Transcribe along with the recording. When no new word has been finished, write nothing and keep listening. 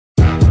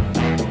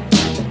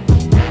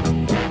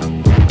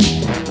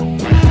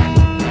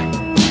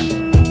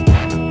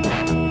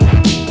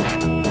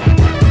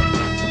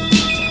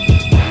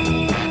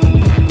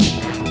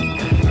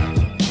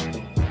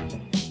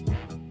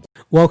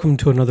Welcome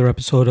to another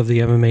episode of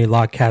the MMA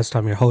Lockcast.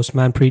 I'm your host,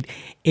 Manpreet,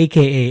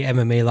 aka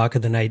MMA Lock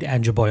of the Night,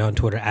 and your boy on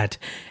Twitter at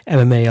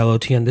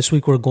MMALOT. And this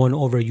week we're going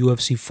over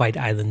UFC Fight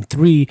Island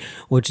 3,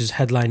 which is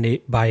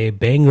headlined by a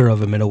banger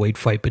of a middleweight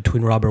fight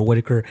between Robert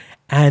Whitaker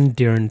and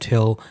Darren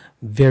Till.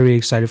 Very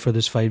excited for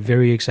this fight.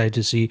 Very excited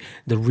to see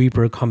the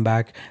Reaper come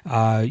back.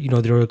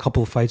 There were a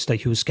couple of fights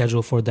that he was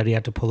scheduled for that he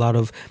had to pull out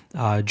of,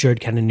 Jared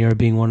Cannonier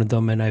being one of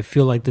them. And I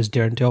feel like this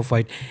Darren Till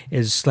fight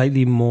is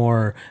slightly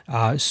more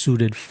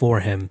suited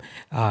for him.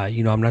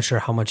 I'm not sure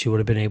how much he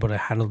would have been able to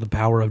handle the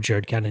power of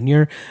Jared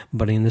Cannonier,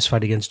 but in this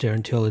fight against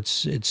Darren Till,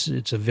 it's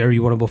a very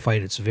winnable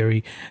fight. It's a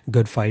very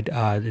good fight.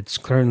 It's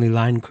currently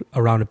lined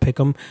around a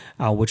pick'em,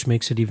 which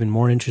makes it even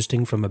more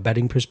interesting from a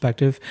betting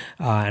perspective.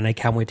 And I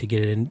can't wait to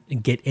get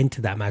into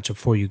that matchup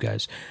for you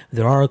guys.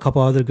 There are a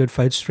couple other good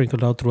fights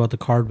sprinkled out throughout the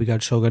card. We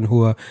got Shogun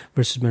Rua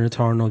versus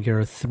Minotauro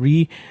Nogueira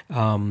 3.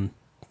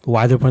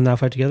 Why they're putting that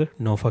fight together,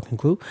 no fucking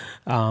clue.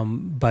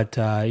 But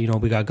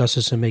we got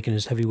Gustafsson making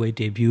his heavyweight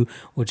debut,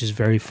 which is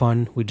very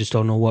fun. We just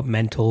don't know what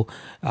mental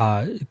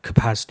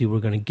capacity we're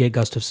going to get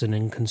Gustafsson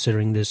in,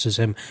 considering this is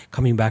him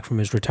coming back from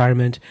his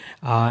retirement.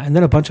 And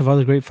then a bunch of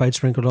other great fights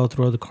sprinkled out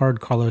throughout the card.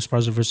 Carlos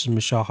Esparza versus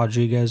Michelle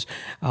Rodriguez.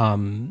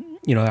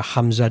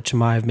 Khamzat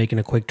Chimaev making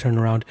a quick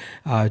turnaround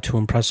to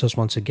impress us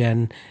once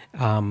again.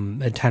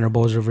 And Tanner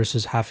Boser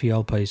versus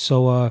Rafael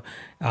Paisoa.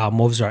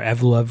 Movsar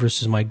Evloev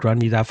versus Mike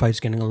Grundy. That fight's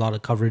getting a lot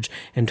of coverage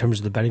in terms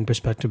of the betting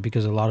perspective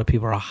because a lot of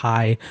people are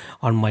high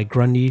on Mike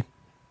Grundy.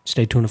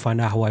 Stay tuned to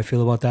find out how I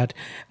feel about that.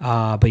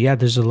 But yeah,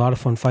 there's a lot of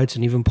fun fights,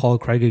 and even Paul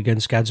Craig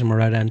against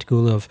Gadzhimurad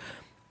Antigulov.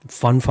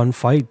 Fun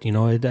fight.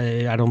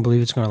 I don't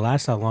believe it's going to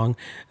last that long,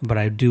 but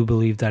I do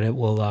believe that it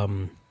will.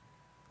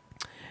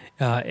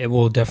 It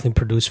will definitely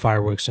produce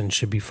fireworks and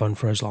should be fun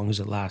for as long as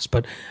it lasts.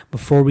 But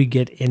before we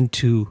get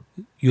into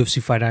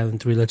UFC Fight Island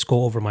 3, let's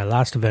go over my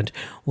last event,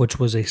 which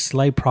was a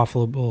slight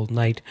profitable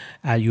night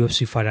at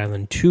UFC Fight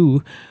Island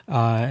 2.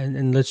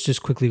 And let's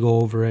just quickly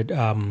go over it.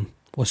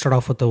 We'll start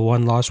off with the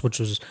one loss, which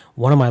was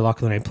one of my Lock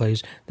of the Night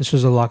plays. This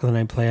was a Lock of the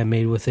Night play I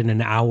made within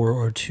an hour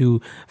or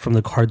two from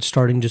the card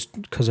starting, just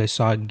because I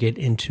saw it get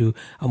into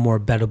a more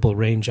bettable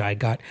range. I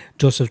got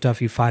Joseph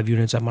Duffy 5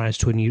 units at minus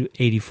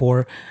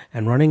 284,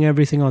 and running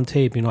everything on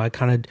tape. I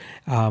kind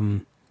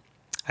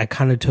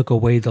of took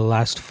away the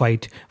last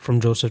fight from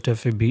Joseph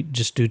Duffy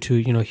just due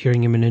to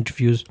hearing him in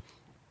interviews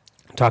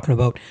talking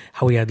about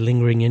how he had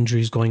lingering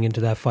injuries going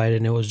into that fight,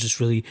 and it was just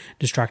really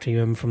distracting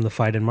him from the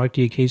fight. And Mark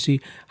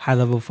Diakiese,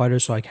 high-level fighter,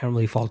 so I can't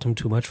really fault him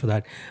too much for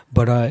that.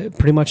 But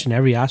pretty much in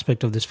every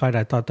aspect of this fight,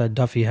 I thought that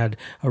Duffy had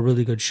a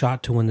really good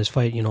shot to win this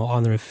fight.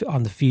 On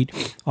the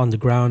feet, on the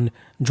ground.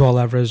 Joel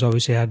Alvarez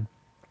obviously had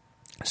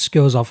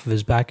skills off of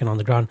his back and on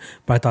the ground,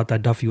 but I thought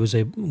that Duffy was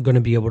going to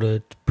be able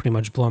to pretty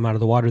much blow him out of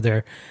the water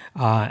there.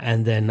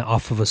 And then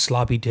off of a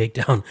sloppy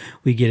takedown,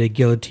 we get a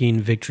guillotine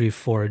victory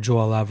for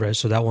Joel Alvarez.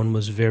 So that one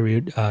was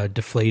very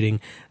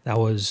deflating. That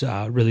was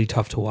really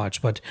tough to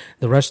watch. But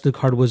the rest of the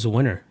card was a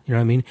winner. You know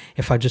what I mean?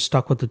 If I just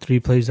stuck with the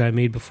 3 plays that I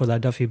made before that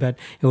Duffy bet,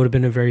 it would have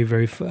been a very,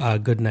 very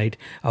good night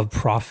of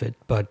profit.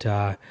 But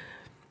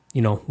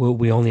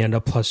we only end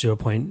up plus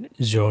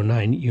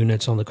 0.09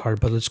 units on the card,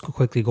 but let's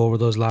quickly go over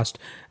those last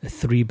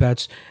 3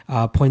 bets.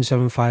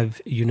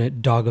 0.75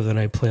 unit dog of the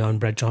night play on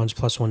Brett Johns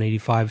plus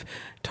 185.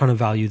 Ton of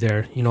value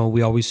there.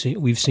 We've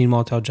seen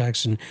Montel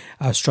Jackson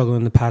struggle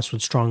in the past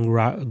with strong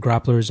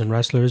grapplers and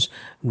wrestlers,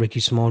 Ricky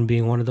Simone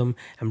being one of them,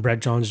 and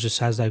Brett Johns just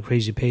has that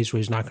crazy pace where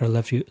he's not going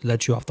to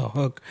let you off the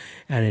hook,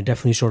 and it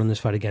definitely showed in this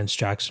fight against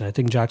Jackson. I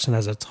think Jackson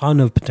has a ton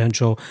of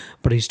potential,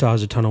 but he still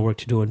has a ton of work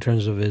to do in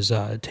terms of his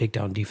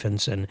takedown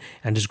defense and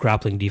just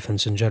grappling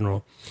defense in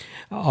general.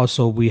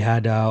 Also, we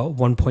had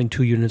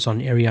 1.2 units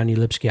on Ariane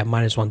Lipski at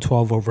minus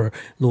 112 over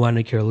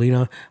Luana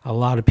Carolina. A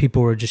lot of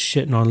people were just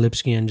shitting on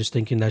Lipski and just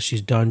thinking that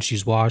she's done,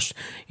 she's washed.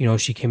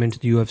 She came into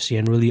the UFC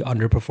and really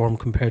underperformed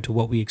compared to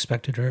what we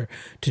expected her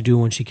to do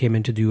when she came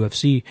into the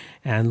UFC.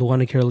 And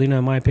Luana Carolina,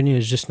 in my opinion,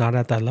 is just not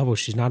at that level.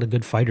 She's not a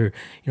good fighter.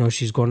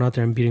 She's going out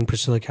there and beating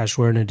Priscilla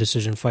Cachoeira in a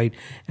decision fight,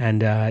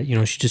 and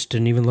she just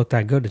didn't even look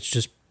that good. It's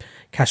just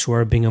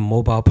Cachoeira being a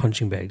mobile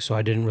punching bag, so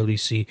I didn't really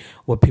see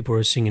what people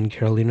were seeing in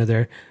Carolina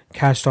there.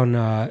 Cashed on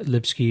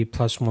Lipski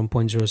plus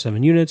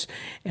 1.07 units.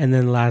 And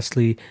then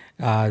lastly,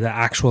 the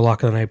actual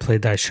Lock of the Night play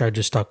that I should have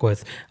just stuck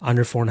with,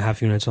 under 4.5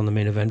 units on the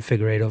main event,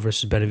 Figueiredo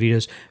versus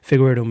Benavidez.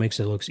 Figueiredo makes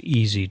it look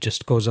easy,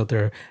 just goes out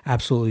there,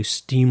 absolutely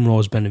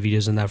steamrolls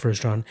Benavidez in that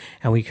first round,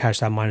 and we cashed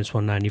that minus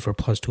 190 for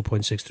plus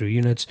 2.63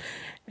 units.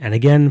 And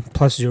again,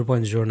 plus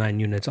 0.09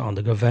 units on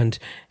the event.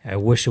 I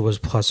wish it was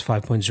plus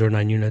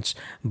 5.09 units,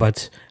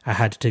 but I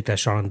had to take that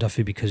shot on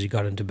Duffy because he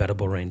got into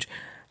bettable range.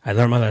 I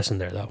learned my lesson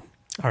there, though.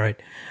 All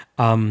right.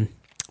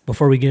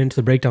 Before we get into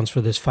the breakdowns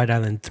for this Fight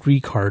Island 3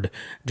 card,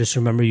 just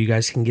remember you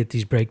guys can get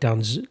these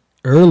breakdowns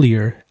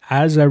earlier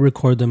as I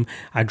record them,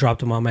 I drop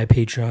them on my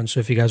Patreon. So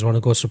if you guys want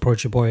to go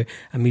support your boy,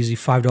 a measly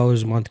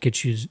 $5 a month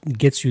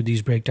gets you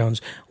these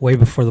breakdowns way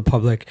before the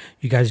public.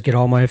 You guys get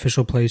all my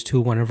official plays too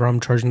whenever I'm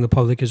charging the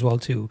public as well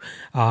too.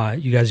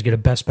 You guys get a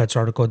best bets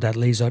article that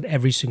lays out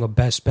every single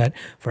best bet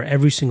for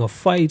every single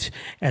fight,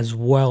 as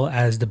well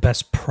as the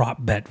best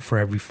prop bet for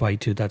every fight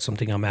too. That's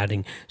something I'm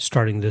adding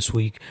starting this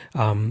week.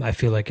 I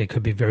feel like it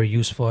could be very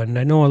useful, and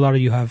I know a lot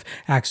of you have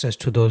access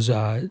to those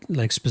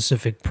like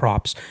specific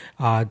props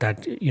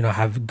that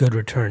have good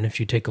return if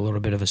you take a little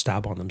bit of a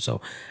stab on them. So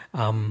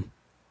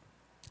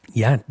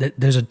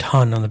there's a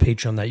ton on the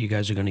Patreon that you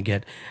guys are going to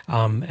get,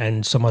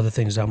 and some other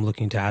things that I'm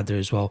looking to add there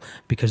as well,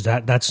 because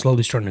that's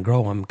slowly starting to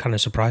grow. I'm kind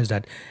of surprised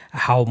at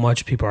how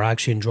much people are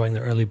actually enjoying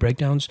the early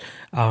breakdowns.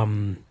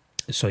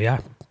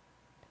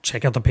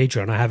 Check out the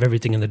Patreon. I have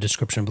everything in the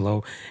description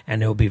below,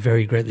 and it will be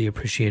very greatly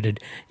appreciated.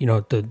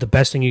 The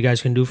best thing you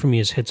guys can do for me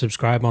is hit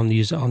subscribe on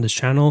this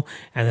channel,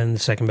 and then the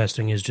second best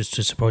thing is just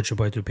to support your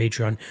boy through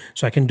Patreon,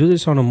 so I can do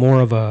this on a more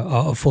of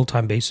a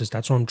full-time basis.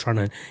 That's what I'm trying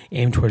to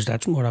aim towards.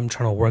 That's what I'm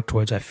trying to work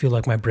towards. I feel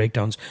like my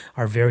breakdowns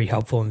are very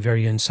helpful and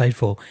very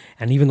insightful,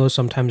 and even though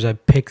sometimes I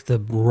pick the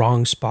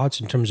wrong spots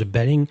in terms of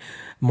betting,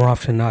 more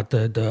often than not,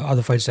 the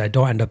other fights that I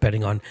don't end up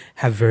betting on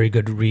have very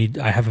good read.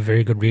 I have a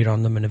very good read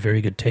on them and a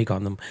very good take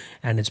on them,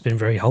 and it's been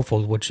very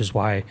helpful, which is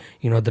why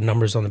the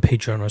numbers on the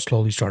Patreon are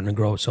slowly starting to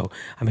grow. So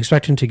I'm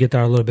expecting to get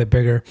that a little bit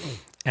bigger.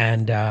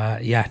 And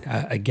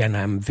again,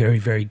 I'm very,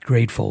 very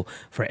grateful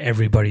for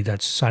everybody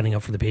that's signing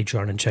up for the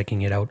Patreon and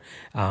checking it out.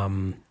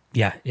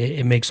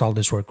 It makes all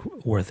this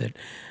work worth it.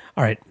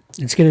 All right,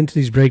 let's get into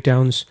these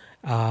breakdowns,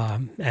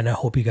 and I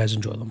hope you guys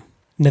enjoy them.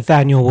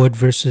 Nathaniel Wood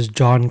versus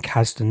John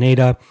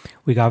Castaneda.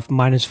 We got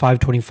minus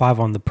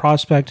 525 on the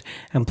prospect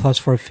and plus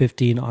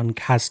 415 on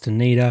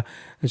Castaneda.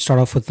 Let's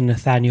start off with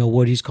Nathaniel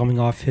Wood. He's coming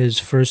off his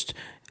first,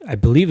 I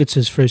believe it's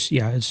his first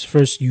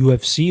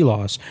UFC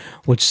loss,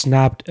 which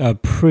snapped a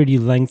pretty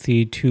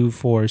lengthy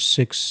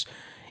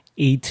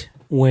 2-4-6-8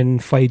 win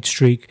fight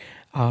streak.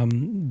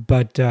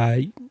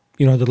 The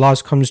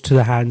loss comes to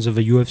the hands of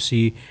a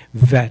UFC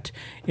vet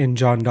in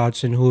John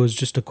Dodson, who is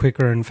just a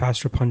quicker and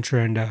faster puncher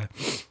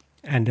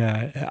and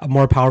a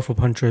more powerful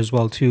puncher as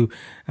well too.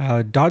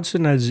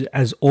 Dodson,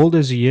 as old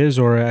as he is,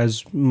 or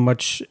as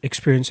much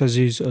experience as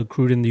he's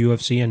accrued in the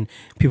UFC, and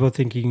people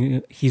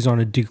thinking he's on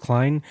a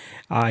decline,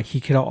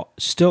 he can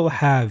still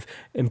have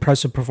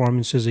impressive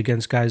performances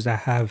against guys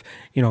that have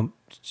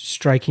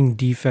striking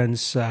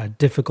defense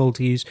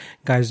difficulties,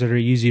 guys that are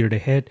easier to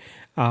hit.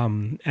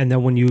 And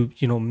then when you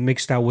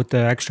mix that with the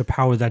extra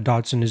power that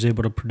Dodson is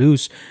able to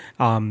produce,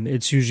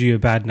 it's usually a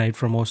bad night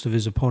for most of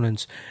his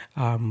opponents.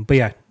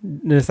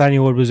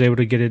 Nathaniel Wood was able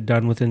to get it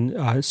done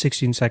within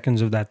 16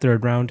 seconds of that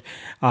third round,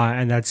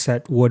 and that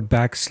set Wood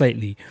back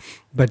slightly.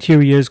 But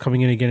here he is coming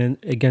in again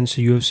against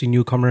a UFC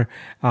newcomer.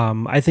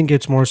 I think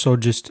it's more so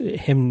just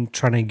him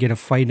trying to get a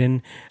fight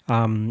in.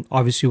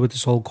 Obviously, with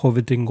this whole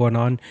COVID thing going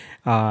on,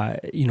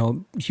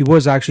 he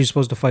was actually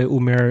supposed to fight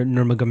Umar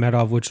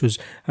Nurmagomedov, which was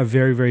a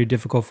very, very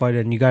difficult fight.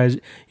 And you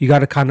got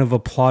to kind of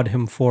applaud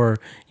him for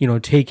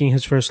taking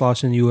his first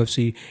loss in the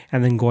UFC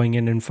and then going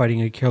in and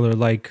fighting a killer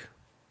like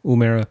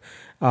Umar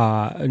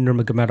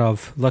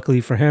Nurmagomedov. Luckily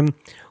for him,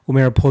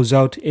 Umar pulls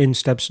out. In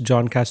steps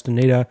John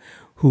Castaneda,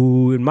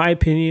 who, in my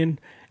opinion,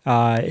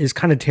 is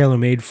kind of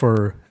tailor-made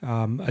for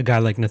a guy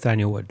like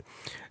Nathaniel Wood.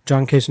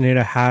 John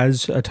Castaneda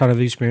has a ton of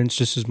experience,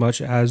 just as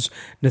much as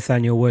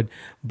Nathaniel Wood,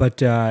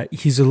 but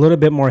he's a little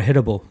bit more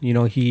hittable.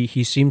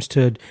 He seems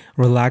to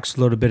relax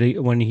a little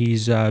bit when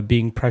he's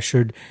being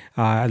pressured,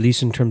 at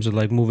least in terms of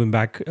like moving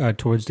back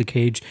towards the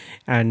cage,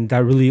 and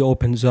that really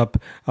opens up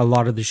a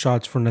lot of the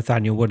shots for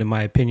Nathaniel Wood, in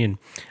my opinion.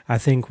 I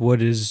think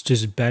Wood is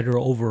just better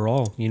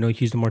overall.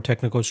 He's the more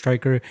technical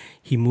striker.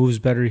 He moves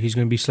better. He's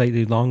going to be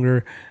slightly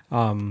longer.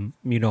 A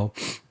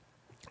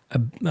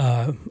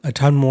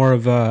ton more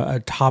of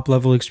a top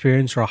level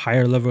experience, or a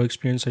higher level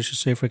experience, I should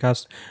say, for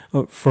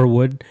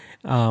Wood.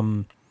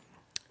 I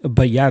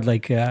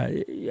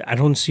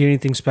don't see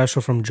anything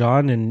special from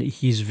John, and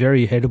he's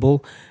very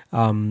hittable.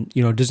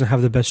 Doesn't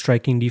have the best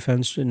striking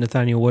defense.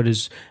 Nathaniel Wood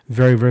is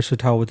very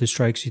versatile with his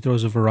strikes. He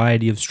throws a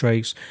variety of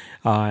strikes,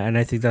 and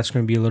I think that's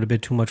going to be a little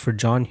bit too much for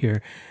John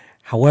here.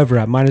 However,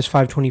 at minus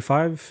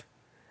 525,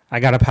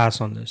 I got to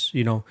pass on this.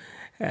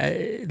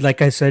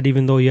 Like I said,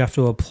 even though you have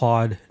to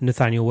applaud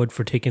Nathaniel Wood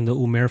for taking the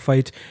Umar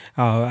fight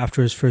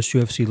after his first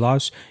UFC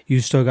loss, you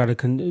still got to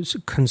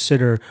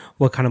consider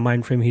what kind of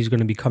mind frame he's going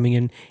to be coming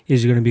in.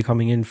 Is he going to be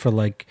coming in for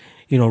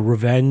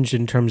revenge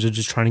in terms of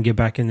just trying to get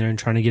back in there and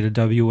trying to get a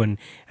W and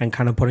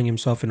kind of putting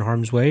himself in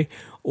harm's way?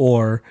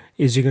 Or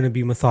is he going to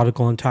be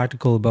methodical and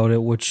tactical about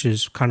it, which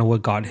is kind of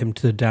what got him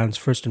to the dance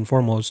first and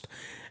foremost?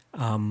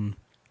 I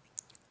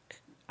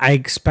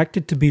expect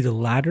it to be the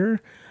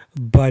latter,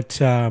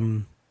 but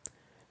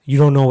you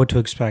don't know what to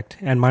expect.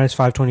 And minus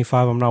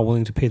 525, I'm not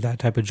willing to pay that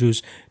type of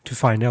juice to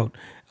find out.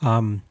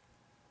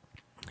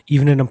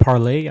 Even in a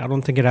parlay, I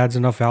don't think it adds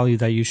enough value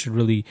that you should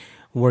really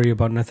worry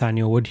about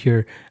Nathaniel Wood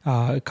here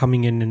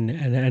coming in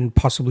and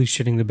possibly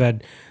shitting the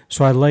bed.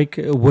 So I like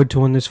Wood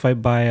to win this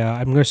fight by,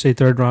 I'm going to say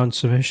third round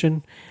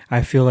submission.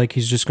 I feel like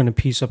he's just going to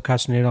piece up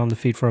Castaneda on the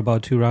feet for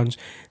about 2 rounds.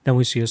 Then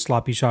we see a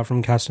sloppy shot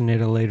from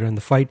Castaneda later in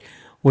the fight,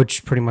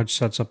 which pretty much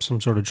sets up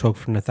some sort of choke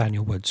for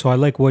Nathaniel Wood. So I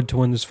like Wood to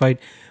win this fight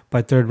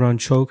by third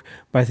round choke,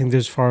 but I think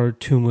there's far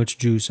too much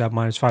juice at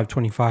minus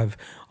 525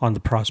 on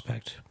the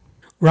prospect.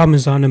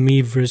 Ramazan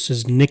Emeev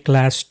versus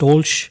Niklas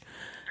Stolz.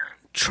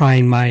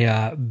 Trying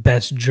my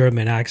best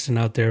German accent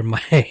out there.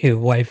 My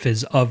wife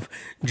is of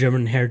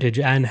German heritage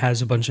and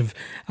has a bunch of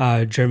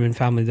German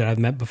family that I've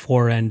met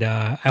before, and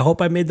I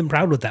hope I made them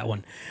proud with that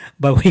one.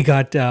 But we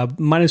got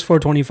minus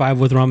 425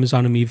 with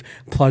Ramazan Emeev,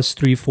 plus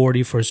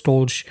 340 for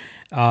Stolz.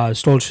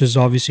 Stolz is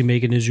obviously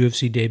making his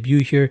UFC debut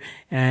here,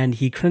 and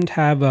he couldn't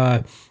have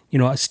a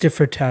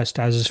stiffer test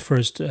as his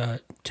first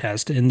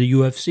test in the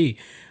UFC.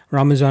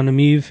 Ramazan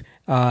Emeev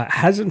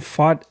hasn't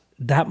fought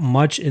that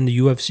much in the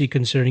UFC,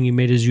 considering he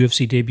made his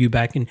UFC debut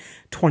back in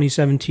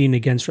 2017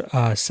 against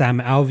Sam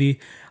Alvey.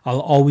 I'll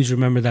always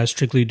remember that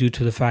strictly due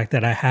to the fact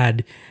that I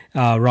had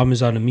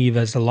Ramazan Emeev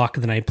as the lock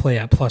of the night play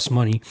at plus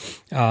money.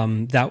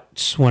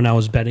 That's when I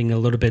was betting a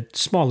little bit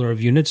smaller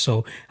of units,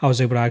 so I was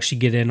able to actually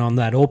get in on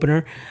that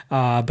opener.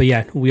 But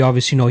yeah, we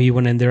obviously know he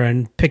went in there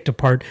and picked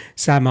apart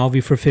Sam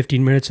Alvey for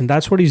 15 minutes, and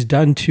that's what he's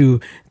done to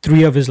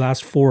 3 of his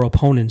last 4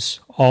 opponents,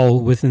 all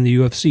within the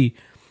UFC.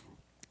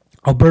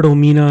 Alberto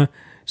Mina,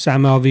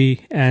 Sam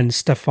Alvey, and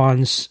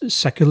Stefan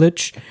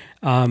Sekulic.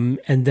 And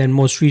then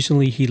most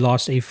recently, he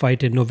lost a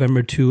fight in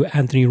November to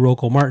Anthony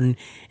Rocco Martin,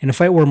 in a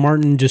fight where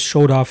Martin just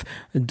showed off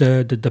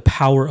the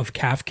power of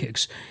calf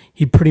kicks.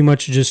 He pretty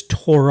much just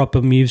tore up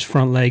Emeev's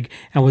front leg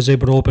and was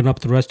able to open up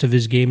the rest of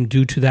his game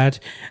due to that.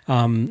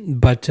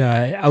 But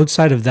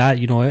outside of that,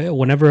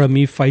 whenever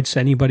Emeev fights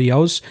anybody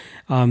else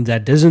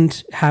that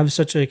doesn't have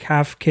such a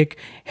calf kick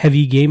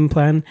heavy game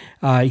plan,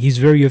 he's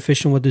very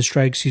efficient with his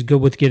strikes. He's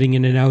good with getting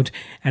in and out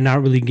and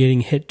not really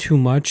getting hit too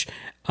much.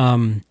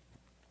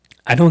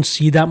 I don't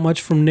see that much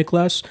from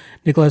Niklas.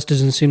 Niklas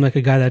doesn't seem like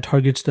a guy that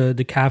targets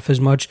the calf as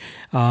much.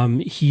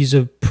 He's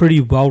a pretty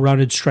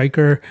well-rounded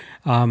striker,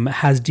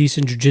 has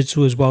decent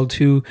jiu-jitsu as well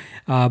too,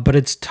 but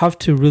it's tough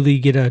to really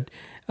get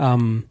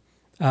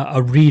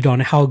a read on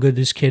how good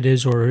this kid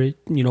is, or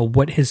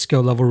what his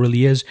skill level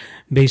really is,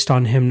 based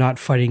on him not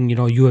fighting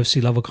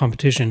UFC level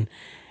competition.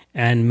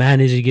 And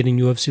man, is he getting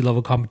UFC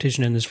level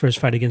competition in this first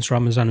fight against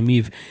Ramazan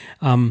Emeev.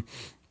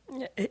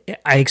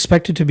 I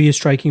expect it to be a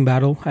striking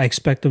battle. I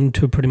expect them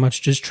to pretty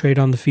much just trade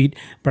on the feet,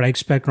 but I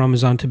expect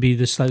Ramazan to be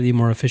the slightly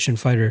more efficient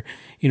fighter.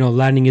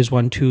 Landing his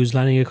 1-2s,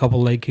 landing a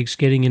couple leg kicks,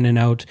 getting in and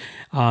out.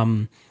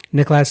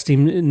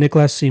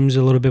 Niklas seems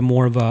a little bit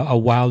more of a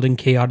wild and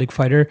chaotic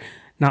fighter.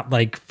 Not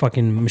like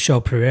fucking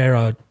Michel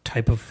Pereira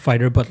type of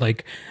fighter, but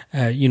like,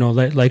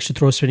 likes to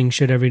throw spinning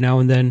shit every now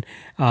and then.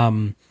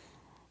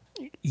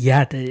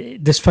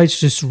 This fight's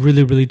just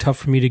really, really tough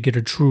for me to get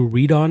a true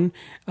read on.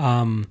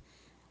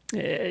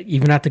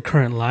 Even at the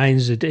current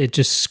lines, it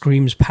just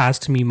screams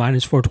past to me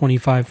minus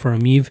 425 for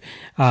Emeev.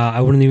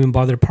 I wouldn't even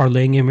bother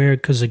parlaying him here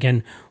because,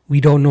 again, we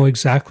don't know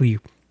exactly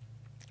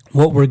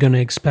what we're going to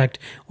expect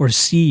or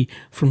see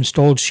from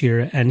Stolz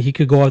here. And he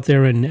could go out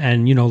there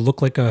and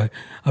look like a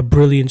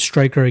brilliant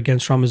striker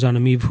against Ramazan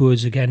Emeev, who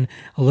is, again,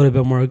 a little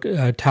bit more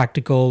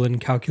tactical and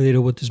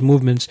calculated with his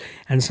movements.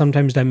 And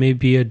sometimes that may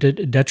be a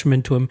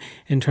detriment to him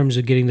in terms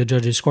of getting the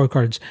judges'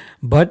 scorecards.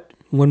 But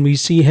when we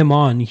see him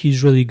on,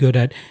 he's really good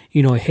at,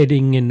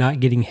 hitting and not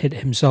getting hit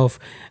himself.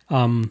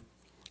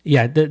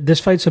 This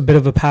fight's a bit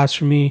of a pass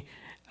for me.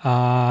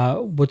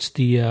 What's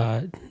the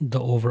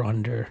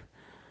over-under?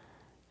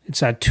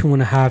 It's at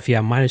 2.5.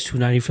 Yeah, minus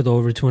 290 for the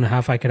over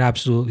 2.5. I could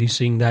absolutely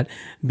see that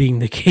being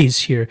the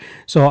case here.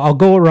 So I'll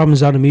go with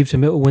Ramazan Emeev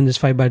to win this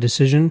fight by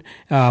decision.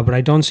 But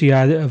I don't see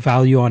a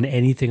value on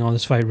anything on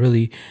this fight,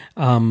 really.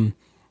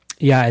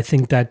 I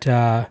think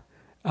that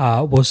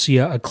we'll see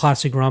a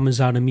classic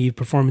Ramazan Emeev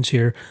performance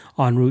here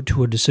en route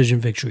to a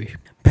decision victory.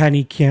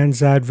 Pannie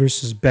Kianzad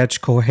versus Bethe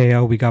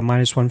Correia. We got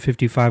minus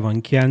 155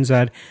 on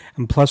Kianzad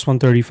and plus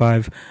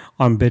 135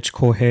 on Bethe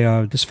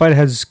Correia. This fight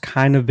has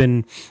kind of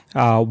been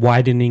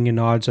widening in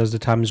odds as the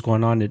time is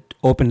going on. It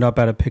opened up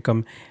at a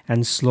pick'em,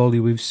 and slowly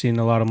we've seen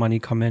a lot of money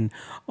come in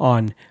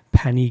on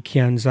Pannie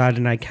Kianzad,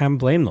 and I can't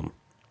blame them.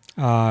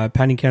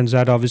 Pannie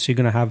Kianzad obviously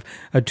going to have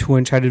a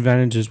 2-inch height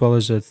advantage as well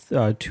as a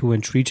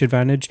 2-inch reach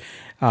advantage.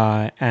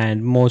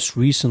 And most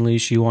recently,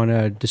 she won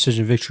a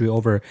decision victory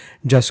over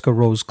Jessica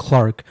Rose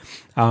Clark.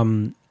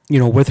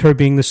 With her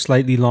being the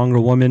slightly longer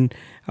woman,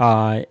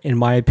 in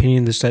my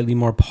opinion, the slightly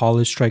more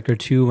polished striker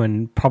too,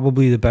 and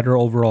probably the better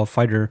overall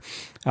fighter,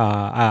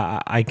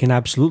 I can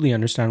absolutely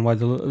understand why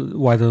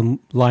the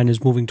line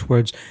is moving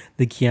towards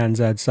the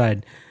Kianzad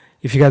side.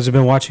 If you guys have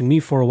been watching me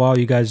for a while,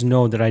 you guys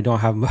know that I don't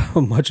have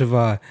much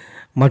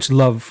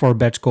love for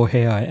Bethe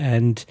Correia,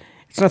 and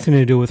it's nothing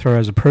to do with her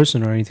as a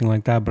person or anything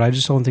like that, but I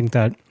just don't think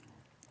that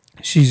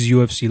she's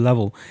UFC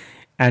level.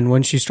 And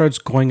when she starts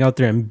going out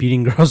there and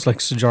beating girls like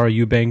Sajara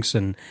Eubanks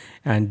and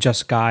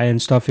Jessica Ai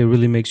and stuff, it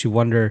really makes you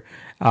wonder,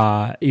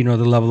 the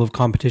level of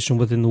competition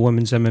within the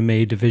women's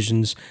MMA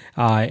divisions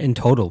in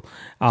total.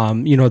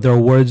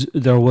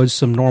 There was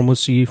some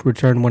normalcy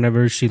return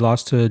whenever she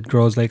lost to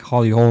girls like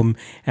Holly Holm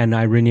and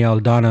Irene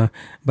Aldana,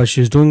 but she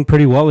was doing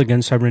pretty well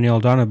against Irene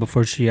Aldana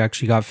before she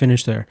actually got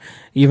finished there.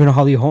 Even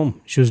Holly Holm,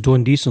 she was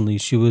doing decently.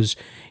 She was,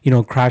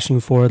 crashing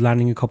forward,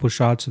 landing a couple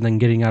shots, and then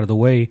getting out of the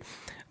way.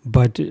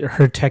 But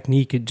her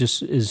technique, it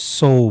just is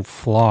so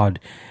flawed.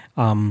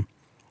 And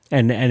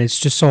it's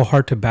just so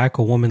hard to back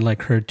a woman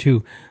like her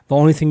too. The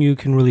only thing you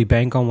can really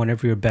bank on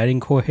whenever you're betting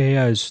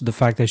Correia is the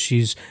fact that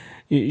she's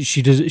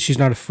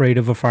not afraid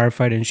of a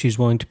firefight and she's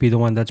willing to be the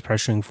one that's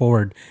pressuring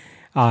forward.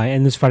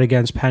 In this fight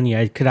against Pani,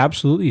 I could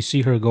absolutely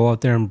see her go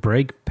out there and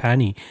break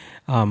Pani.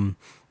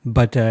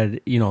 But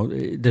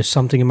there's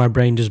something in my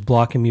brain just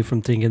blocking me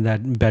from thinking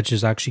that Betch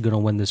is actually going to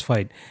win this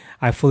fight.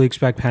 I fully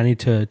expect Pani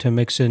to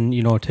mix in,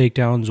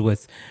 takedowns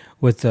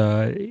with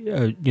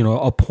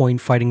a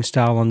point fighting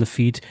style on the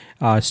feet,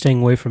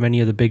 staying away from any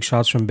of the big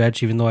shots from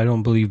Betch, even though I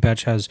don't believe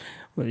Betch has,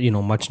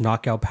 much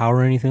knockout power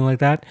or anything like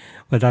that.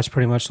 But that's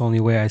pretty much the only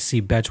way I see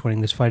Betch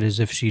winning this fight,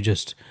 is if she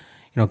just,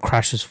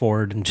 crashes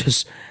forward and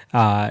just,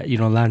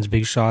 lands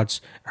big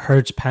shots,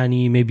 hurts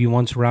Pani maybe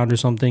once a round or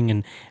something,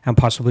 and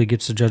possibly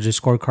gets the judge's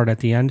scorecard at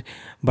the end.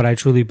 But I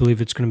truly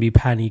believe it's going to be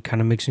Pani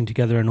kind of mixing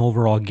together an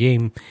overall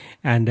game.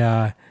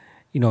 And,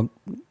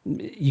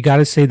 you got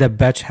to say that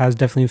Betch has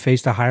definitely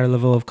faced a higher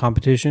level of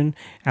competition.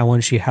 And when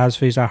she has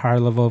faced a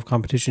higher level of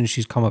competition,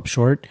 she's come up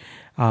short.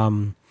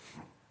 Look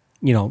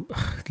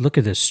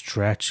at this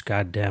stretch,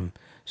 goddamn.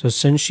 So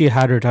since she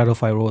had her title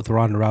fight with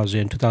Ronda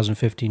Rousey in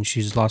 2015,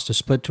 she's lost a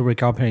split to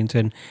Raquel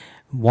Pennington,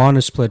 won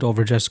a split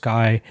over Jessica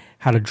Ai,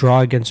 had a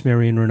draw against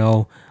Marion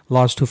Renault,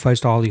 lost 2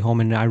 fights to Holly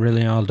Holm and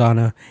Irene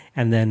Aldana,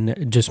 and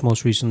then just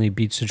most recently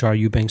beat Sajara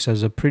Eubanks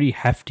as a pretty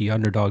hefty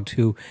underdog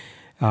too.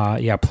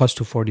 Plus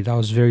 240. That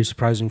was very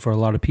surprising for a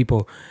lot of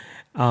people.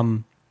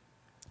 I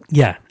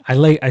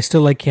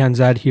still like Kian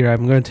Zad here.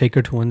 I'm going to take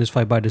her to win this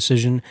fight by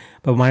decision,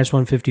 but minus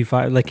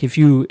 155. Like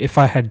if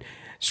I had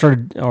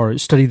started or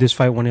studied this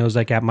fight when it was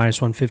like at minus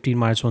 150,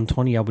 minus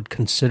 120, I would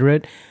consider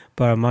it.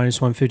 But at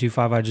minus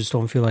 155, I just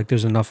don't feel like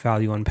there's enough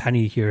value on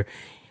Penny here.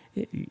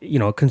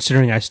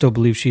 Considering I still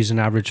believe she's an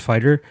average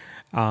fighter.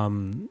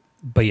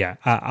 But yeah,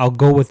 I'll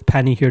go with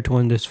Penny here to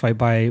win this fight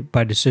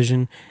by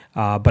decision.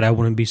 But I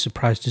wouldn't be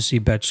surprised to see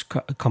Betch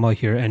come out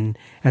here and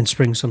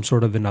spring some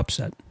sort of an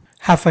upset.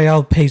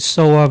 Rafael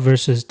Pessoa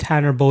versus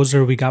Tanner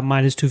Boser. We got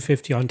minus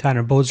 250 on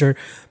Tanner Boser,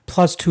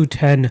 plus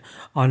 210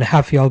 on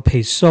Rafael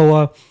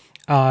Pessoa.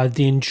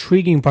 The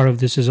intriguing part of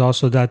this is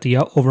also that the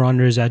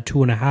over-under is at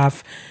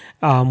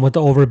 2.5, with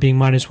the over being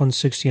minus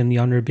 160 and the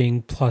under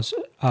being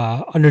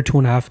under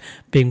 2.5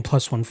 being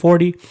plus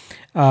 140.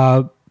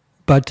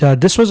 But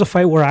this was a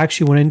fight where I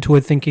actually went into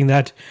it thinking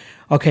that,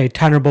 okay,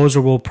 Tanner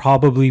Boser will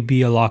probably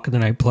be a lock of the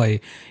night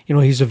play.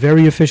 He's a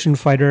very efficient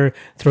fighter,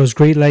 throws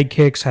great leg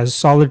kicks, has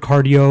solid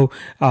cardio,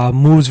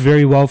 moves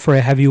very well for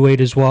a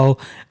heavyweight as well,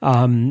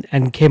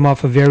 and came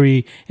off a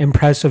very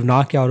impressive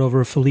knockout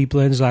over Philippe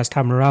Lins last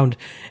time around.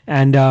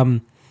 And,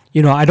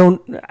 I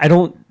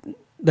don't.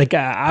 Like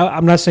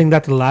I'm not saying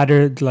that the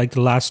latter, like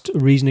the last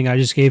reasoning I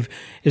just gave,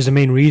 is the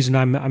main reason.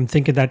 I'm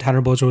thinking that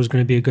Tanner Boser was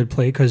going to be a good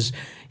play because,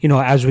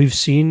 as we've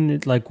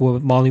seen, like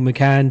with Molly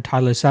McCann,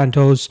 Tyler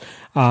Santos,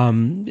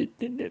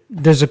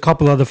 there's a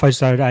couple other fights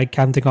that I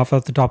can't think off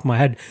the top of my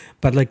head,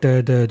 but like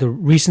the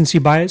recency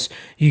bias,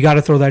 you got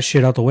to throw that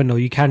shit out the window.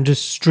 You can't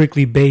just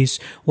strictly base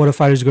what a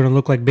fighter is going to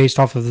look like based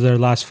off of their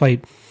last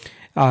fight.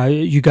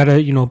 You got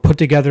to, put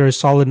together a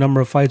solid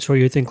number of fights where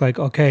you think like,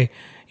 okay,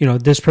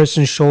 this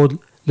person showed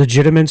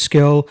legitimate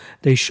skill.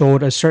 They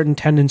showed a certain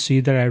tendency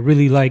that I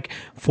really like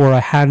for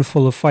a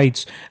handful of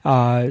fights,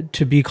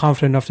 to be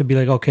confident enough to be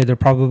like, okay, they're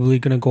probably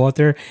going to go out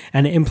there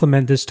and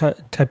implement this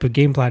type of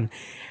game plan.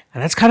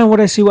 And that's kind of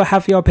what I see with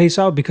Rafael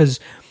Pessoa, because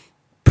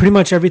pretty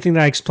much everything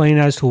that I explained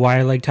as to why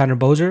I like Tanner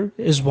Boser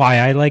is why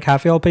I like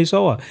Rafael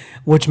Pessoa,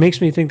 which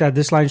makes me think that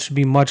this line should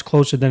be much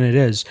closer than it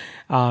is.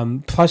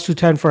 Plus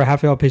 210 for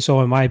Rafael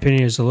Pessoa, in my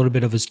opinion, is a little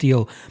bit of a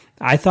steal.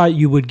 I thought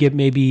you would get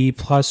maybe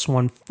plus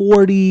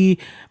 140,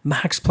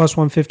 max plus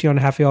 150 on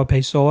Rafael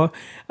Pessoa.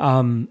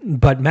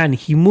 But man,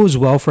 he moves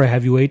well for a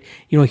heavyweight.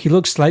 He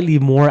looks slightly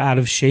more out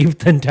of shape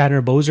than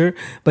Tanner Boser,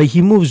 but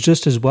he moves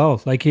just as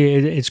well. Like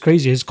it's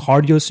crazy. His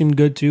cardio seemed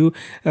good too,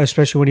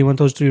 especially when he went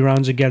those 3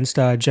 rounds against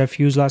Jeff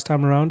Hughes last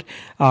time around.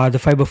 The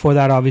fight before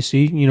that,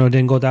 obviously,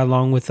 didn't go that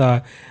long with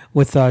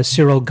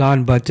Cyril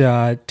Gane, but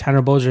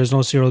Tanner Boser is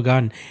no Cyril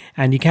Gane.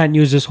 And you can't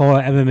use this whole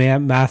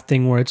MMA math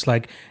thing where it's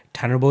like,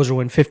 Tanner Boser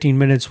went 15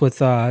 minutes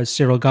with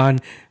Cyril Gane.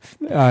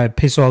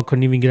 Pessoa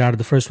couldn't even get out of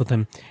the first with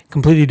him.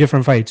 Completely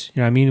different fights.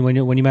 You know what I mean?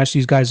 When you match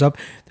these guys up,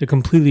 they're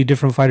completely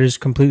different fighters,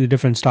 completely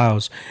different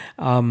styles.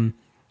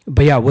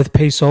 But yeah, with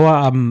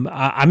Pessoa,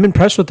 I'm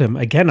impressed with him.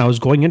 Again, I was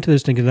going into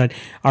this thinking that,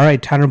 all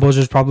right, Tanner Boser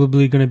is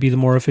probably going to be the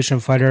more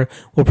efficient fighter.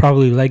 We'll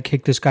probably leg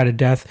kick this guy to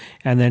death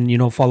and then,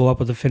 follow up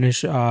with a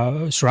finish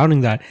surrounding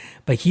that.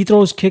 But he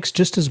throws kicks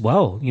just as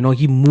well.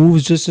 He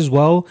moves just as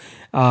well.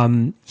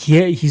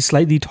 He's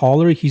slightly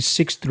taller. He's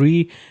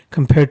 6'3"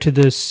 compared to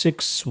the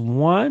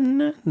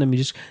 6'1". Let me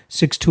just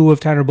 6'2" of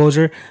Tanner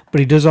Boser. But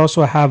he does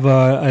also have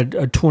a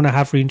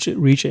 2.5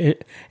 reach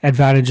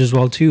advantage as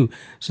well too.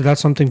 So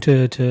that's something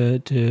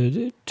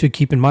to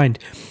keep in mind.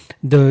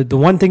 The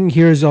one thing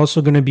here is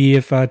also going to be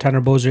if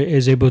Tanner Boser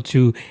is able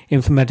to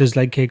implement his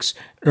leg kicks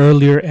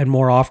earlier and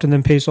more often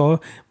than Pessoa.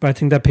 But I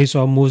think that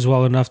Pessoa moves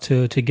well enough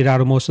to get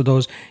out of most of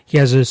those. He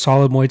has a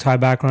solid Muay Thai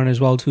background as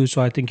well too,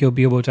 so I think he'll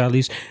be able to at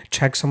least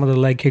check some of the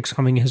leg kicks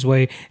coming his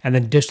way and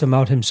then dish them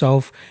out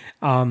himself.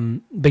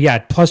 But yeah,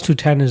 plus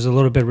 210 is a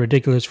little bit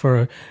ridiculous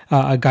for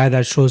a guy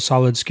that shows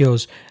solid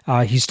skills.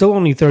 He's still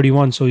only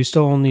 31, so he's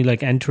still only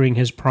like entering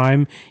his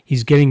prime.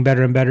 He's getting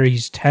better and better.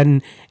 He's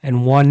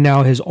 10-1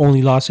 now. His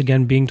only loss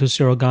again being to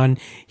Cyril Gane.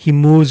 He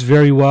moves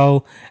very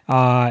well.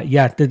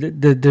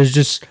 There's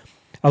just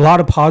a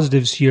lot of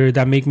positives here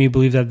that make me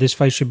believe that this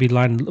fight should be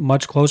lined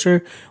much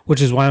closer,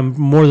 which is why I'm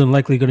more than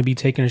likely going to be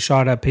taking a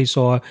shot at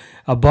Pessoa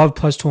above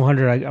plus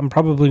 200. I'm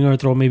probably going to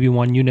throw maybe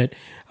one unit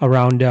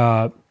around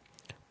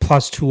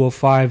plus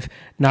 205.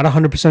 Not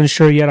 100%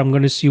 sure yet. I'm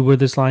going to see where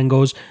this line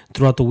goes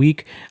throughout the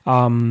week.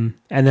 And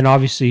then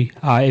obviously,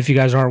 if you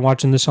guys aren't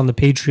watching this on the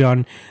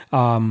Patreon,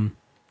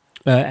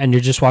 and you're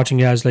just watching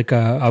it as like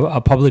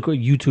a public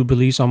YouTube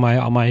release on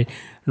my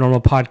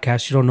normal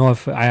podcast, you don't know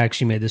if I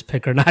actually made this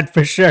pick or not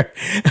for sure.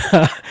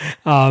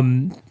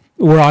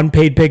 We're on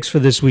paid picks for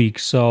this week,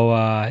 so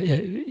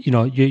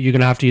you're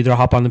gonna have to either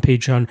hop on the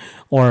Patreon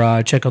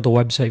or check out the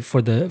website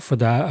for the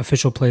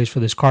official plays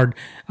for this card.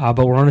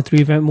 But we're on a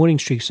 3-event winning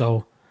streak,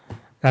 so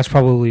that's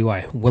probably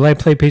why. Will I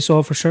play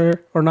Pessoa for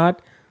sure or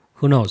not?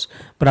 Who knows?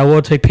 But I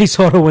will take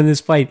Pessoa to win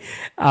this fight.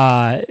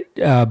 I'll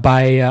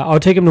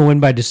take him to win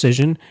by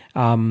decision.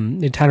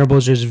 Tanner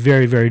Boser is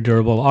very, very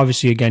durable.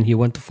 Obviously, again, he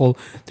went the full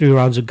 3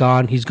 rounds of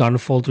Gane. He's gone a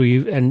full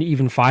 3 and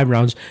even 5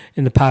 rounds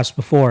in the past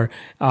before.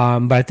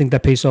 But I think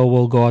that Pessoa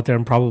will go out there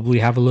and probably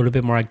have a little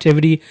bit more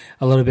activity,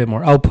 a little bit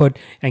more output,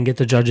 and get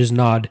the judges'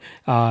 nod.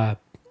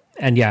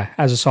 And yeah,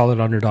 as a solid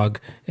underdog,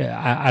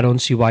 I don't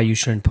see why you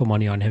shouldn't put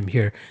money on him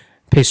here.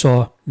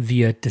 Pessoa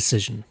via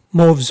decision.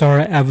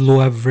 Movsar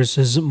Evloev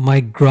versus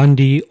Mike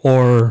Grundy,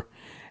 or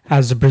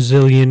as the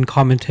Brazilian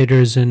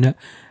commentators in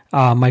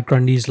Mike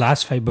Grundy's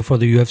last fight before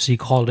the UFC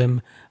called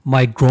him,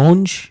 Mike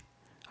Gronge.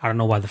 I don't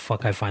know why the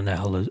fuck I find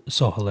that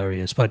so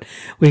hilarious, but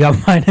we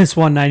got minus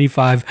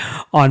 195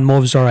 on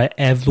Movsar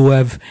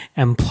Evloev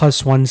and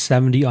plus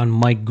 170 on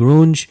Mike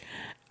Gronge.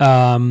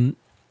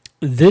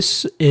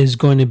 This is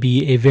going to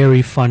be a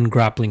very fun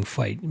grappling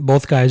fight.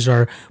 Both guys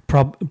are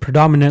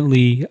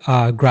predominantly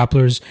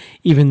grapplers,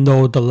 even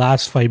though the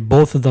last fight,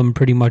 both of them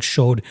pretty much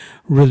showed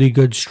really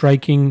good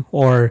striking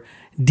or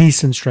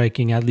decent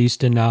striking, at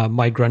least in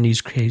Mike Grundy's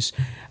case.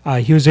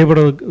 He was able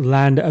to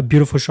land a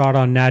beautiful shot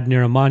on Nad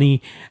Narimani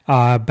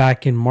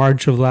back in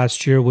March of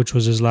last year, which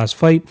was his last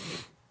fight.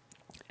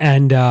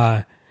 And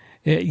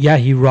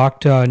he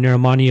rocked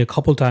Narimani a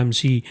couple times.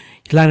 He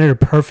landed a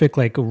perfect,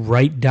 like,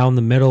 right down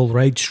the middle,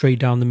 right straight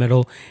down the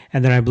middle.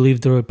 And then I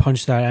believe the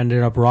punch that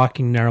ended up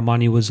rocking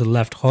Narimani was a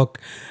left hook.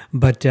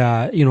 But,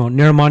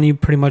 Narimani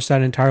pretty much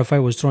that entire fight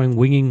was throwing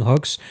winging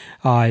hooks.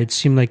 It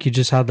seemed like he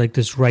just had, like,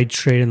 this right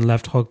straight and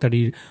left hook that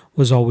he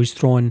was always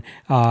throwing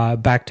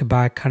back to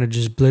back, kind of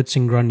just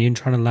blitzing Grundy and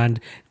trying to land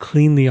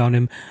cleanly on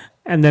him.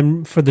 And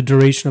then for the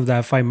duration of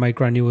that fight, Mike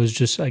Grundy was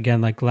just,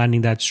 again, like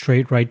landing that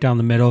straight right down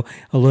the middle,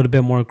 a little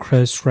bit more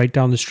crisp, right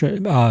down the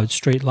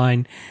straight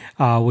line,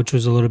 which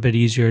was a little bit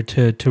easier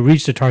to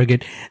reach the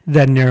target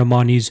than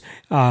Narimani's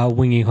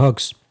winging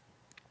hooks.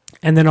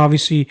 And then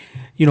obviously,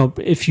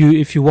 if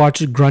you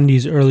watch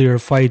Grundy's earlier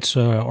fights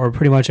or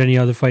pretty much any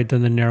other fight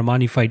than the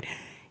Narimani fight,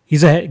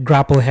 he's a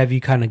grapple-heavy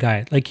kind of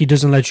guy. Like, he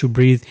doesn't let you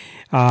breathe.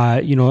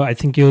 I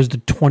think he was the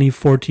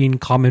 2014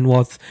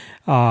 Commonwealth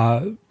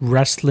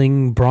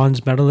wrestling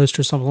bronze medalist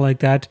or something like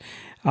that.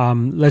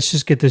 Let's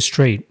just get this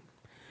straight.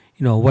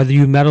 Whether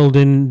you medaled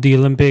in the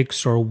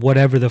Olympics or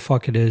whatever the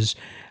fuck it is,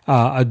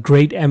 a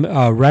great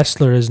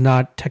wrestler is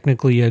not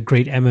technically a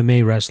great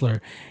MMA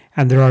wrestler.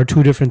 And there are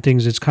two different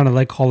things. It's kind of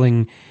like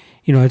calling...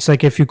 it's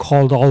like if you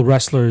called all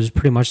wrestlers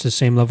pretty much the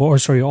same level,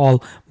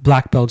 all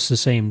black belts the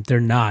same. They're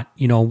not.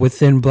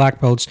 Within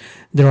black belts,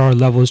 there are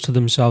levels to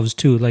themselves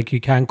too. Like,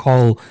 you can't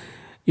call,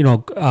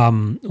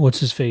 what's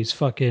his face,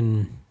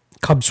 fucking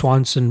Cub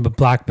Swanson, but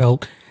black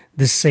belt,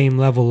 the same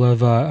level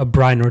of a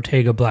Brian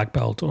Ortega black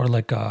belt, or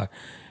like a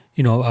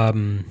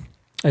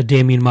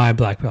Damian Maia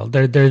black belt.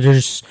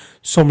 There's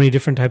so many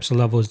different types of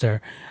levels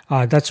there.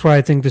 That's why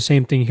I think the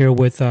same thing here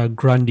with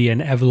Grundy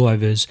and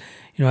Evloev is.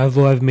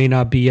 Evloev may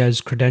not be as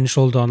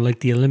credentialed on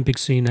like the Olympic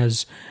scene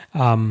as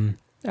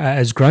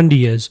as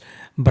Grundy is,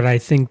 but I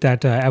think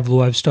that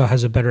Evloev still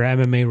has a better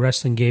MMA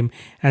wrestling game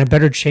and a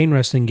better chain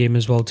wrestling game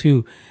as well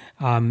too,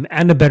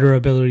 and a better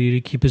ability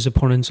to keep his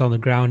opponents on the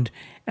ground.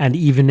 And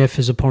even if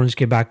his opponents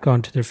get back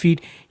onto their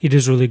feet, he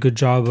does a really good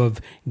job of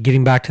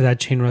getting back to that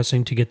chain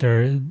wrestling to get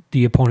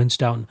the opponents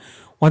down.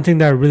 One thing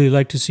that I really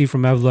like to see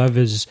from Evloev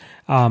is,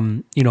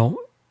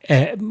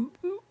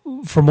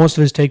 for most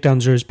of his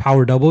takedowns are his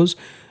power doubles.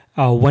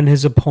 When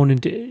his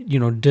opponent,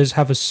 does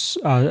have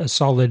a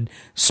solid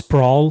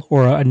sprawl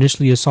or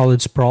initially a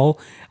solid sprawl,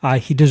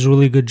 he does a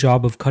really good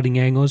job of cutting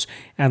angles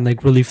and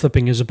like really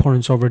flipping his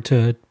opponents over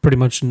to pretty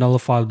much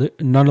nullify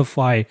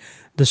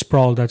the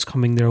sprawl that's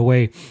coming their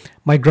way.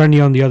 Mike Grundy,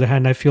 on the other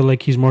hand, I feel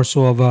like he's more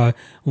so of a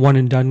one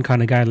and done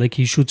kind of guy. Like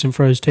he shoots him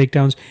for his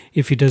takedowns.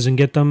 If he doesn't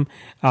get them,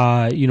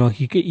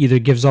 he either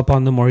gives up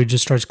on them or he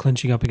just starts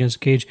clinching up against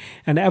the cage.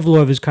 And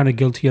Evloev is kind of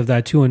guilty of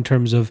that too, in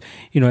terms of,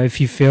 if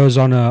he fails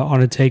on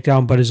a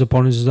takedown, but his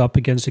opponent is up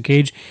against the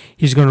cage,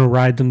 he's going to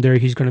ride them there.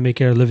 He's going to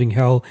make it a living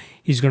hell.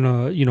 He's going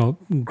to,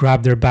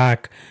 grab their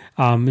back,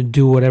 and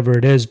do whatever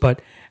it is.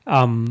 But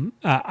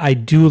I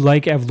do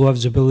like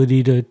Evloev's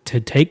ability to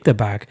take the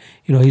back.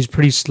 He's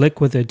pretty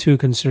slick with it too,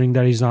 considering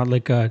that he's not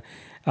like a,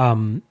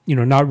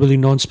 not really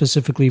known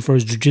specifically for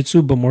his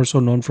jiu-jitsu, but more so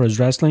known for his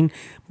wrestling.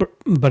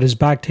 But his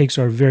back takes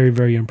are very,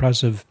 very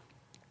impressive.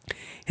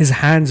 His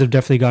hands have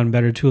definitely gotten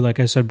better too. Like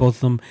I said,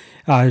 both of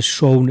them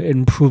shown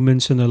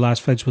improvements in their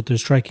last fights with their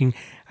striking.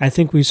 I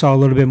think we saw a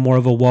little bit more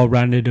of a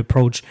well-rounded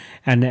approach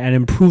and an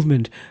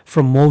improvement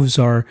from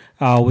Movsar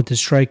with his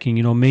striking.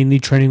 Mainly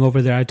training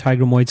over there at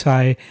Tiger Muay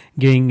Thai,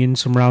 getting in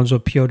some rounds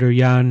with Piotr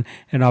Yan,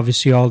 and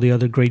obviously all the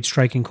other great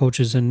striking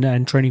coaches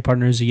and training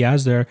partners he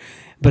has there.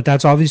 But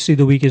that's obviously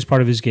the weakest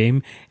part of his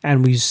game,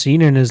 and we've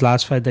seen in his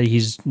last fight that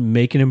he's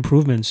making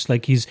improvements.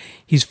 Like he's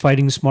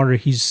fighting smarter.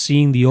 He's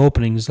seeing the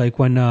openings. Like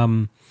when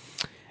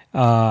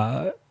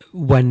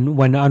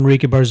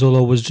Enrique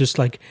Barzola was just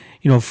like,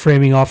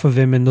 framing off of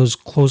him in those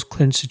close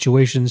clinch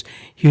situations,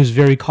 he was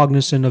very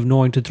cognizant of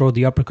knowing to throw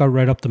the uppercut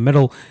right up the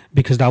middle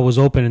because that was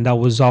open, and that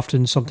was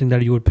often something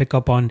that you would pick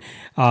up on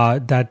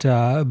that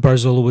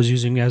Barzola was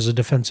using as a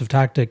defensive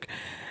tactic.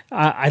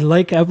 I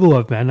like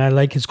Evloev, man. I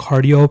like his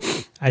cardio.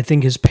 I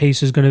think his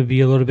pace is going to be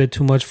a little bit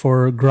too much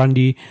for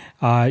Grundy.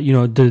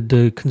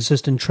 The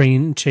consistent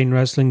chain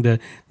wrestling,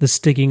 the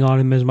sticking on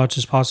him as much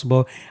as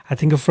possible. I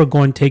think if we're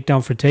going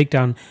takedown for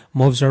takedown,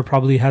 Movsar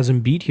probably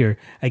hasn't beat here.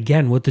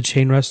 Again, with the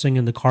chain wrestling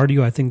and the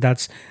cardio, I think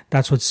that's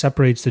what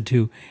separates the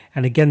two.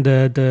 And again,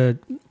 the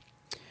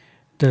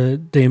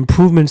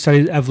improvements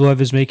that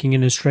Evloev is making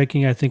in his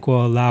striking, I think,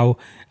 will allow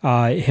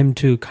him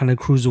to kind of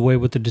cruise away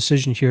with the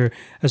decision here,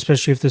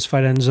 especially if this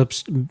fight ends up,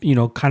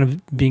 kind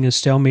of being a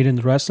stalemate in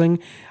the wrestling.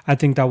 I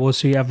think that we'll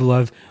see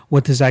Evloev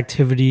with his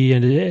activity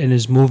and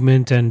his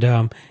movement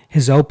and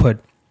his output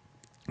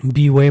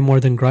be way more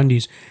than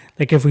Grundy's.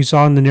 Like if we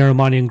saw in the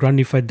Narimani and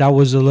Grundy fight, that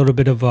was a little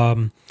bit of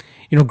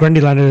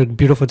Grundy landed a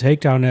beautiful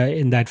takedown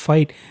in that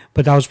fight,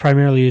 but that was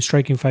primarily a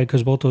striking fight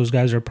because both those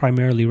guys are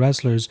primarily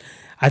wrestlers.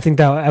 I think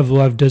that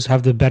Evloev does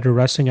have the better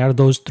wrestling out of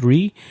those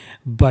three,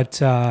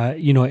 but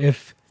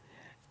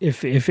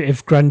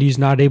if Grundy's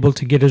not able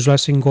to get his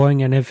wrestling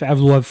going, and if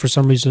Evloev for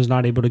some reason is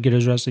not able to get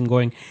his wrestling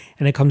going,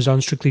 and it comes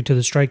down strictly to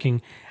the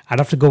striking, I'd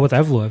have to go with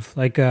Evloev.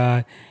 Like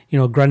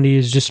Grundy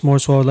is just more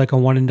so like a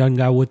one and done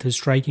guy with his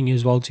striking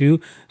as well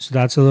too, so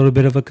that's a little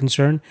bit of a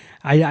concern.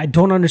 I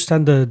don't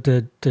understand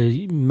the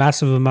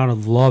massive amount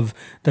of love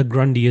that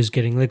Grundy is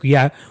getting. Like,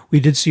 yeah,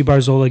 we did see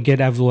Barzola get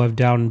Evloev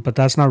down, but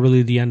that's not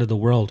really the end of the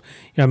world.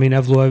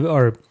 Evloev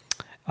or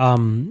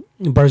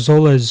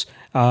Barzola is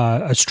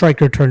a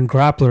striker turned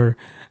grappler,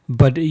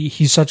 but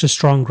he's such a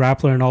strong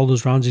grappler, and all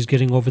those rounds he's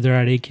getting over there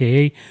at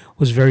AKA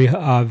was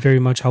very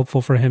much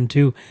helpful for him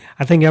too.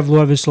 I think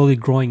Evloev is slowly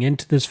growing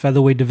into this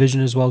featherweight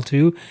division as well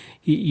too.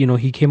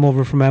 He came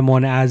over from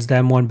M1 as the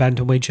M1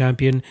 bantamweight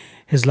champion.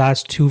 His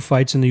last two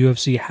fights in the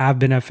UFC have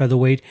been at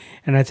featherweight,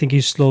 and I think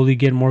he's slowly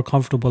getting more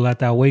comfortable at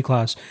that weight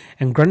class.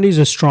 And Grundy's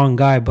a strong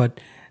guy,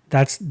 but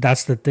that's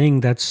the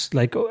thing. That's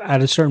like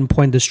at a certain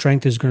point, the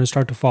strength is going to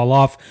start to fall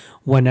off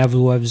when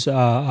Evloev's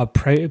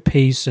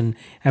pace and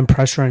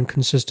pressure and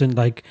consistent,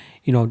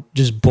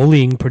 just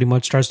bullying pretty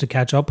much starts to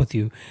catch up with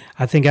you.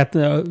 I think at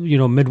the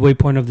midway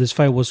point of this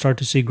fight, we'll start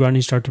to see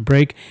Grundy start to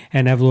break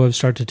and Evloev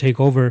start to take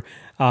over.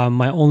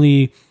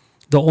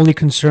 The only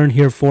concern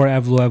here for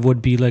Evloev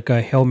would be like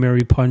a Hail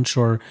Mary punch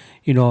or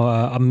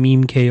a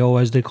meme KO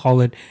as they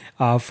call it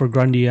for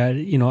Grundy.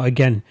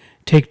 Again,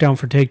 takedown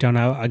for takedown.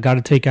 I got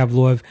to take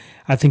Evloev.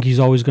 I think he's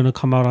always going to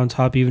come out on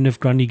top, even if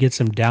Grundy gets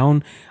him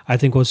down. I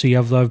think we'll see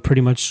Evloev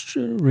pretty much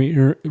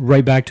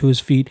right back to his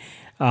feet.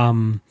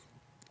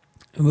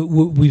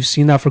 We've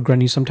seen that for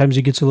Grundy. Sometimes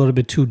he gets a little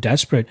bit too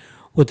desperate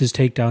with his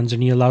takedowns,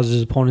 and he allows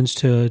his opponents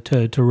to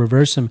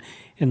reverse him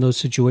in those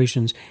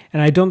situations.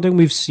 And I don't think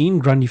we've seen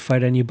Grundy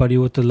fight anybody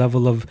with the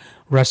level of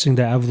wrestling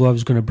that Evloev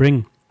is going to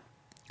bring.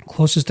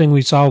 Closest thing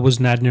we saw was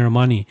Nad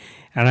Narimani,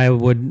 and I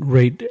would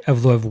rate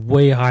Evloev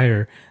way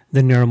higher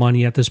than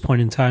Narimani at this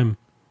point in time.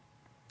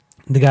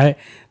 The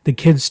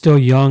kid's still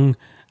young.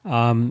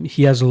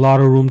 He has a lot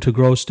of room to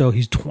grow still.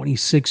 He's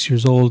 26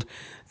 years old,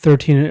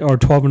 13 or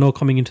 12-0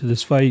 coming into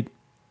this fight.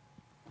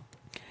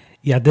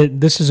 Yeah,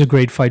 this is a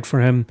great fight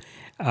for him.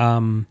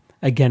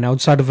 Again,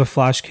 outside of a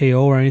flash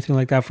KO or anything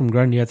like that from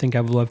Grundy, I think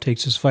Evloev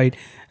takes this fight.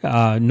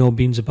 No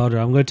beans about it.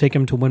 I'm going to take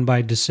him to win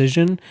by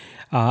decision.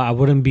 I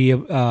wouldn't be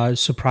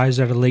surprised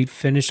at a late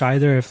finish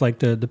either if like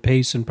the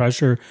pace and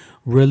pressure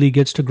really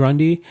gets to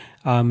Grundy.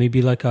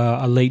 Maybe like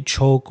a late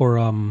choke or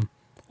a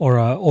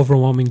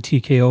overwhelming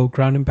TKO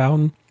ground and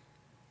pound.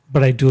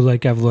 But I do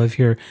like Evloev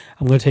here.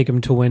 I'm going to take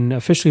him to win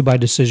officially by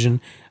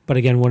decision. But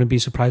again, wouldn't be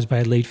surprised by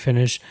a late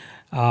finish.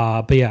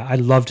 But yeah,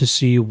 I'd love to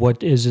see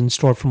what is in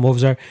store for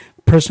Movsar.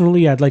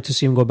 Personally, I'd like to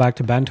see him go back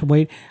to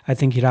bantamweight. I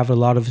think he'd have a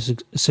lot of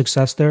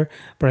success there.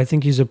 But I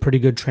think he's a pretty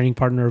good training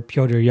partner of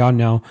Petr Yan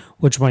now,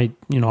 which might,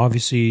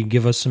 obviously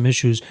give us some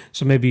issues.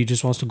 So maybe he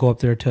just wants to go up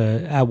there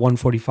to at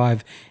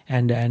 145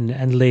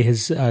 and lay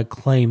his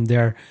claim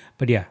there.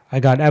 But yeah, I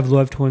got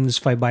Evloev to win this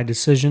fight by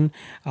decision.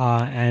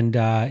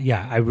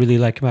 Yeah, I really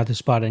like him at the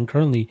spot. And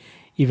currently,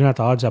 even at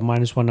the odds at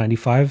minus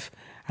 195,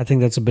 I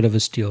think that's a bit of a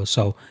steal.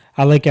 So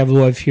I like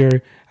Evloev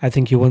here. I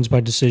think he wins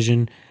by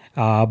decision,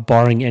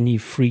 barring any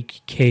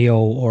freak KO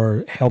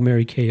or Hail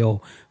Mary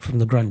KO from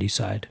the Grundy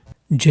side.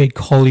 Jake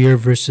Collier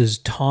versus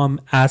Tom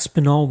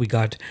Aspinall. We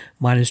got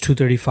minus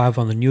 235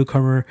 on the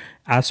newcomer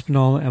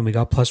Aspinall, and we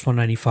got plus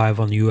 195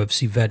 on the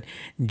UFC vet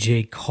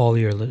Jake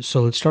Collier.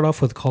 So let's start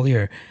off with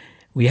Collier.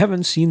 We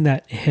haven't seen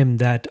him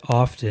that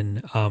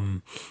often.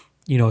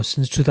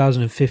 Since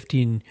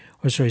 2015,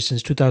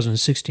 since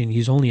 2016,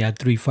 he's only had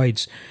 3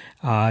 fights.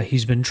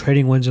 He's been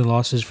trading wins and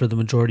losses for the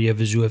majority of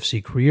his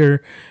UFC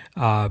career.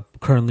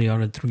 Currently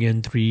on a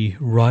 3-3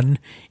 run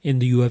in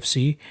the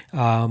UFC.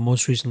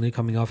 Most recently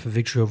coming off a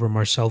victory over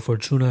Marcel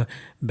Fortuna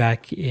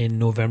back in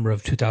November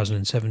of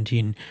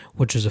 2017,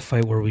 which was a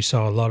fight where we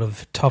saw a lot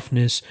of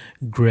toughness,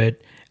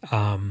 grit,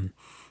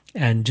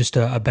 and just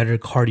a better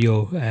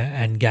cardio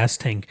and gas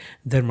tank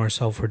than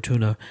Marcel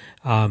Fortuna.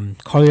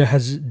 Collier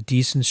has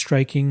decent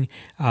striking.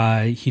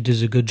 He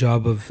does a good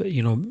job of,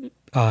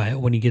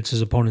 when he gets his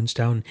opponents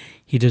down,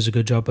 he does a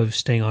good job of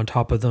staying on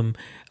top of them,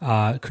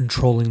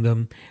 controlling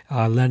them,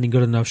 landing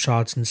good enough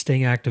shots, and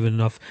staying active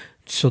enough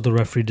so the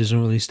referee doesn't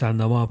really stand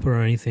them up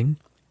or anything.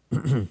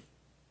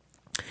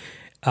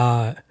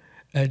 Tom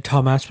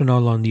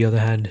Aspinall, on the other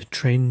hand,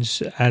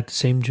 trains at the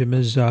same gym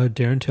as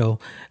Darren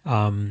Till.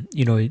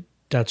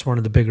 That's one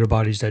of the bigger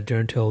bodies that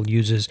Darren Till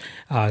uses,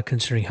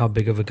 considering how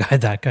big of a guy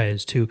that guy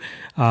is too.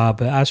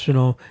 But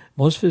Aspinall,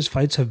 most of his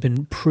fights have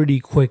been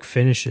pretty quick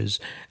finishes.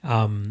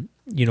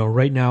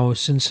 Right now,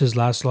 since his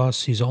last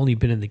loss, he's only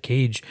been in the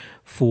cage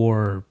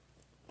for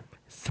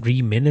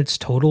 3 minutes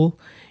total.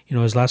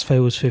 His last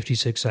fight was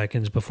 56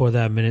 seconds. Before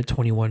that, minute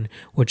 21,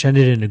 which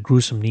ended in a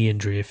gruesome leg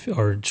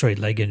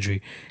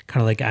injury,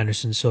 kind of like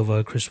Anderson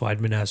Silva, Chris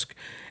Weidman-esque.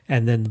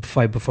 And then the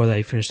fight before that,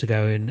 he finished the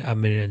guy in a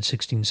minute and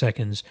 16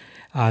 seconds.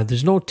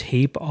 There's no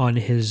tape on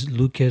his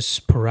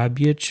Lucas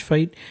Parabic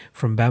fight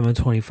from Bama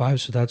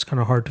 25, so that's kind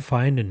of hard to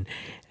find.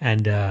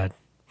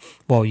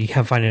 Well, you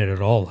can't find it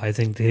at all. I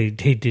think they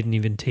didn't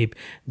even tape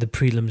the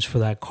prelims for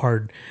that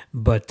card,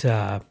 but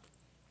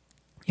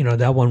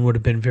that one would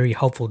have been very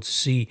helpful to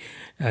see,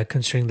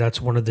 considering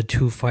that's one of the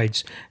 2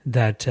 fights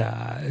that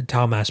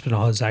Tom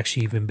Aspinall has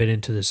actually even been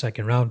into the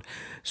second round.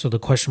 So the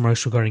question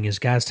marks regarding his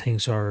gas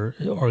tanks or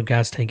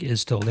gas tank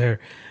is still there,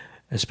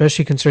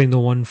 especially considering the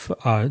one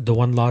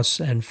loss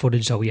and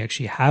footage that we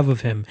actually have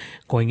of him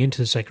going into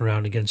the second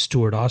round against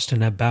Stuart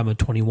Austin at Bama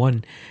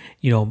 21.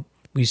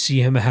 We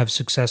see him have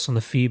success on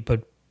the feet,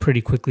 but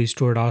pretty quickly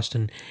Stuart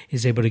Austin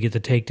is able to get the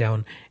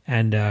takedown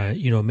and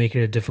make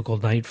it a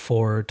difficult night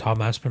for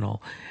Tom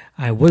Aspinall.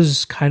 I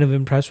was kind of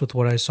impressed with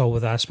what I saw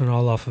with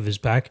Aspinall off of his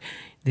back.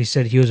 They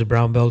said he was a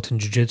brown belt in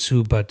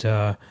jiu-jitsu, but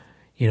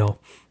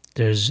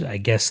there's, I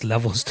guess,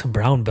 levels to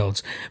brown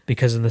belts,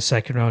 because in the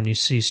second round you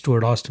see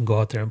Stuart Austin go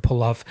out there and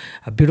pull off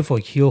a beautiful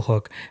heel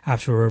hook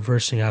after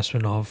reversing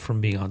Aspinall from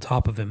being on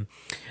top of him.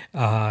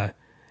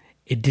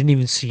 It didn't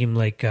even seem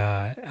like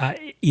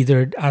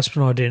either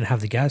Aspinall didn't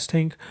have the gas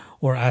tank,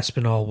 or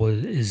Aspinall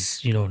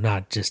is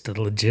not just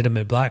a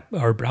legitimate black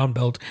or brown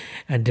belt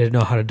and didn't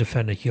know how to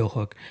defend a heel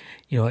hook.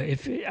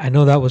 If I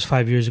know that was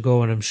 5 years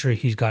ago, and I'm sure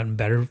he's gotten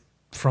better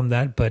from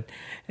that, but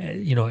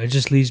it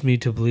just leads me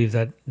to believe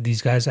that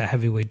these guys at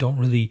heavyweight don't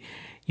really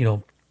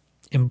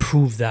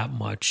improve that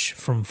much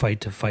from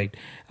fight to fight.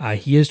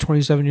 He is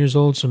 27 years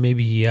old, so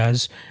maybe he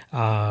has,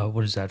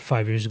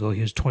 5 years ago?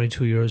 He was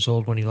 22 years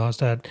old when he lost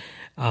that.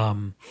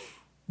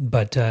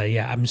 But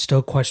I'm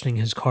still questioning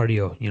his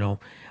cardio,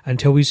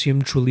 until we see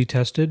him truly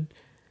tested.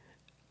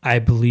 I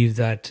believe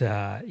that,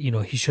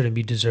 he shouldn't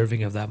be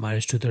deserving of that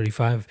minus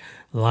 235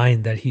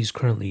 line that he's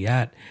currently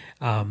at.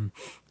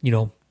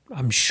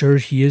 I'm sure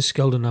he is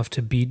skilled enough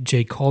to beat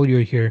Jake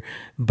Collier here.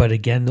 But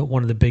again,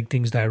 one of the big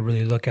things that I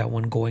really look at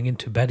when going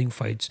into betting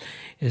fights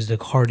is the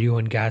cardio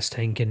and gas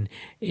tank, and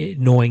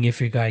knowing if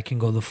your guy can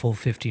go the full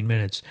 15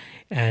 minutes.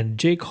 And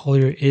Jake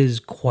Collier is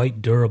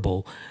quite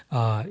durable.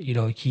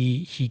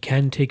 He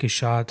can take a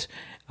shot.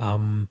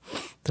 The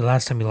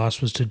last time he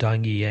lost was to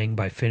Dong Yang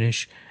by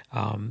finish.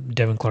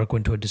 Devin Clark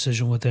went to a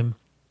decision with him.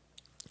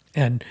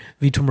 And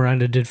Vitor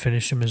Miranda did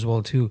finish him as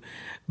well too.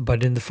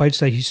 But in the fights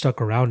that he stuck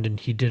around and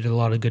he did a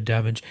lot of good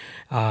damage.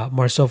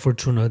 Marcel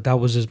Fortuna, that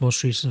was his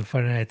most recent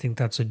fight, and I think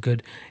that's a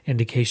good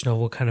indication of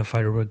what kind of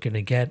fighter we're going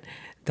to get.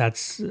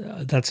 That's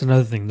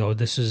another thing, though.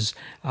 This is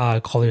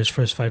Collier's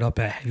first fight up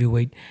at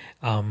heavyweight.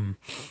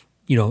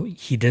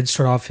 He did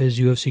start off his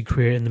UFC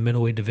career in the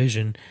middolweight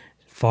division,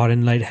 fought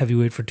in light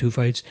heavyweight for 2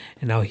 fights,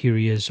 and now here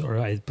he is, or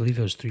I believe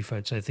it was 3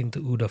 fights. I think the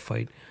Uda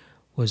fight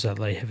was at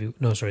light heavyweight.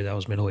 No, sorry, that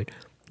was middleweight.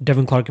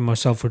 Devin Clark and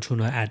Marcel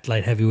Fortuna at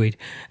light heavyweight,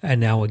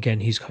 and now again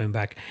he's coming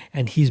back,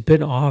 and he's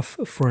been off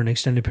for an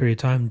extended period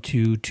of time.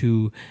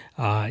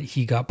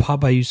 He got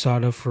popped by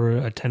USADA for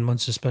a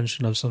 10-month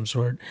suspension of some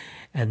sort,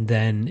 and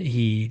then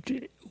he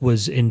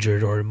was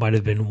injured, or it might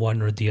have been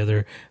one or the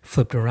other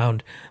flipped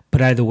around.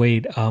 But either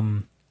way,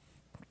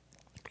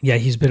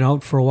 he's been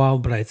out for a while,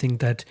 but I think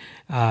that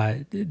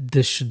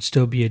this should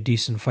still be a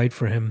decent fight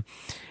for him.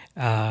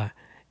 I'm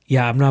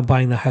not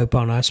buying the hype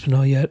on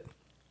Aspinall yet.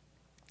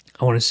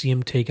 I want to see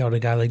him take out a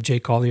guy like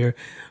Jake Collier,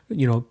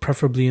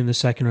 preferably in the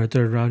second or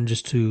third round,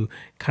 just to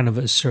kind of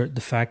assert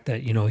the fact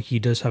that, he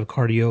does have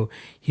cardio.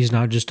 He's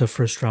not just a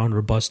first round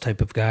robust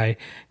type of guy,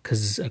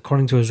 because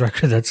according to his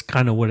record, that's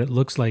kind of what it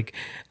looks like.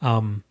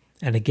 And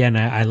again,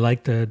 I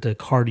like the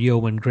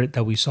cardio and grit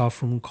that we saw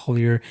from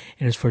Collier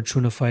in his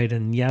Fortuna fight.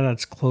 And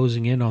that's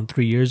closing in on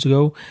 3 years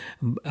ago.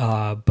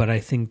 But I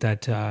think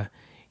that,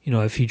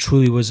 if he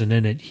truly wasn't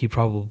in it, he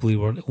probably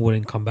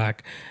wouldn't come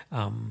back.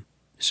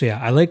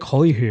 I like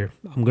Collier here.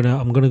 I'm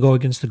gonna go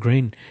against the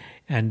grain,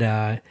 and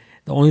the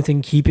only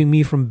thing keeping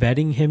me from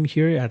betting him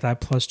here at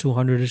that plus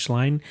 200ish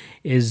line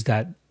is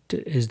that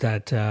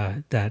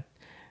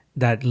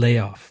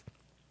layoff.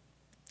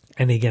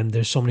 And again,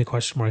 there's so many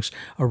question marks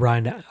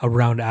around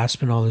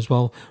Aspinall as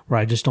well, where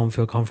I just don't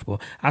feel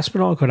comfortable.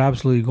 Aspinall could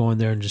absolutely go in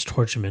there and just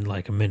torch him in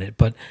like a minute,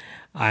 but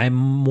I'm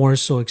more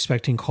so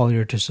expecting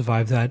Collier to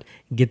survive that,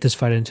 get this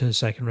fight into the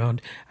second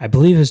round. I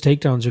believe his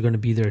takedowns are going to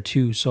be there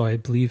too, so I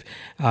believe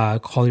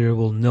Collier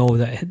will know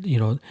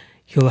that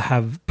he'll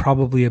have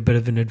probably a bit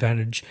of an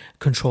advantage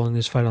controlling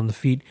this fight on the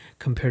feet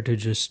compared to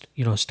just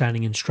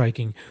standing and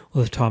striking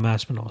with Tom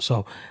Aspinall.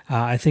 So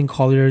I think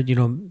Collier,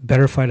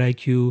 better fight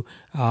IQ,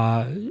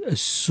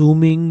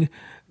 assuming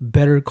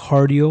better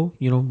cardio,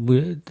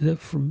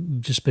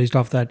 just based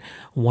off that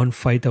one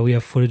fight that we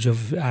have footage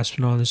of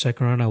Aspinall in the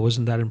second round, I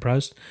wasn't that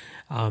impressed.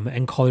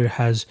 And Collier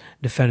has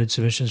defended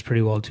submissions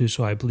pretty well too,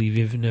 so I believe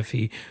even if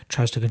he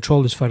tries to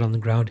control this fight on the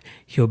ground,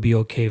 he'll be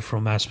okay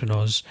from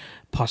Aspinall's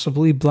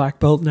possibly black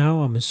belt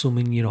now. I'm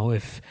assuming,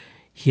 if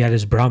he had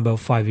his brown belt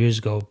 5 years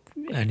ago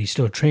and he's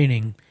still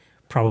training,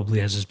 probably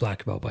has his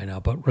black belt by now.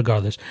 But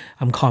regardless,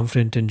 I'm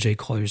confident in Jake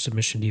Collier's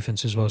submission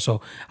defense as well. So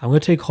I'm going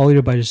to take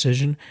Collier by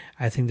decision.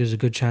 I think there's a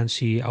good chance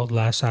he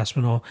outlasts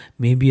Aspinall,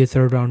 maybe a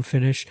third round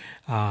finish,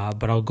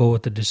 but I'll go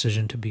with the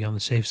decision to be on the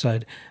safe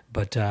side.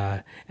 But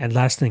and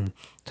last thing,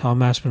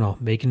 Tom Aspinall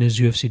making his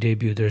UFC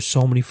debut. There's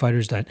so many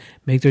fighters that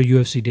make their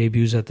UFC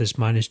debuts at this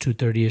minus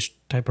 230-ish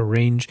type of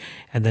range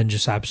and then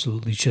just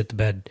absolutely shit the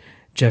bed.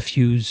 Jeff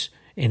Hughes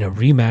in a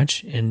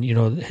rematch, and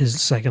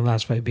his second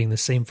last fight being the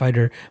same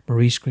fighter,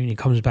 Maurice Green, he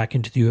comes back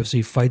into the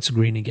UFC, fights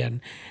Green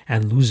again,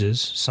 and loses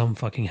some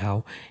fucking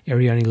how.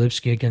 Ariane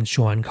Lipski against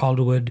Joanne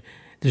Calderwood.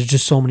 There's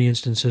just so many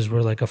instances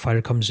where like a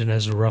fighter comes in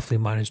as a roughly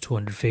minus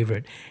 200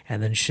 favorite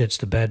and then shits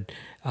the bed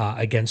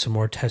against a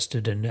more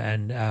tested and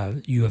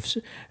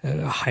UFC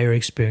higher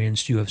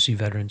experienced UFC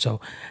veteran.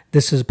 So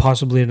this is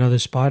possibly another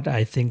spot.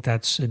 I think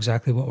that's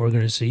exactly what we're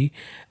going to see.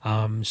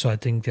 So I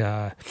think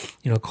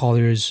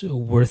Collier is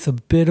worth a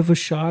bit of a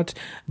shot,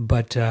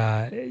 but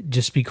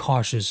just be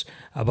cautious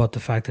about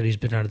the fact that he's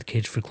been out of the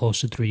cage for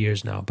close to 3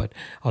 years now. But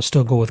I'll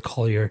still go with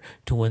Collier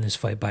to win this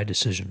fight by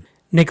decision.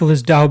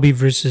 Nicholas Dalby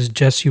versus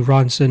Jesse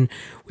Ronson.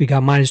 We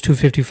got minus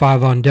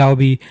 255 on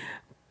Dalby,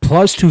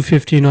 plus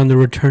 215 on the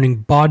returning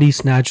body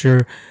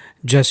snatcher,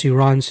 Jesse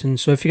Ronson.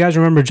 So if you guys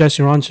remember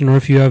Jesse Ronson, or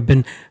if you have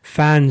been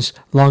fans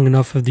long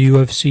enough of the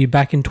UFC,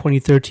 back in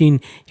 2013,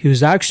 he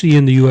was actually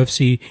in the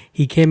UFC.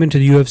 He came into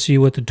the UFC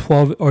with a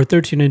 12 or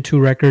 13-2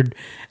 record,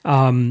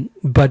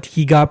 but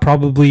he got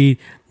probably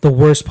the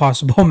worst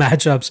possible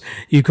matchups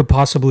you could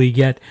possibly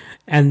get.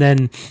 And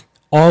then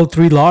all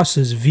 3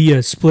 losses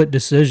via split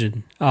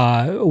decision,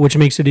 which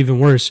makes it even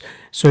worse.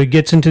 So he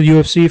gets into the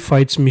UFC,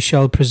 fights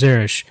Michel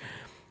Prazeres.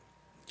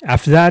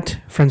 After that,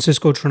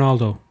 Francisco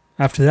Trinaldo.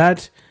 After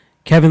that,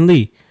 Kevin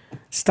Lee.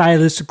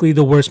 stylistically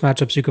the worst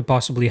matchups you could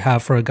possibly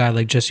have for a guy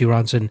like Jesse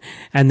Ronson.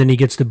 And then he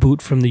gets the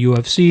boot from the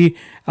UFC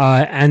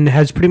and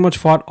has pretty much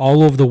fought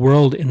all over the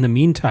world in the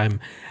meantime.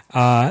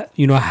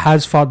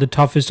 Has fought the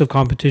toughest of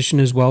competition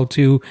as well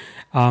too.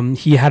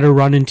 He had a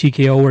run in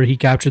TKO where he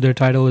captured their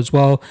title as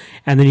well,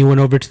 and then he went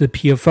over to the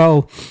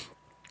PFL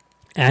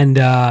and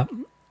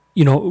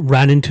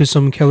ran into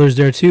some killers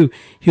there too.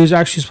 He was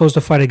actually supposed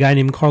to fight a guy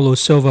named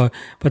Carlos Silva,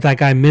 but that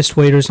guy missed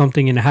weight or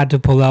something and had to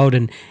pull out,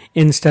 and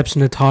in steps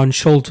Natan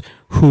Schulte,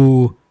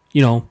 who,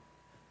 he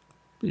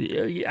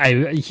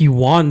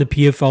won the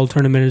PFL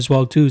tournament as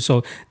well too,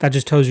 so that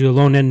just tells you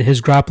alone, and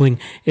his grappling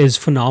is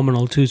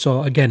phenomenal too.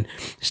 So again,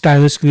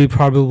 stylistically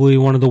probably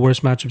one of the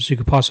worst matchups you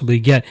could possibly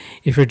get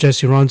if you're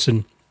Jesse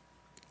Ronson.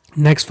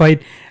 Next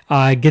fight,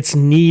 gets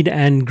kneed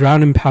and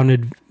ground and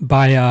pounded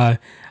by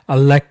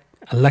Nikolai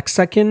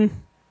Aleksakin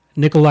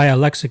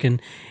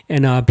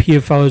in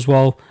PFL as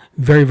well.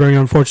 Very, very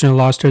unfortunate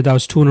loss there. That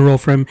was 2 in a row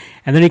for him.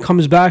 And then he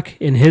comes back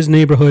in his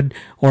neighborhood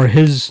or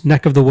his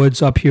neck of the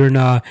woods up here in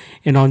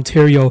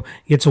Ontario.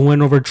 Gets a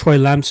win over Troy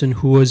Lamson,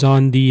 who was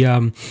on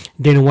the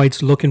Dana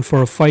White's Looking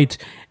for a Fight.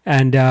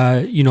 And,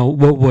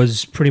 what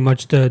was pretty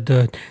much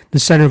the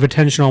center of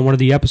attention on one of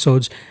the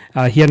episodes.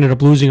 He ended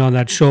up losing on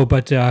that show.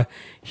 But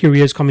here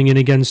he is coming in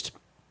against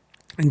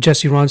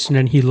Jesse Ronson,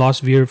 and he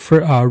lost via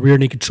rear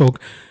naked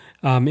choke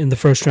in the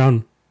first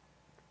round.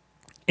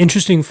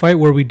 Interesting fight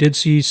where we did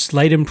see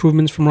slight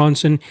improvements from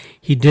Ronson.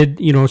 He did,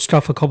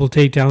 stuff a couple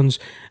takedowns,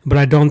 but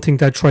I don't think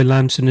that Troy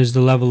Lamson is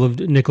the level of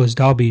Nicholas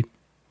Dalby.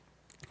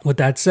 With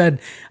that said,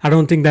 I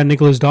don't think that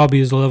Nicholas Dalby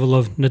is the level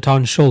of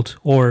Natan Schulte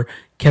or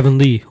Kevin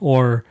Lee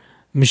or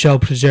Michel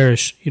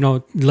Prazeres.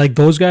 Like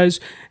those guys,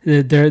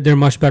 they're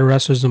much better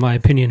wrestlers in my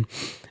opinion.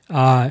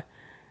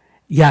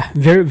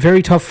 Very,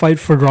 very tough fight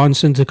for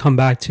Ronson to come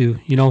back to.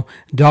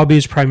 Dalby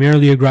is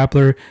primarily a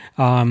grappler.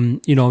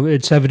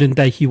 It's evident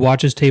that he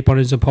watches tape on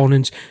his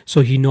opponents, so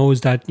he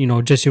knows that,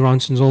 Jesse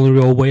Ronson's only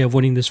real way of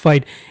winning this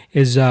fight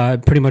is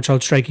pretty much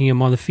outstriking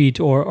him on the feet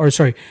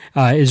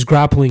is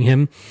grappling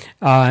him.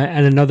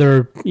 And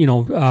another,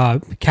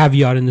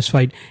 caveat in this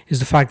fight is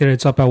the fact that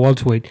it's up at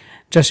welterweight.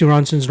 Jesse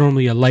Ronson's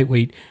normally a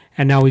lightweight,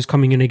 and now he's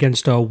coming in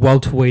against a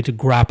welterweight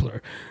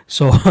grappler.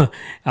 So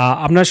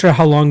I'm not sure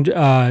how long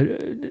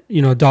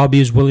Dalby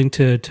is willing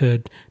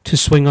to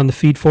swing on the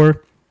feet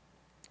for.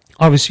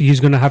 Obviously, he's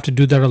going to have to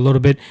do that a little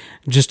bit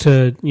just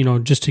to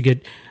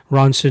get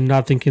Ronson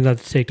not thinking that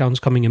the takedown's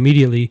coming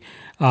immediately.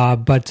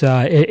 But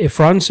if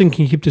Ronson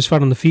can keep this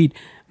fight on the feet,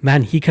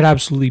 man, he could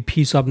absolutely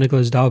piece up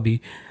Nicholas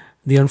Dalby.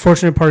 The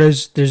unfortunate part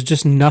is there's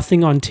just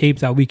nothing on tape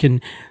that we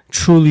can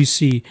truly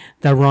see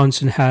that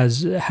Ronson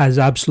has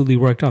absolutely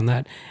worked on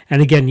that.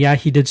 And again,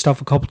 he did stuff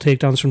a couple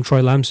takedowns from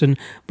Troy Lamson,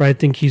 but I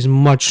think he's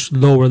much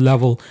lower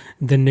level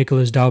than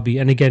Nicholas Dalby.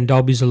 And again,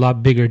 Dalby's a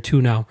lot bigger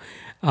too now.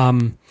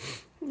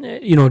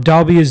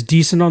 Dalby is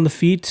decent on the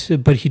feet,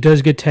 but he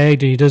does get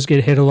tagged and he does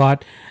get hit a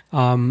lot.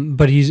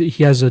 But he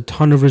has a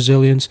ton of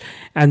resilience.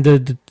 And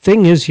the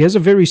thing is, he has a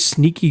very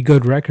sneaky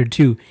good record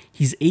too.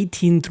 He's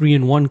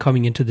 18-3-1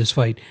 coming into this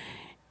fight.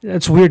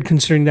 That's weird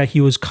considering that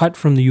he was cut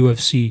from the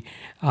UFC.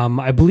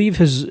 I believe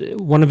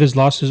one of his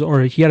losses,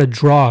 or he had a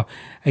draw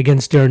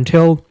against Darren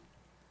Till.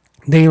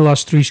 Then he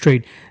lost 3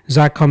 straight.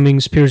 Zach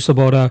Cummings, Peter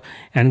Sabota,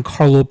 and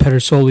Carlo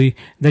Pedersoli.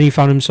 Then he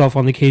found himself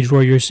on the Cage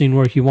Warrior scene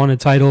where he won a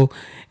title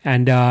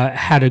and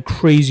had a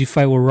crazy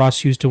fight with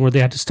Ross Houston where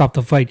they had to stop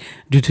the fight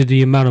due to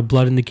the amount of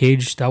blood in the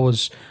cage. That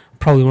was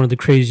probably one of the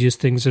craziest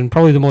things and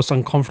probably the most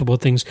uncomfortable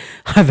things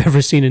I've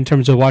ever seen in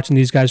terms of watching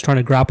these guys trying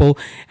to grapple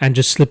and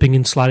just slipping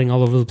and sliding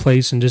all over the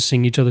place and just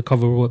seeing each other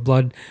covered with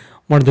blood.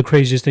 One of the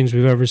craziest things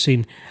we've ever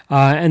seen.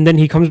 And then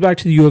he comes back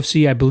to the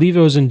UFC. I believe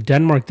it was in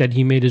Denmark that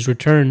he made his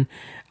return.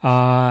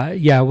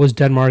 It was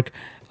Denmark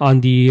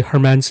on the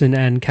Hermansen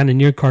and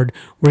Cannonier card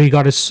where he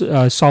got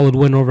a solid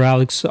win over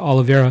Alex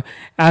Oliveira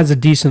as a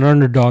decent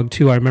underdog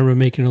too. I remember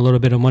making a little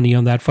bit of money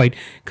on that fight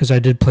because I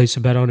did place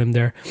a bet on him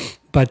there.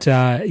 But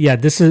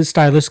this is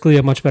stylistically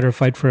a much better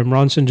fight for him.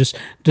 Ronson just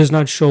does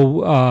not show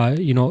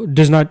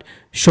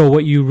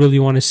what you really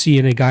want to see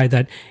in a guy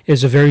that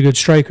is a very good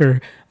striker,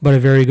 but a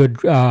very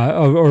good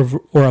or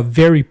a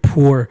very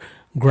poor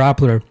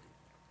grappler.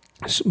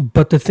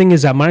 But the thing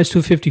is, at minus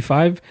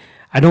 255,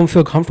 I don't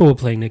feel comfortable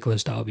playing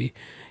Nicholas Dalby.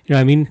 You know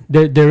what I mean?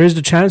 There is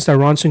the chance that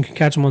Ronson can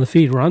catch him on the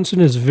feet. Ronson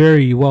is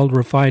very well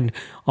refined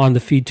on the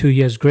feet too. He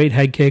has great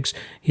head kicks.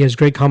 He has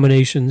great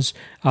combinations,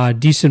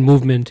 decent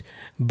movement.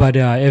 But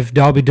if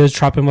Dalby does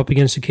trap him up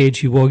against the cage,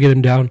 he will get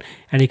him down,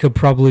 and he could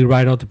probably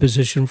ride out the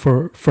position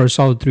for a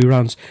solid 3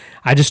 rounds.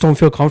 I just don't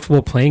feel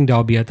comfortable playing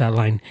Dalby at that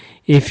line.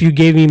 If you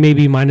gave me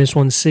maybe minus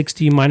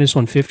 160, minus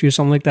 150 or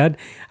something like that,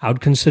 I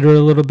would consider it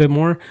a little bit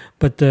more.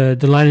 But the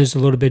line is a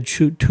little bit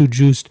too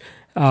juiced,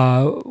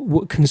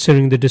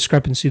 considering the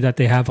discrepancy that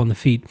they have on the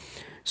feet.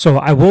 So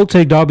I will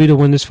take Dalby to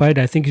win this fight.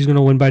 I think he's going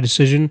to win by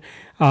decision.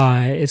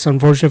 It's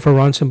unfortunate for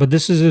Ronson, but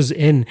this is his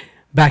in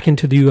back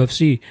into the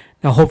UFC.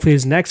 Now, hopefully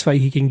his next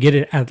fight, he can get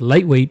it at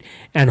lightweight,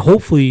 and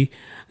hopefully,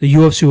 the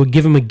UFC would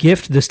give him a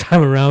gift this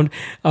time around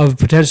of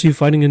potentially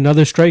fighting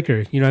another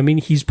striker. You know what I mean?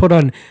 He's put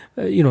on,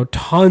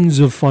 tons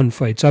of fun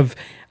fights.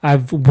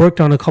 I've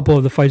worked on a couple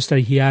of the fights that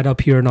he had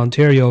up here in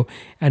Ontario,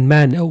 and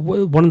man,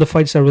 one of the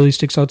fights that really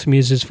sticks out to me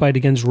is his fight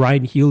against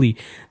Ryan Healy.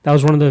 That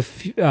was one of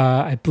the,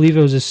 I believe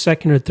it was his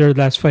second or third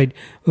last fight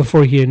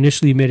before he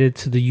initially made it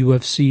to the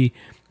UFC.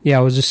 Yeah,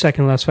 it was his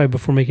second last fight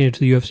before making it to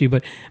the UFC.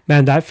 But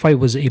man, that fight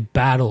was a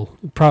battle.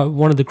 Probably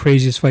one of the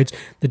craziest fights.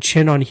 The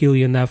chin on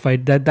Healy in that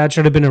fight, that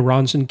should have been a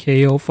Ronson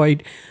KO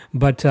fight,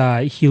 but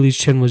Healy's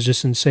chin was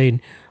just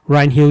insane.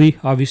 Ryan Healy,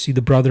 obviously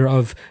the brother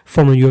of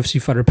former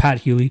UFC fighter Pat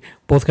Healy.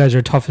 Both guys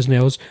are tough as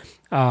nails.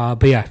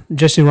 But yeah,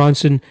 Jesse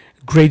Ronson,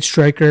 great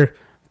striker,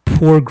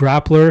 poor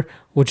grappler,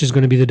 which is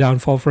going to be the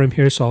downfall for him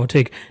here. So I'll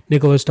take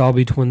Nicholas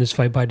Dalby to win this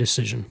fight by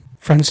decision.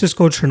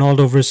 Francisco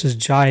Trinaldo versus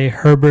Jai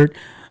Herbert.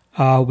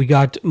 We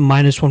got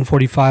minus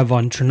 145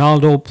 on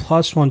Trinaldo,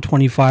 plus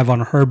 125 on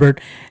Herbert.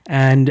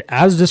 And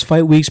as this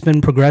fight week's been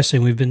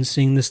progressing, we've been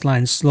seeing this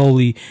line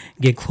slowly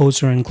get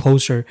closer and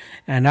closer.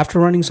 And after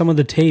running some of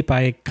the tape,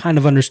 I kind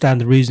of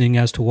understand the reasoning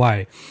as to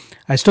why.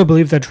 I still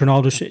believe that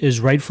Trinaldo is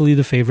rightfully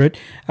the favorite.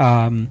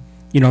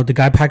 The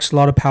guy packs a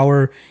lot of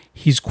power.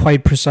 He's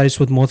quite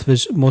precise with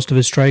most of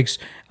his strikes.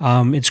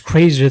 It's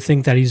crazy to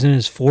think that he's in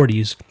his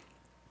 40s.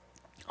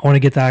 I want to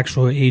get the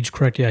actual age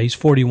correct. Yeah, he's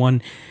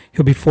 41.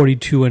 He'll be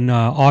 42 in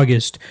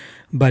August.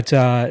 But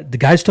the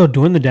guy's still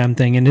doing the damn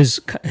thing, and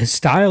his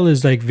style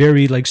is like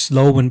very like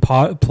slow and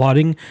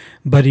plodding,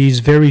 but he's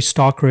very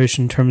stalkerish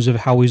in terms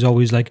of how he's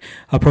always like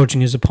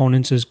approaching his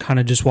opponents, is kind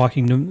of just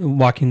walking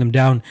them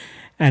down.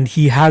 And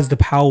he has the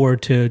power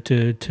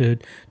to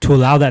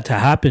allow that to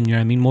happen. You know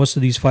what I mean? Most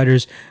of these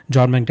fighters,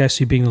 John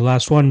Makdessi being the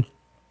last one,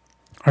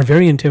 are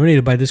very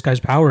intimidated by this guy's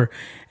power.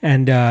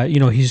 And,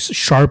 he's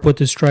sharp with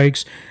his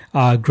strikes,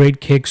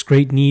 great kicks,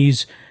 great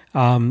knees,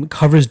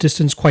 covers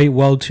distance quite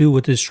well, too,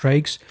 with his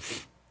strikes.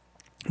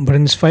 But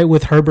in this fight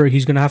with Herbert,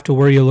 he's going to have to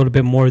worry a little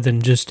bit more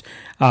than just,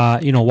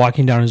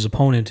 walking down his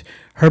opponent.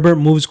 Herbert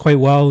moves quite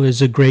well,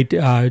 is a great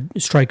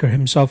striker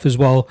himself as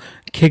well,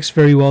 kicks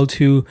very well,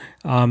 too,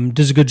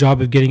 does a good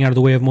job of getting out of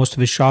the way of most of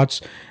his shots.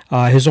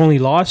 His only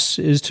loss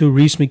is to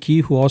Rhys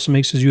McKee, who also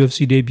makes his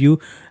UFC debut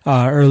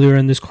earlier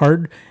in this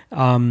card.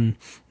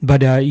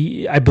 But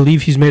I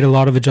believe he's made a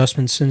lot of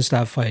adjustments since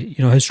that fight.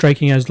 His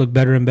striking has looked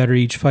better and better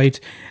each fight.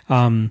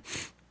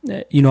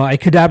 I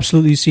could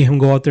absolutely see him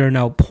go out there and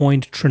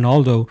outpoint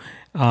Trinaldo.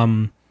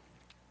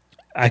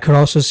 I could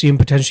also see him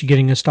potentially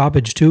getting a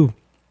stoppage too.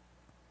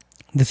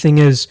 The thing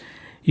is,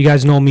 you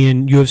guys know me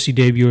in UFC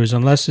debuters,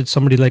 unless it's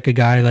somebody like a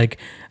guy like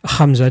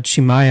Khamzat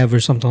Chimaev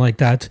or something like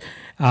that.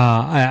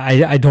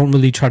 I don't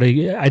really try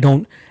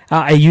to.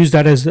 I use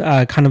that as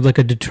kind of like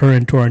a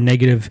deterrent or a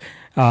negative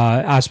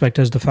aspect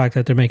as the fact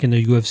that they're making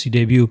their UFC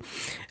debut.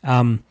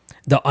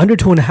 The under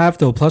 2.5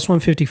 though, plus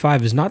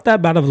 155 is not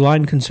that bad of a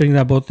line considering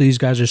that both of these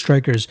guys are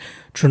strikers.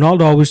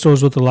 Trinaldo always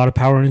throws with a lot of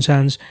power in his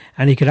hands,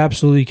 and he could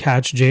absolutely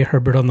catch Jai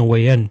Herbert on the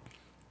way in.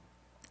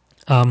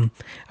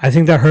 I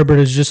think that Herbert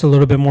is just a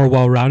little bit more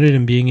well-rounded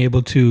in being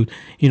able to,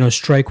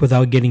 strike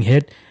without getting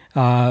hit,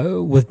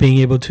 with being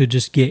able to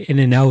just get in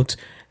and out,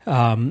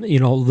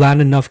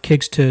 land enough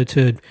kicks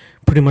to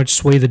pretty much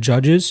sway the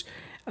judges.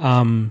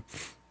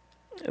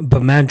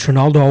 But man,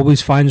 Trinaldo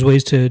always finds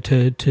ways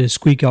to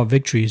squeak out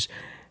victories.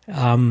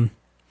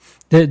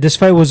 This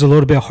fight was a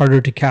little bit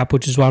harder to cap,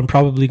 which is why I'm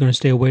probably going to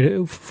stay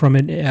away from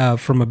it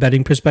from a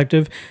betting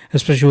perspective,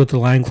 especially with the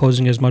line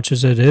closing as much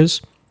as it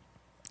is.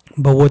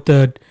 But with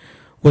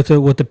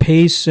the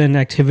pace and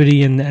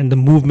activity and the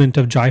movement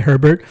of Jai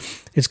Herbert,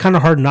 it's kind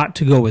of hard not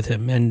to go with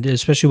him, and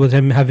especially with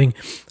him having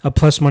a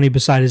plus money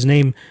beside his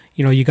name,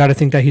 you got to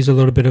think that he's a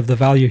little bit of the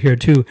value here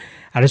too.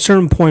 At a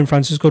certain point,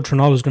 Francisco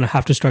Trinaldo is going to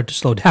have to start to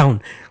slow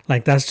down.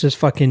 Like, that's just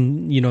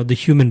fucking, the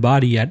human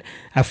body. At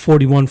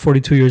 41,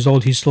 42 years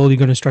old, he's slowly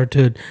going to start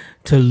to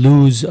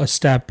lose a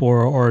step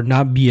or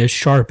not be as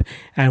sharp.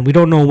 And we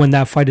don't know when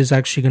that fight is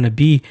actually going to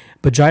be,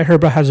 but Jai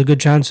Herbert has a good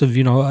chance of,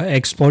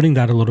 exploding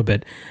that a little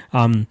bit.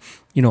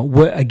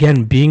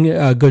 Again, being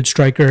a good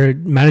striker,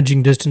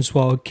 managing distance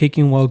well,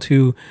 kicking well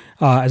too,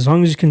 as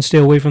long as he can stay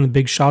away from the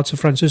big shots of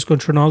Francisco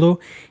Trinaldo,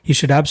 he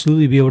should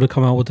absolutely be able to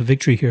come out with a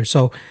victory here.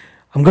 So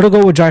I'm going to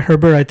go with Jai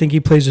Herbert. I think he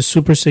plays a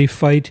super safe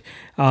fight.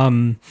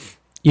 Again,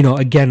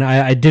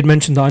 I did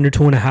mention the under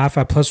 2.5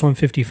 at plus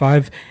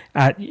 155.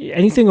 At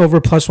anything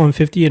over plus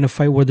 150 in a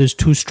fight where there's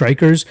two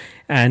strikers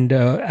and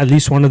at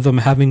least one of them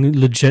having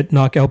legit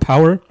knockout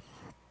power,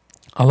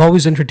 I'll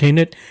always entertain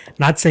it.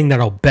 Not saying that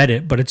I'll bet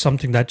it, but it's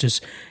something that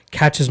just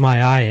catches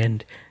my eye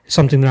and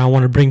something that I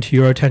want to bring to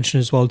your attention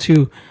as well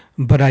too.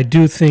 But I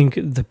do think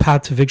the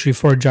path to victory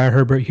for Jai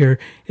Herbert here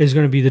is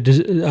going to be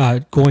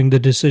going the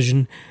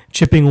decision,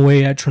 chipping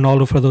away at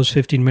Trinaldo for those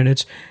 15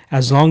 minutes.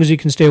 As long as he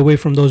can stay away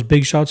from those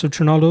big shots of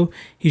Trinaldo,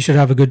 he should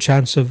have a good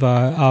chance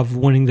of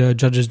winning the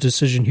judge's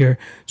decision here.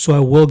 So I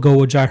will go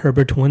with Jai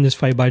Herbert to win this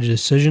fight by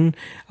decision,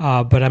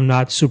 but I'm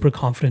not super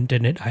confident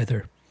in it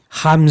either.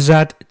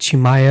 Khamzat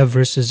Chimaev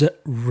versus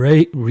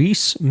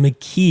Rhys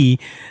McKee.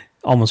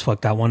 Almost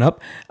fucked that one up.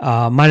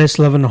 Minus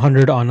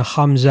 1100 on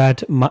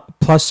Khamzat,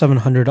 plus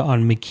 700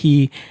 on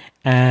McKee,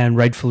 and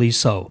rightfully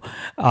so.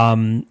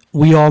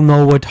 We all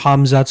know what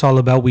Khamzat's all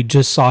about. We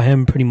just saw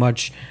him pretty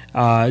much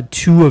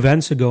 2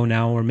 events ago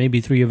now, or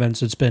maybe 3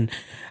 events it's been.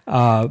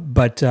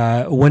 But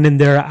went in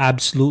there,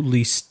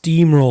 absolutely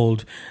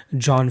steamrolled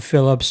John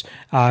Phillips,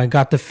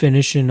 got the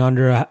finish in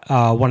under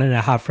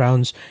 1.5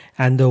 rounds.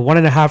 And the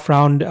 1.5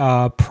 round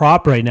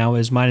prop right now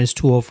is minus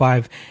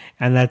 205,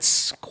 and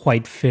that's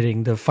quite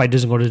fitting. The fight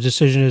doesn't go to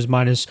decision is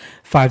minus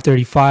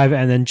 535,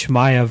 and then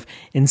Chimaev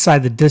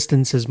inside the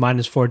distance is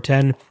minus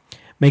 410.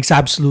 Makes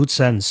absolute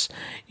sense.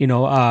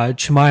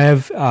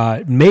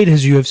 Chimaev made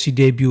his UFC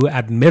debut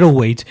at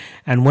middleweight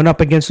and went up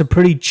against a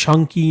pretty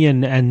chunky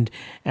and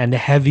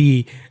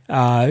heavy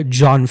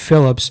John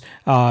Phillips,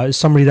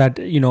 somebody that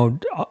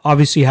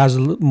obviously has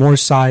more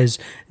size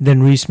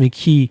than Rhys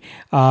McKee.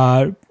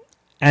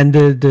 And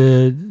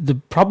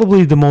the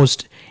probably the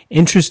most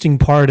interesting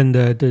part and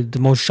the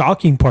most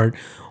shocking part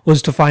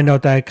was to find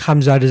out that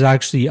Khamzat is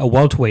actually a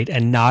welterweight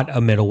and not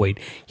a middleweight.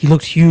 He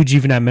looked huge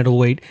even at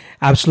middleweight.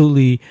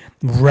 Absolutely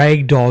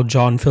ragdolled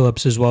John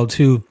Phillips as well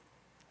too.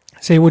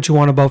 Say what you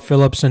want about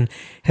Phillips and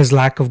his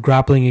lack of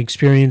grappling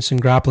experience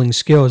and grappling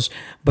skills,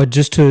 but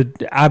just to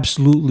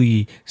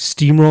absolutely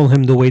steamroll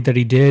him the way that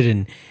he did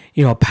and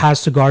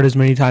pass the guard as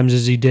many times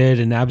as he did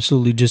and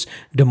absolutely just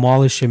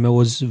demolish him, it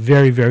was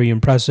very, very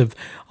impressive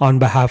on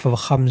behalf of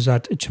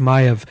Khamzat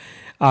Chimaev.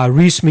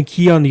 Rhys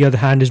McKee, on the other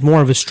hand, is more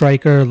of a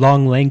striker,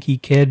 long, lanky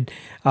kid,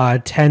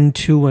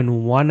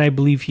 10-2-1. I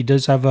believe he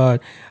does have a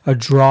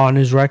draw on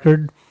his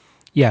record.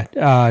 Yeah,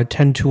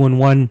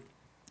 10-2-1.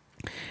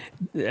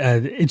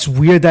 It's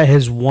weird that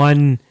his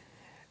one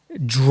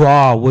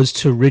draw was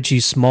to Richie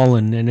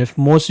Smullen. And if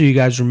most of you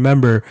guys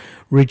remember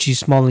Richie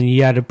Smullen, he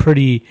had a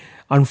pretty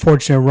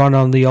unfortunate run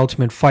on The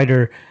Ultimate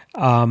Fighter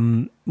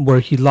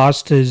where he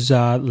lost his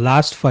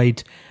last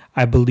fight,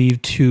 I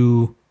believe,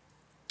 to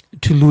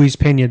Luis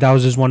Pena. That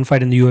was his one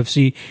fight in the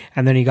UFC,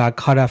 and then he got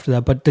cut after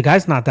that. But the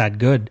guy's not that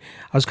good.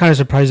 I was kind of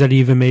surprised that he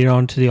even made it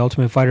on to The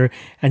Ultimate Fighter,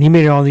 and he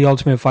made it on The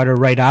Ultimate Fighter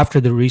right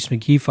after the Rhys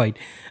McKee fight.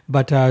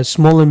 But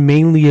Smullen,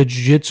 mainly a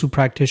jiu-jitsu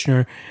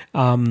practitioner,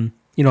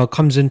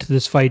 comes into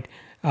this fight.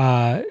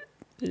 Now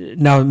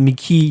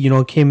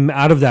McKee, came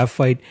out of that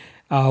fight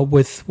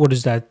with,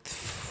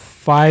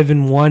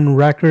 5-1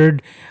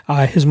 record.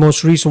 His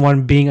most recent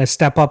one being a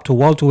step up to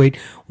welterweight,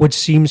 which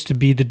seems to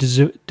be the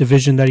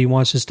division that he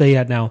wants to stay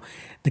at now.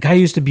 The guy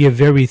used to be a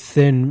very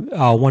thin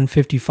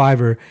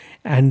 155er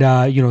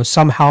and,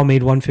 somehow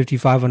made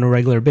 155 on a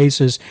regular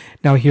basis.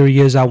 Now here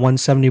he is at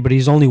 170, but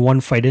he's only one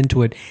fight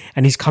into it.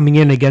 And he's coming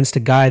in against a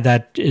guy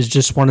that is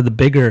just going to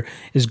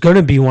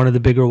be one of the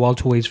bigger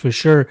welterweights for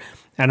sure.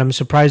 And I'm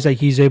surprised that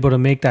he's able to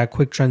make that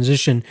quick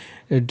transition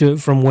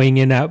from weighing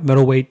in at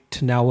middleweight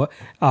to now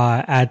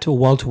at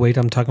welterweight.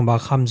 I'm talking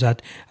about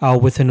Khamzat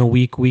within a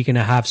week and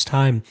a half's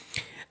time.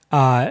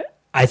 I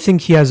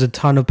think he has a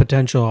ton of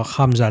potential.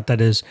 Khamzat, that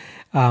is.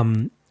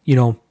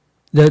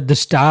 The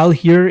style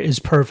here is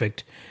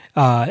perfect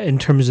in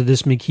terms of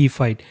this McKee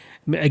fight.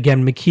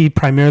 Again, McKee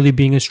primarily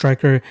being a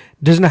striker,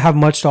 doesn't have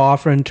much to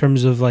offer in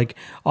terms of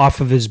off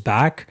of his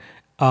back.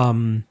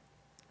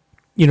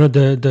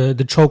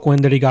 The choke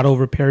win that he got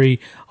over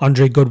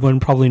Andre Goodwin,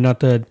 probably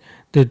not the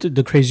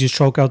craziest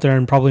choke out there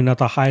and probably not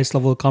the highest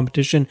level of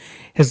competition.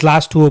 His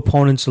last 2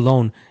 opponents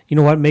alone,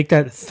 make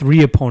that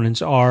 3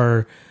 opponents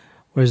are,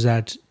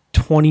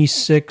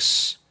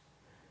 26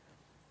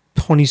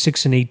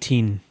 and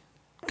 18.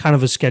 Kind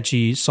of a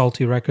sketchy,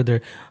 salty record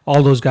there.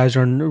 All those guys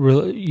are,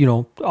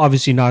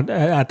 obviously not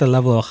at the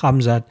level of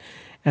Khamzat.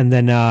 And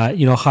then,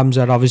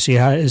 Khamzat obviously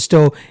is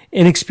still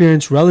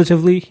inexperienced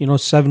relatively,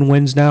 7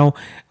 wins now.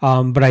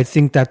 But I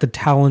think that the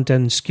talent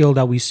and skill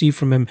that we see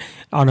from him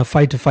on a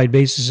fight-to-fight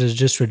basis is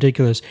just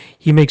ridiculous.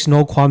 He makes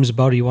no qualms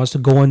about it. He wants to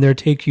go in there,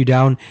 take you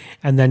down,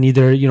 and then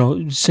either,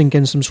 sink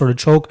in some sort of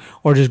choke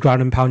or just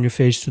ground and pound your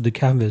face through the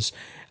canvas.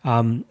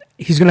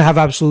 He's going to have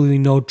absolutely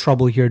no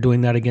trouble here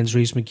doing that against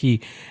Rhys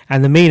McKee.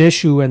 And the main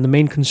issue and the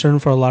main concern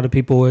for a lot of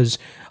people is,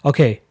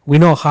 okay, we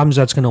know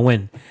Khamzat's going to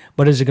win,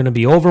 but is it going to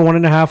be over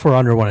 1.5 or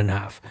under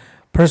 1.5?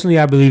 Personally,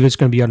 I believe it's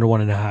going to be under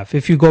 1.5.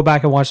 If you go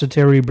back and watch the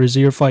Terry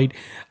Brazier fight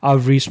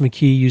of Rhys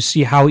McKee, you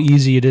see how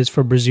easy it is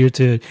for Brazier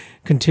to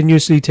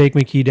continuously take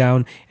McKee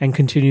down and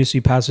continuously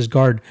pass his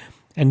guard.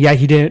 And yeah,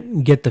 he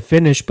didn't get the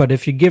finish, but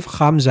if you give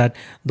Khamzat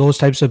those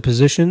types of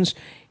positions,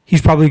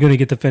 he's probably going to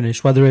get the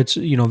finish, whether it's,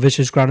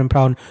 vicious ground and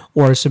pound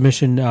or a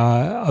submission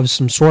of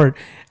some sort.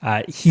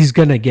 He's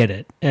going to get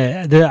it.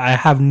 I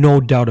have no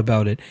doubt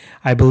about it.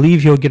 I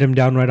believe he'll get him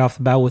down right off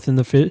the bat within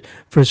the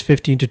first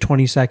 15 to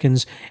 20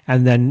 seconds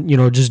and then,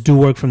 just do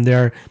work from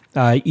there,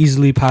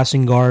 easily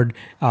passing guard,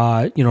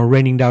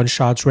 raining down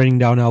shots, raining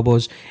down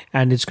elbows,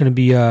 and it's going to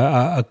be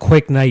a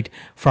quick night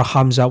for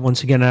Khamzat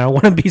once again. And I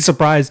wouldn't be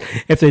surprised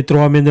if they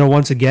throw him in there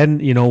once again,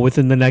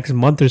 within the next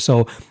month or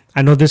so.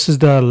 I know this is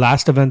the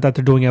last event that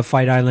they're doing at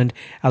Fight Island,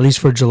 at least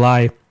for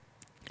July.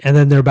 And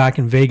then they're back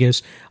in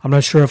Vegas. I'm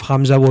not sure if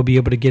Hamza will be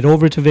able to get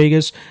over to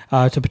Vegas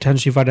to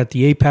potentially fight at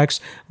the Apex,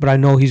 but I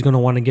know he's going to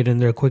want to get in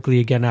there quickly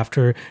again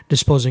after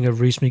disposing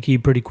of Reese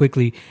McKee pretty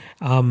quickly.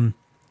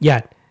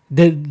 Yeah,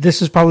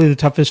 this is probably the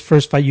toughest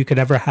first fight you could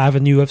ever have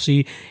in the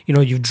UFC. You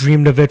know, you've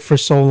dreamed of it for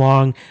so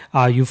long.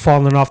 You've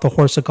fallen off the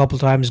horse a couple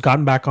times,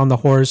 gotten back on the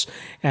horse,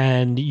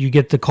 and you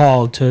get the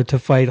call to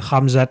fight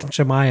Khamzat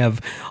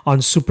Chimaev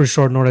on super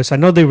short notice. I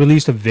know they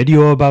released a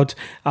video about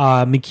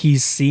McKee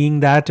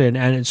seeing that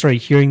and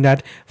hearing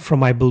that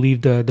from, I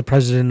believe, the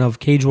president of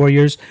Cage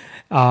Warriors.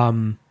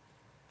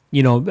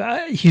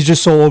 He's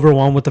just so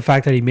overwhelmed with the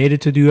fact that he made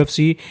it to the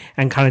UFC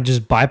and kind of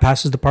just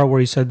bypasses the part where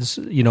he says,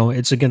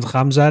 it's against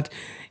Khamzat.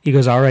 He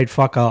goes, all right,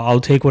 fuck, I'll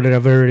take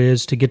whatever it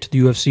is to get to the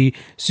UFC,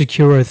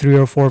 secure a 3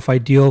 or 4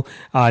 fight deal,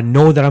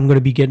 know that I'm going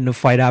to be getting a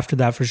fight after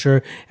that for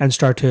sure, and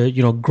start to,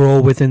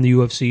 grow within the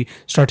UFC,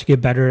 start to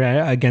get better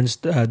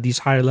against these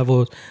higher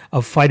levels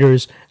of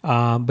fighters.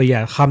 But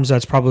yeah,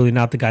 Khamzat's probably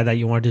not the guy that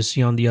you wanted to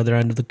see on the other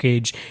end of the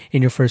cage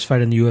in your first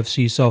fight in the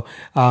UFC. So,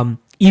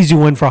 easy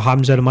win for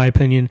Khamzat, in my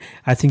opinion.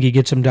 I think he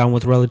gets him down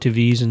with relative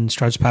ease and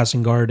starts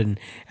passing guard and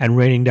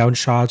raining down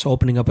shots,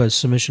 opening up a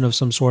submission of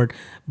some sort.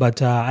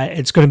 But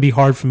it's going to be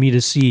hard for me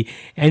to see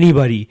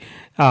anybody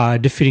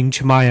defeating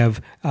Chimaev,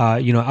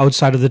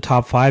 outside of the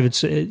top 5.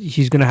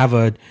 He's going to have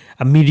a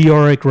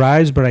meteoric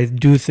rise, but I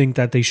do think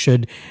that they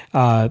should,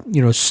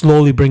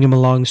 slowly bring him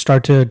along,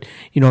 start to,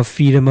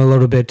 feed him a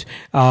little bit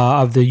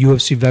of the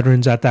UFC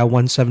veterans at that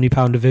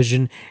 170-pound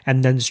division,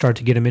 and then start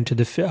to get him into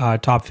the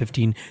top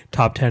 15,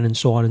 top 10, and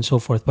so on and so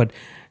forth. But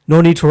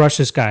no need to rush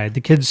this guy.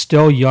 The kid's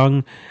still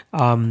young,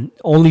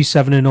 only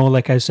 7-0.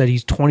 Like I said,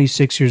 he's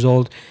 26 years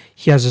old.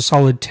 He has a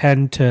solid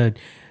 10 to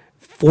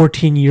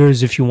 14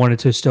 years if you wanted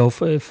to still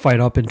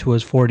fight up into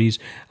his 40s.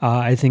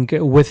 I think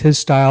with his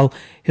style,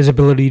 his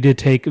ability to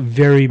take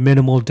very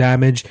minimal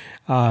damage,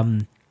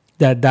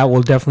 that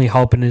will definitely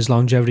help in his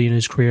longevity in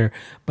his career.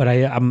 But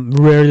I'm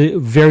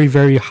very,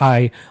 very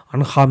high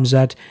on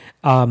Khamzat.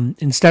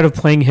 Instead of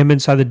playing him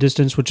inside the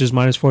distance, which is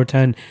minus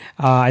 410,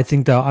 I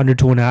think the under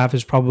 2.5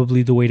 is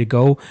probably the way to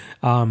go.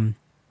 Ton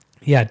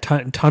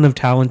of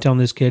talent on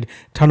this kid,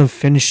 ton of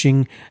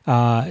finishing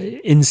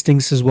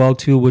instincts as well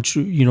too, which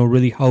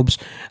really helps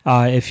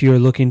if you're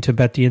looking to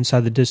bet the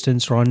inside the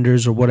distance or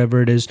unders or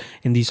whatever it is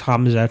in these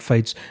Khamzat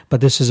fights.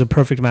 But this is a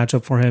perfect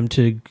matchup for him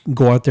to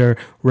go out there,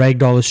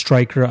 ragdoll a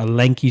striker, a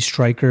lanky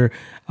striker,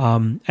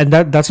 and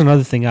that's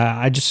another thing.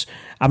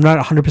 I'm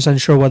not 100%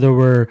 sure whether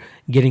we're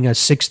getting a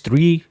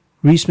 6'3"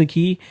 Reese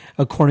McKee,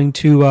 according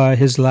to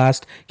his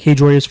last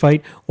Cage Warriors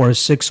fight, or a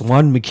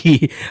 6'1"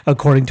 McKee,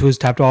 according to his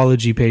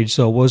Tapology page.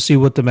 So we'll see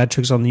what the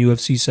metrics on the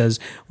UFC says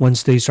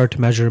once they start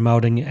to measure him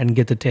out and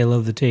get the tail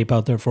of the tape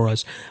out there for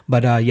us.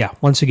 But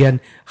once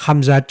again,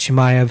 Khamzat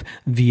Chimaev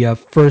via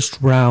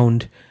first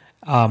round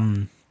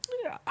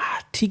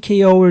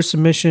TKO or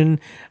submission.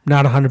 I'm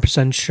not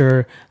 100%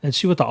 sure. Let's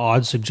see what the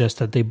odds suggest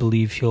that they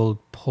believe he'll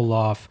pull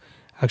off.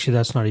 Actually,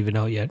 that's not even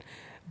out yet.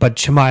 But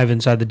Chimaev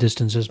inside the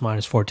distance is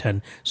minus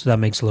 410, so that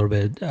makes a little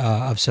bit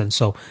of sense.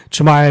 So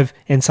Chimaev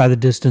inside the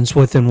distance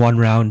within 1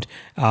 round,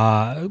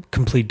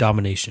 complete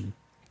domination.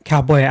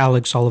 Cowboy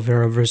Alex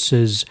Oliveira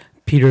versus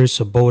Peter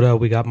Sobotta.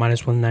 We got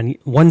minus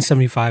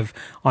 175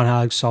 on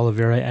Alex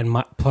Oliveira and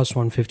plus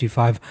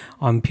 155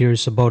 on Peter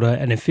Sobotta.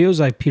 And it feels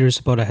like Peter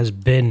Sobotta has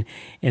been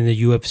in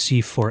the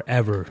UFC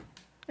forever,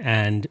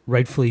 and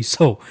rightfully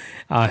so.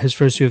 His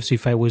first UFC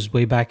fight was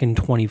way back in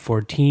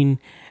 2014.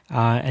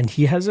 And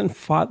he hasn't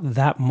fought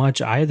that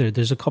much either.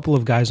 There's a couple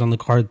of guys on the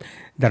card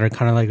that are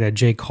kind of like that.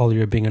 Jay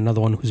Collier being another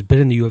one who's been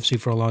in the UFC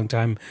for a long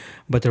time,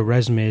 but their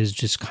resume is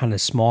just kind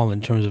of small in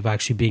terms of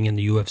actually being in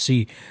the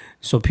UFC.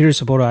 So Peter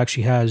Sobotta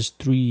actually has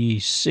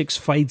 6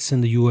 fights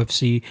in the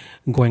UFC,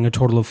 going a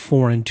total of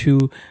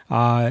 4-2.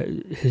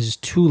 His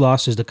 2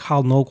 losses, the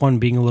Kyle Noak one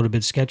being a little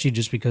bit sketchy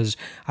just because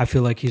I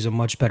feel like he's a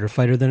much better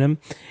fighter than him.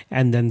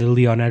 And then the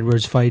Leon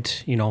Edwards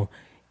fight,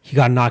 he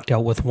got knocked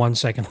out with 1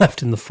 second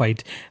left in the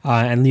fight,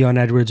 and Leon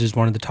Edwards is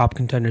one of the top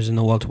contenders in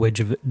the welterweight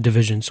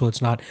division, so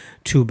it's not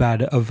too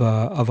bad of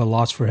a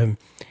loss for him.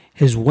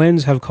 His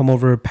wins have come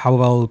over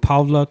Pavel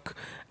Pavluk,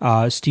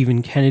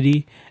 Stephen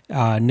Kennedy,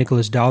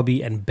 Nicholas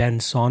Dalby, and Ben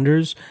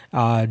Saunders.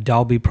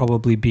 Dalby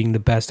probably being the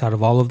best out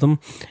of all of them,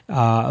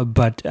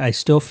 but I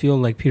still feel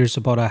like Peter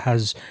Sobotta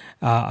has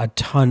a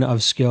ton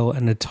of skill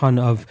and a ton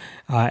of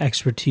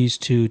expertise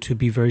to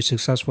be very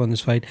successful in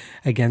this fight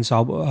against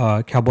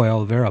Cowboy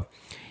Oliveira.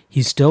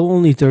 He's still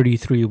only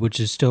 33, which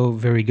is still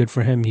very good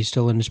for him. He's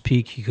still in his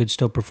peak. He could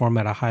still perform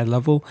at a high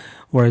level,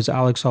 whereas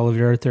Alex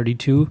Oliveira,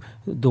 32,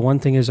 the one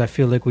thing is I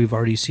feel like we've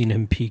already seen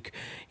him peak.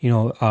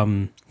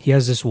 He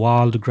has this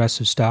wild,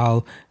 aggressive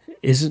style.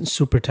 isn't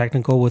super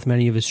technical with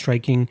many of his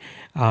striking.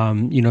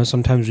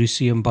 Sometimes we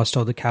see him bust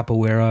out the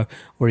capoeira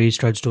where he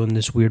starts doing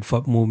this weird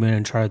foot movement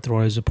and try to throw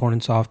his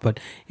opponents off, but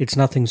it's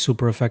nothing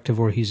super effective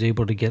where he's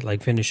able to get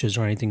like finishes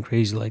or anything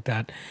crazy like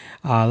that.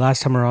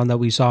 Last time around that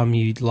we saw him,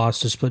 he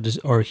lost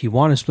a he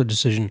won a split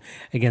decision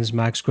against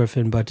Max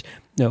Griffin, but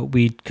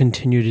we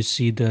continue to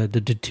see the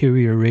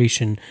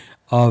deterioration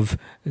of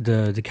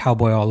the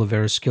Cowboy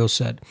Oliveira skill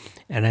set.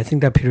 And I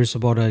think that Peter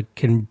Sobotta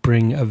can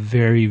bring a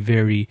very,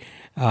 very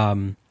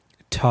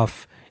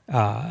tough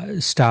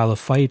style of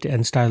fight,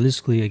 and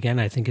stylistically, again,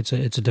 I think it's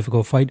a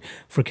difficult fight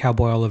for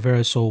Cowboy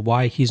Oliveira. So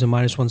why he's a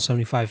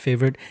 -175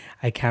 favorite,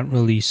 I can't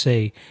really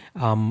say.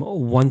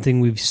 One thing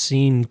we've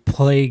seen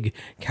plague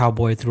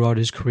Cowboy throughout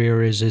his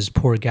career is his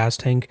poor gas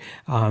tank.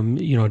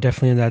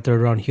 Definitely in that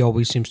third round, he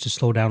always seems to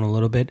slow down a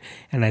little bit,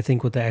 and I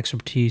think with the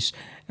expertise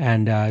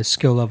and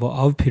skill level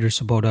of Peter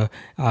Sobotta,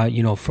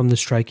 from the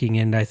striking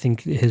end, I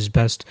think his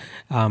best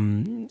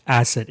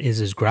asset is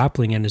his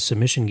grappling and his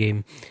submission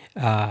game.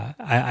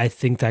 I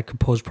think that could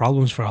pose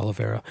problems for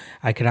Oliveira.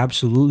 I could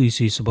absolutely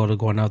see Sobotta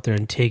going out there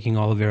and taking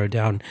Oliveira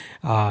down,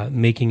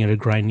 making it a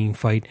grinding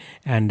fight,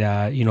 and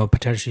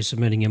potentially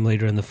submitting him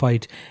later in the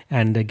fight.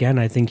 And again,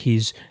 I think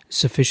he's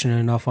sufficient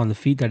enough on the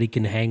feet that he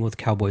can hang with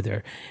Cowboy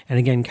there. And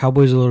again,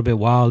 Cowboy's a little bit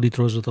wild. He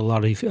throws with a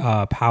lot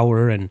of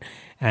power,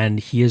 and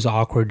he is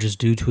awkward just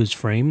due to his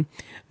frame.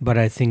 But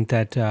I think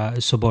that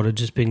Sobotta,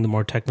 just being the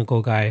more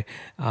technical guy,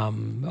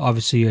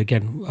 obviously,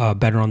 again,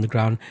 better on the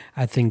ground,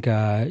 I think,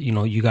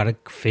 you got to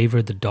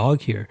favor the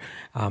dog here.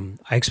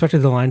 I expected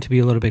the line to be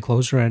a little bit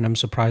closer, and I'm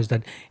surprised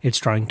that it's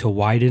starting to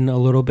widen a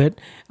little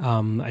bit.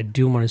 I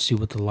do want to see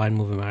what the line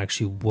movement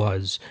actually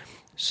was.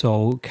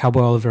 So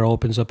Cowboy Oliveira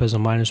opens up as a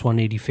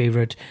 -180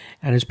 favorite,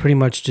 and it's pretty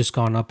much just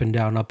gone up and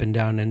down,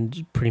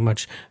 and pretty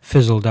much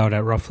fizzled out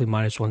at roughly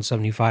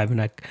 -175.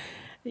 And I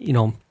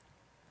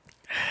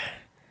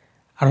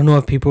don't know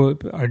if people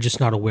are just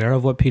not aware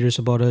of what Peter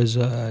Sobotta is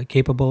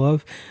capable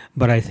of,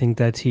 but I think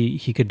that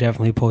he could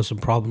definitely pose some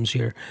problems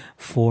here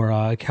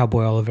for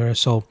Cowboy Oliveira.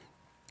 So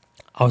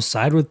I'll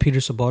side with Peter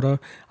Sobotta.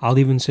 I'll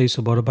even say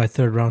Sobotta by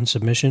third round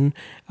submission.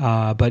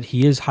 But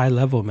he is high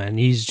level, man.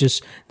 He's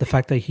just, the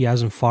fact that he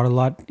hasn't fought a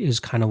lot is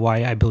kind of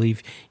why I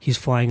believe he's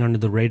flying under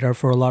the radar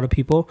for a lot of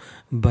people.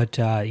 But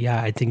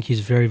I think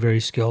he's very,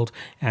 very skilled.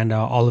 And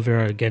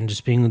Oliveira, again,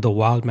 just being the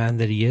wild man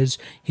that he is,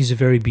 he's a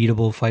very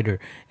beatable fighter.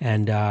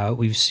 And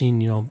we've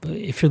seen,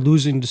 if you're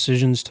losing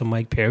decisions to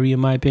Mike Perry, in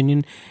my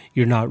opinion,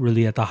 you're not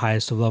really at the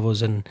highest of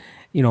levels. And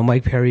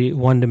Mike Perry,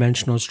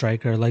 one-dimensional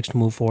striker, likes to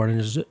move forward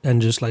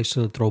and just likes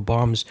to throw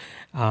bombs.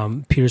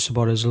 Peter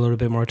Sobotta is a little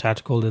bit more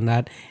tactical than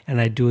that,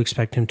 and I do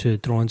expect him to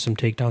throw in some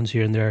takedowns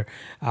here and there,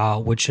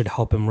 which should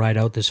help him ride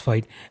out this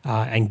fight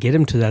and get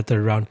him to that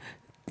third round.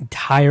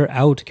 Tire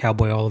out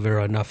Cowboy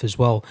Oliveira enough as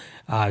well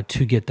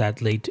to get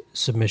that late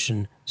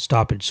submission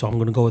stoppage. So I'm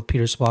going to go with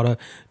Peter Sobotta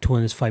to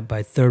win this fight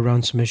by third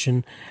round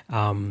submission.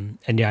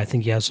 I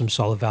think he has some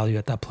solid value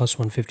at that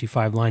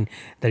 +155 line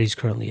that he's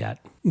currently at.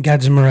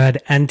 Gadzhimurad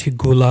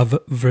Antigulov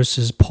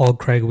versus Paul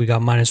Craig. We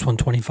got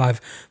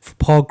 -125 for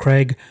Paul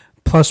Craig,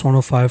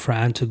 +105 for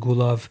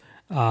Antigulov.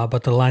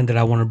 But the line that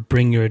I want to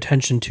bring your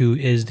attention to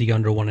is the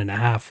under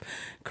 1.5.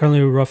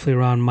 Currently, we're roughly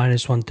around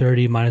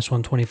 -130,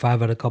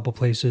 -125 at a couple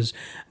places,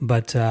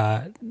 but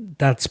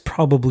that's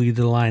probably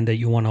the line that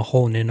you want to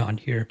hone in on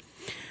here.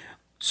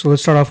 So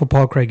let's start off with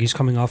Paul Craig. He's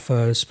coming off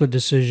a split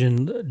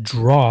decision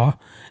draw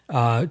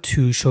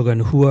to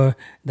Shogun Rua.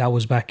 That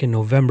was back in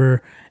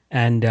November.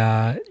 And,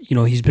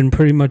 he's been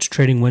pretty much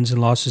trading wins and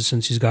losses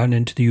since he's gotten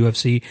into the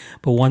UFC.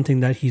 But one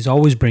thing that he's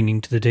always bringing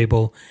to the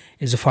table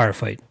is a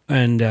firefight.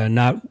 And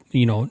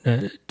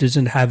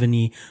doesn't have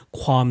any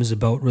qualms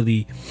about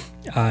really,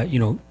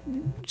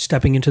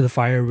 stepping into the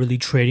fire, really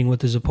trading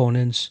with his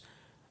opponents,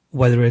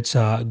 whether it's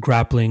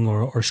grappling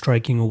or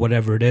striking or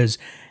whatever it is.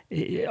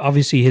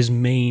 Obviously, his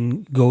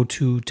main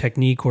go-to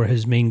technique or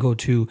his main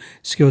go-to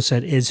skill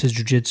set is his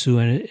jiu-jitsu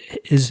and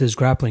is his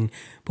grappling.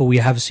 But we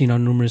have seen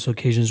on numerous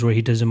occasions where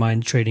he doesn't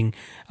mind trading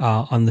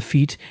on the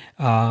feet.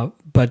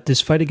 But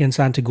this fight against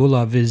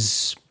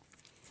Antigulov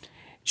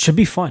should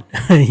be fun.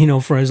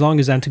 For as long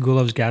as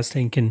Antigulov's gas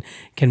tank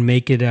can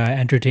make it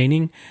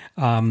entertaining,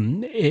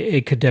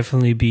 it could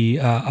definitely be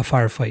a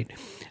firefight.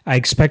 I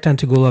expect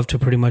Antigulov to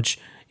pretty much,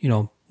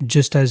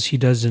 just as he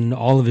does in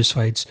all of his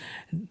fights,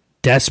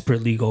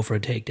 desperately go for a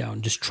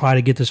takedown. Just try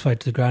to get this fight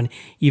to the ground.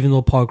 Even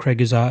though Paul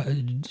Craig is a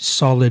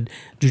solid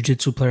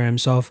jiu-jitsu player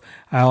himself,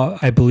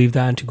 I believe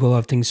that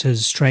Antigulov thinks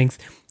his strength,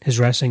 his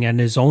wrestling, and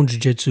his own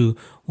jiu-jitsu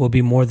will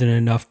be more than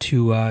enough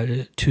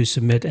to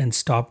submit and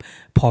stop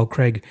Paul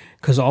Craig.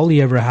 Because all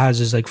he ever has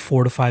is like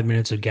 4 to 5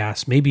 minutes of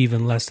gas, maybe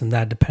even less than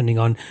that, depending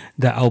on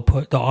the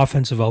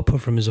offensive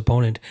output from his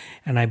opponent.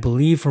 And I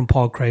believe from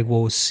Paul Craig,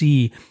 we'll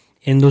see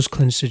in those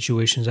clinch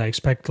situations, I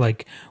expect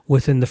like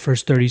within the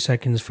first 30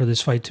 seconds for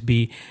this fight to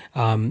be,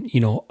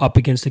 up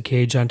against the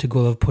cage,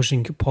 Antigulov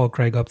pushing Paul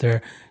Craig up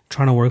there,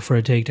 trying to work for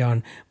a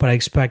takedown. But I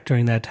expect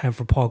during that time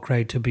for Paul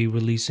Craig to be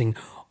releasing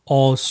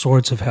all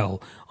sorts of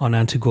hell on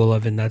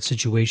Antigulov in that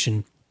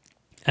situation.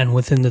 And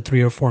within the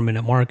 3 or 4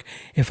 minute mark,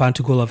 if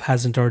Antigulov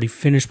hasn't already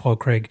finished Paul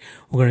Craig,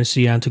 we're going to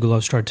see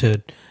Antigulov start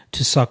to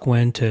suck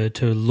wind, to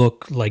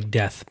look like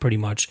death, pretty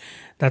much.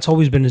 That's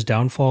always been his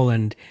downfall,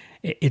 and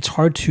it's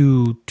hard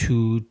to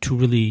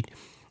really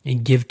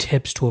give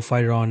tips to a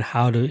fighter on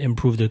how to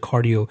improve their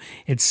cardio.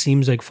 It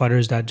seems like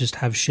fighters that just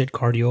have shit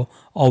cardio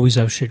always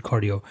have shit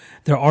cardio.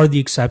 There are the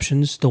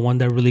exceptions. The one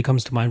that really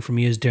comes to mind for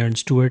me is Darren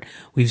Stewart.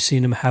 We've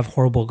seen him have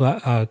horrible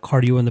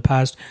cardio in the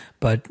past,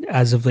 but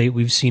as of late,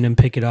 we've seen him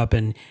pick it up,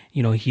 and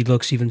he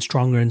looks even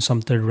stronger in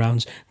some third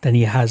rounds than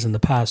he has in the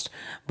past.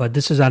 But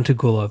this is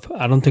Antigulov.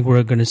 I don't think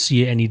we're going to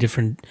see any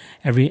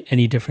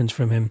difference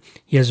from him.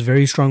 He has a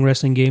very strong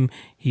wrestling game.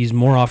 He's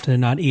more often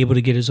than not able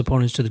to get his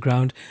opponents to the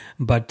ground,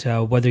 but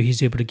whether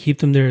he's able to keep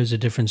them there is a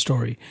different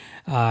story.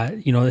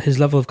 His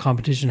level of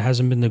competition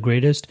hasn't been the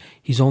greatest.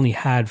 He's only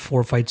had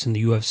 4 fights in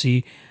the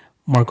UFC.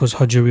 Marcos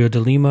Rogerio de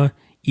Lima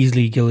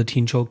easily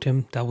guillotine choked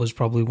him. That was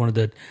probably one of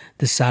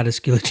the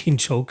saddest guillotine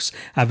chokes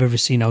I've ever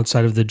seen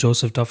outside of the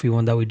Joseph Duffy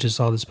one that we just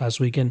saw this past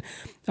weekend.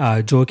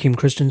 Joachim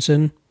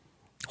Christensen,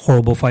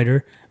 horrible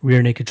fighter,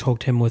 rear naked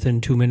choked him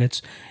within 2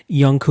 minutes.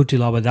 Ion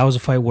Cutelaba, that was a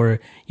fight where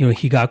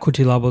he got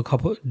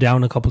Cutelaba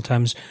down a couple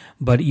times,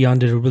 but Ion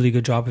did a really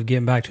good job of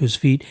getting back to his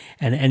feet.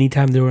 And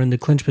anytime they were in the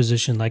clinch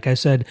position, like I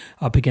said,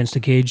 up against the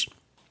cage,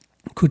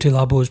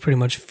 Cutelaba was pretty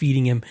much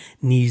feeding him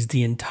knees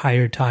the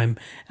entire time,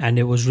 and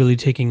it was really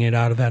taking it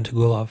out of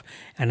Antigulov.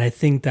 And I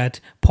think that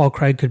Paul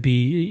Craig could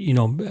be,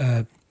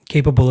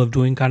 capable of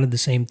doing kind of the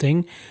same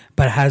thing,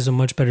 but has a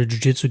much better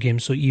jiu-jitsu game.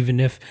 So even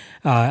if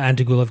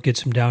Antigulov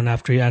gets him down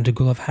after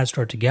Antigulov has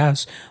started to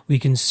gas, we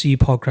can see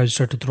Paul Craig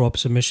start to throw up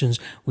submissions.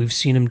 We've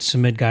seen him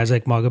submit guys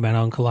like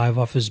Magomed Ankalaev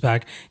off his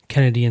back,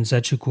 Kennedy and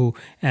Nzechukwu.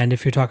 And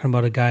if you're talking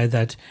about a guy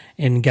that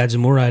in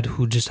Gadzhimurad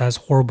who just has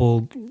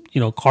horrible,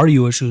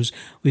 cardio issues,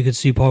 we could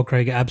see Paul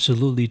Craig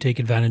absolutely take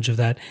advantage of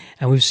that.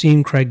 And we've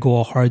seen Craig go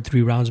a hard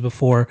 3 rounds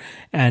before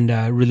and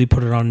really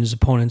put it on his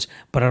opponents,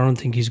 but I don't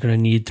think he's going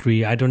to need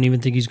 3. I don't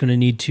even think he's going to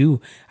need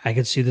 2. I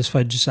could see this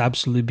fight just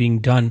absolutely being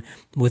done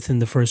within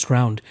the first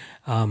round.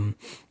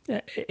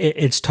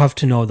 It's tough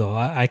to know, though.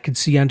 I could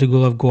see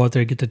Antigulov go out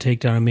there, get the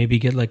takedown, and maybe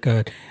get like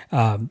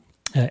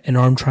an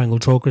arm triangle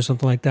choke or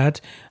something like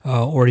that,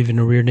 or even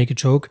a rear naked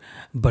choke.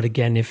 But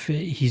again, if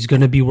he's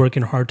going to be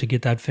working hard to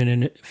get that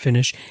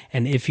finish,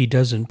 and if he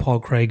doesn't, Paul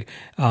Craig,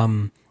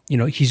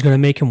 he's going to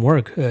make him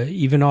work.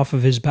 Even off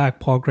of his back,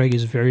 Paul Craig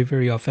is very,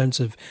 very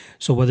offensive.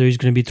 So whether he's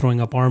going to be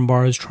throwing up arm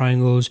bars,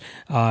 triangles,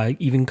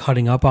 even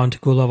cutting up onto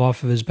Antigulov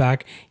off of his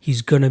back,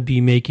 he's going to be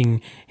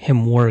making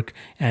him work.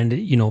 And,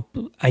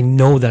 I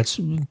know that's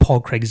Paul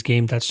Craig's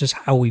game. That's just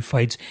how he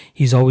fights.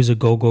 He's always a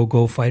go, go,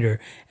 go fighter.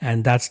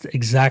 And that's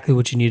exactly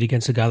what you need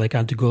against a guy like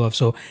Antigulov.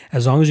 So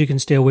as long as you can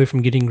stay away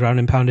from getting ground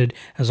and pounded,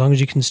 as long as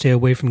you can stay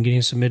away from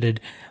getting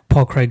submitted,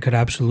 Paul Craig could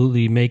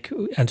absolutely make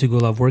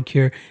Antigulov work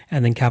here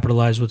and then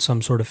capitalize with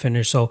some sort of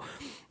finish. So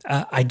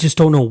I just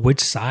don't know which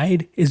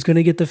side is going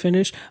to get the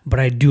finish, but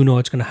I do know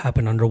it's going to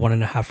happen under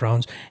 1.5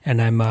 rounds.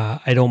 And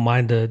I don't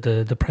mind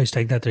the price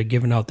tag that they're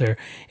giving out there.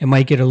 It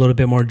might get a little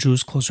bit more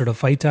juice closer to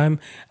fight time,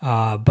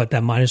 but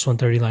that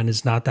 -130 line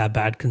is not that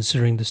bad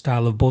considering the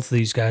style of both of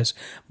these guys,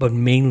 but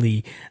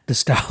mainly the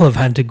style of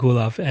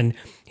Antigulov. And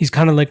he's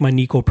kind of like my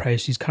Nico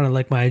Price. He's kind of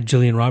like my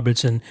Jillian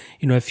Robertson.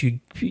 If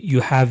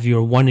you have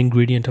your one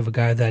ingredient of a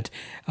guy that,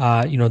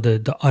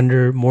 the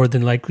under more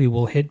than likely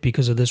will hit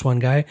because of this one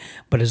guy.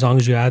 But as long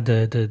as you add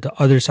the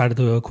other side of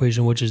the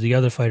equation, which is the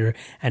other fighter,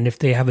 and if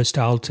they have a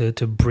style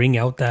to bring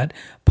out that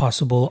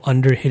possible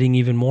under hitting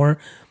even more,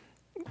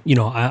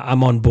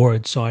 I'm on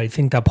board. So I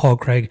think that Paul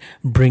Craig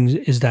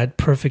is that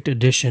perfect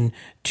addition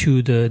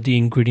to the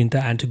ingredient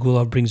that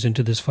Antigulov brings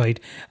into this fight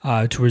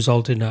to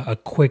result in a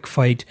quick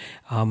fight,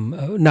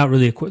 not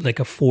really a quick, like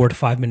a 4 to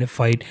 5 minute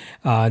fight,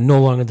 no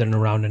longer than a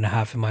round and a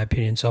half, in my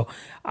opinion. So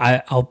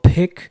I'll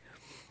pick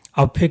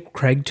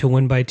Craig to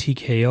win by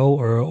TKO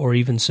or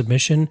even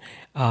submission.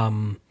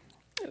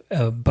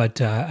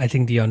 But I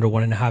think the under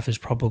 1.5 is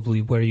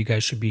probably where you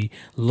guys should be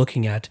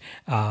looking at.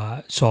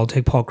 So I'll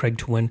take Paul Craig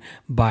to win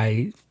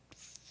by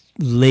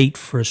late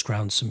first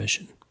round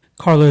submission.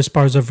 Carla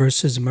Esparza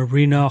versus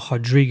Marina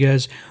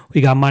Rodriguez.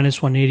 We got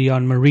 -180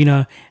 on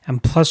Marina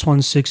and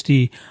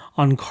 +160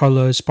 on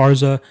Carla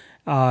Esparza.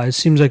 It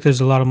seems like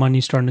there's a lot of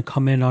money starting to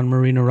come in on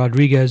Marina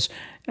Rodriguez.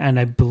 And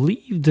I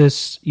believe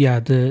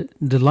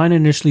the line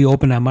initially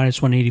opened at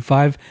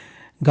 -185.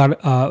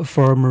 Got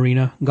for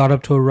Marina, got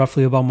up to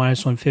roughly about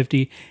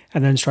 -150,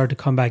 and then started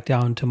to come back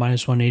down to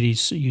 -180.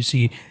 So you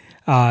see,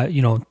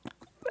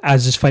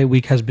 as this fight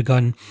week has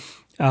begun,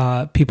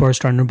 people are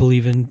starting to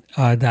believe in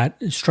that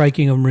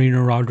striking of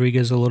Marina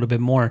Rodriguez a little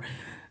bit more.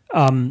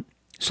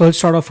 So let's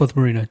start off with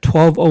Marina.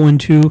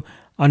 12-0-2,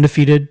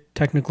 undefeated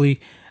technically.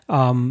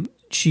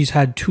 She's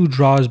had 2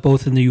 draws,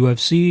 both in the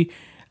UFC.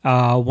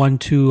 One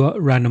to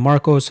Randa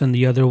Marcos, and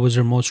the other was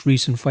her most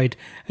recent fight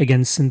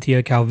against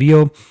Cynthia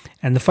Calvillo.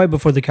 And the fight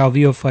before the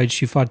Calvillo fight,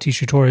 she fought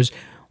Tecia Torres,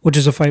 which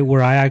is a fight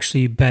where I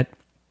actually bet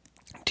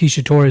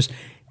Tecia Torres,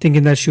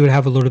 thinking that she would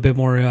have a little bit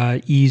more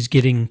ease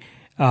getting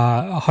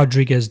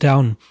Rodriguez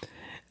down.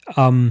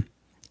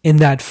 In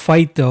that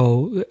fight,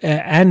 though,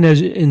 and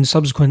as in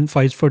subsequent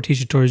fights for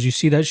Tisha Torres, you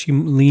see that she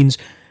leans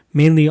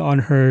mainly on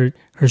her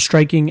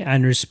striking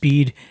and her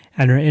speed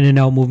and her in and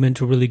out movement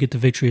to really get the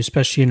victory,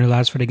 especially in her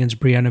last fight against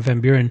Brianna Van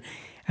Buren.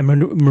 And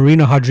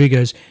Marina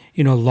Rodriguez,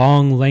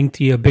 long,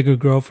 lengthy, a bigger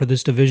girl for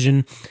this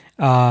division,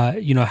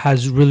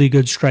 has really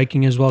good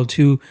striking as well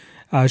too.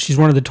 She's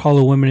one of the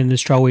taller women in the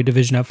strawweight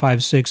division at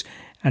 5'6",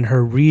 and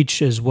her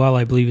reach as well,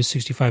 I believe, is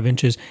 65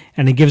 inches.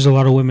 And it gives a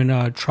lot of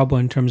women trouble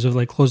in terms of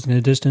like closing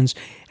the distance.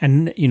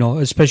 And,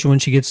 especially when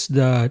she gets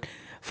the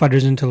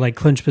fighters into like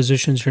clinch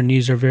positions, her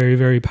knees are very,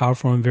 very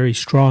powerful and very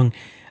strong.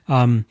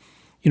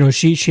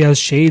 She has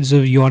shades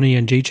of Joanna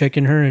Jędrzejczyk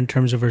in her in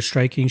terms of her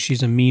striking.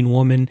 She's a mean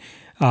woman,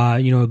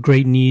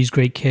 great knees,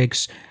 great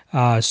kicks,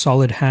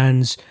 solid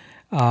hands.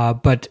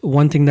 But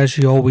one thing that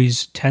she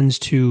always tends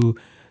to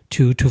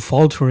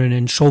falter in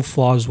and show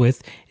flaws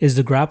with is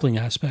the grappling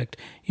aspect.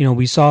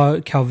 We saw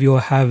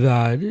Calvillo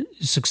have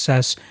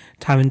success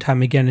time and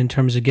time again in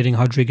terms of getting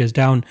Rodriguez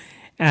down.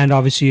 And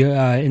obviously,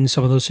 in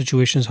some of those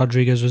situations,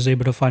 Rodriguez was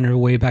able to find her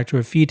way back to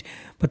her feet.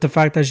 But the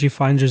fact that she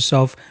finds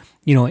herself,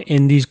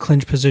 in these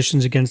clinch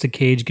positions against the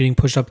cage, getting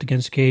pushed up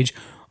against the cage,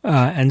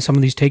 and some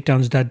of these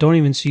takedowns that don't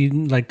even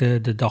seem like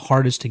the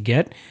hardest to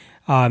get,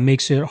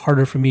 makes it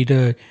harder for me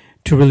to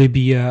really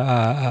be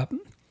on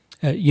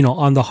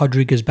the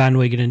Rodriguez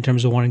bandwagon in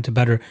terms of wanting to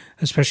bet her,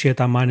 especially at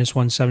that minus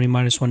 170,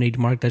 minus 180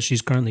 mark that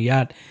she's currently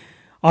at.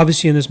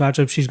 Obviously, in this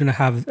matchup, she's going to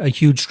have a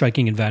huge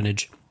striking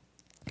advantage.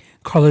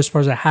 Carla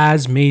Esparza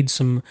has made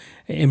some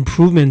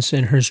improvements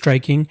in her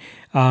striking.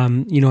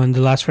 In the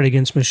last fight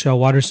against Michelle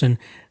Waterson,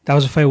 that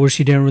was a fight where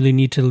she didn't really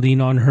need to lean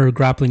on her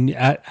grappling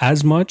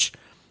as much.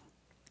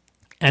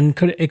 And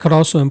it could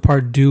also in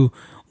part do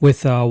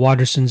with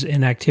Waterson's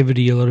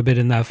inactivity a little bit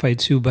in that fight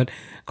too. But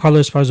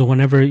Carla Esparza,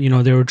 whenever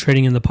they were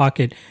trading in the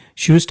pocket,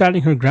 she was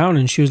standing her ground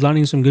and she was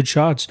landing some good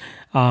shots.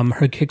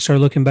 Her kicks are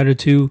looking better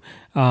too.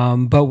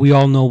 But we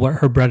all know what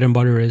her bread and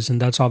butter is, and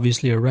that's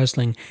obviously her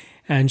wrestling.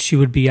 And she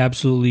would be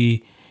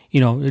absolutely,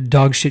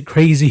 dog shit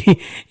crazy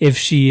if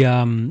she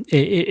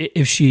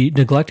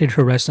neglected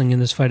her wrestling in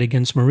this fight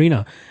against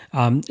Marina.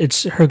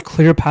 It's her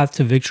clear path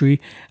to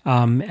victory,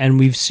 and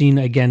we've seen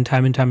again,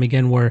 time and time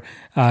again, where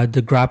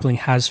the grappling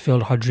has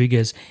failed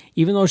Rodriguez,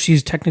 even though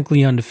she's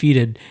technically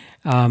undefeated.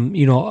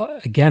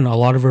 Again, a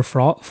lot of her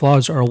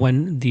flaws are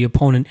when the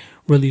opponent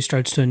really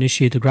starts to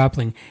initiate the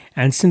grappling.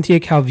 And Cynthia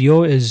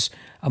Calvillo is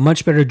a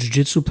much better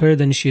jiu-jitsu player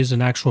than she is an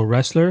actual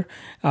wrestler,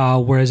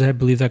 whereas I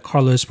believe that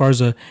Carla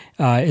Esparza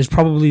is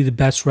probably the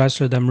best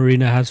wrestler that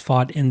Marina has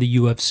fought in the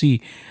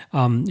UFC.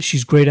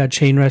 She's great at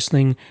chain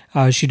wrestling.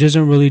 She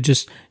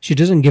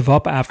doesn't give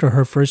up after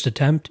her first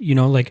attempt.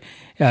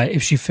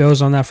 If she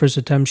fails on that first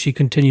attempt, she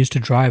continues to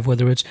drive,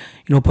 whether it's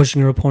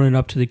pushing her opponent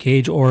up to the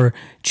cage or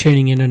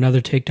chaining in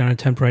another takedown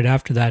attempt right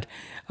after that.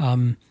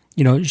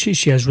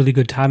 She has really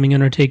good timing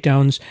on her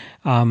takedowns.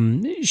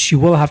 She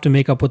will have to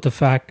make up for the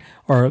fact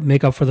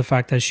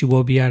that she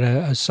will be at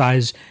a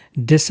size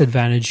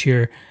disadvantage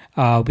here.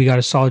 We got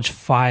a solid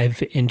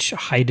 5-inch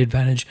height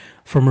advantage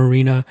for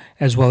Marina,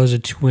 as well as a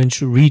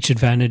 2-inch reach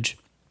advantage.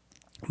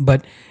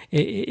 But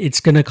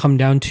it's going to come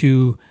down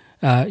to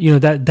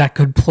that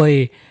could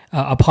play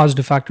a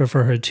positive factor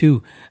for her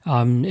too.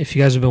 If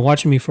you guys have been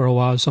watching me for a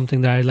while,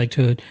 something that I like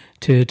to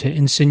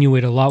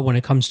insinuate a lot when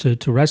it comes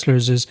to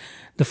wrestlers is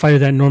the fighter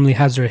that normally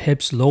has their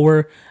hips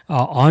lower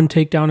on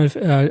takedown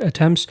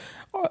attempts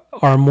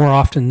are more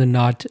often than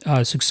not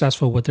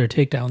successful with their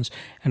takedowns.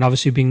 And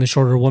obviously, being the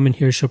shorter woman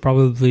here,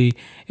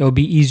 it'll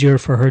be easier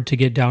for her to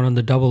get down on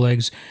the double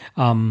legs.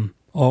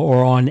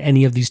 Or on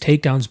any of these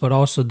takedowns, but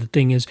also the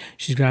thing is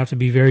she's going to have to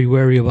be very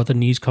wary about the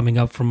knees coming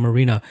up from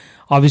Marina.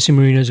 Obviously,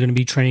 Marina is going to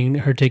be training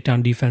her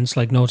takedown defense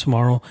like no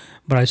tomorrow,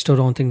 but I still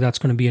don't think that's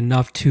going to be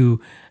enough to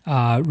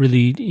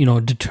really,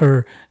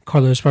 deter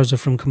Carla Esparza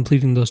from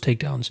completing those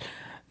takedowns.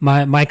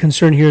 My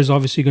concern here is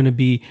obviously going to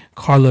be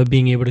Carla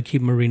being able to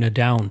keep Marina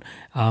down.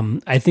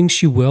 I think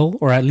she will,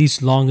 or at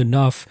least long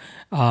enough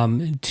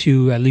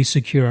to at least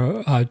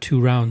secure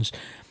 2 rounds.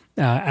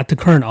 At the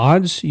current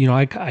odds,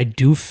 I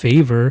do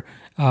favor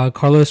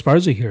Carla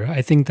Esparza here.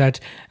 I think that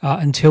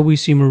until we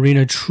see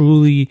Marina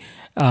truly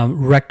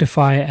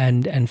rectify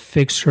and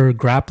fix her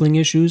grappling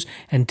issues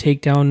and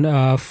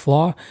takedown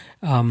flaw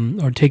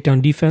or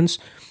takedown defense,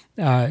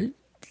 you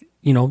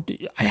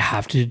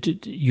have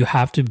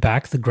to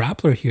back the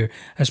grappler here,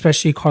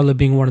 especially Carla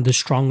being one of the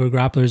stronger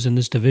grapplers in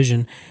this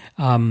division.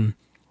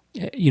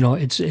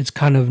 It's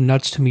kind of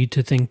nuts to me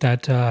to think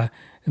that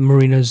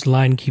Marina's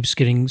line keeps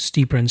getting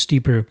steeper and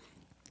steeper,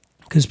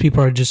 because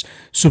people are just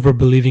super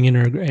believing in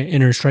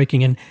her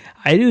striking, and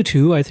I do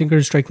too. I think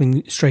her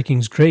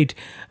striking's great,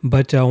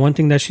 but one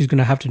thing that she's going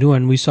to have to do,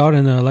 and we saw it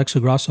in the Alexa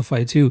Grasso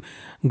fight too.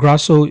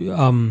 Grasso,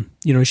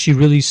 she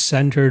really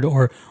centered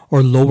or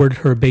lowered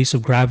her base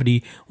of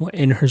gravity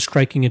in her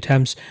striking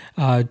attempts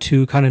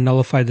to kind of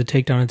nullify the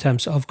takedown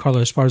attempts of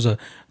Carla Esparza.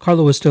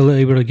 Carla was still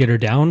able to get her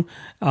down,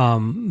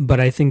 but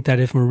I think that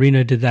if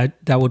Marina did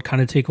that, that would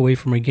kind of take away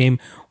from her game,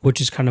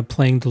 which is kind of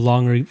playing the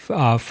long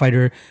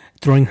fighter,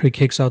 throwing her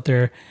kicks out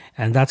there.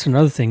 And that's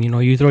another thing.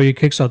 You throw your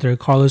kicks out there.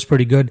 Carla's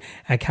pretty good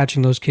at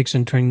catching those kicks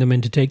and turning them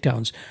into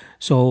takedowns.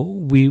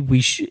 So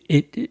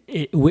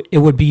it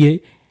would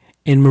be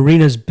in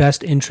Marina's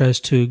best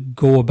interest to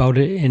go about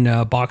it in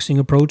a boxing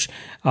approach,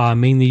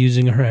 mainly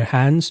using her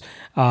hands.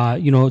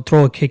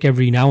 Throw a kick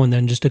every now and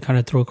then just to kind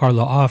of throw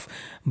Carla off.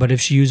 But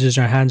if she uses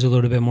her hands a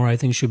little bit more, I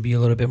think she'll be a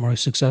little bit more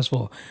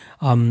successful.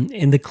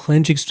 In the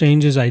clinch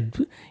exchanges,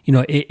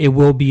 it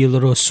will be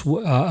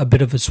a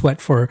bit of a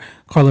sweat for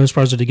Carla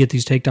Esparza to get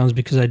these takedowns,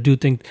 because I do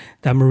think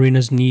that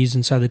Marina's knees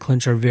inside the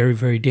clinch are very,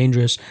 very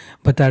dangerous.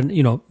 But that,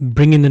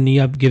 bringing the knee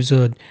up gives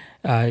the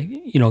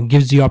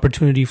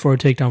opportunity for a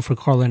takedown for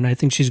Carla, and I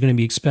think she's going to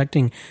be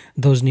expecting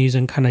those knees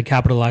and kind of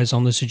capitalize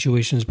on the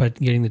situations by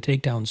getting the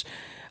takedowns.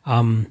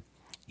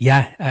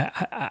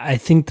 I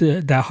think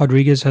that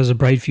Rodriguez has a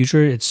bright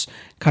future. It's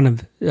kind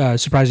of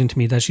surprising to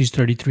me that she's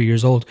 33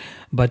 years old,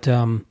 but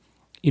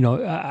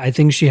I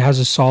think she has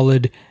a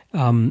solid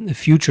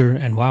future.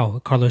 And wow,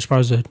 Carla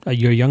Esparza a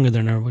year younger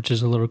than her, which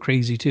is a little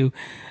crazy too.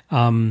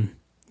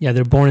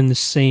 They're born in the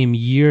same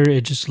year.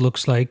 It just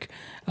looks like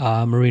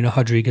Marina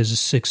Rodriguez is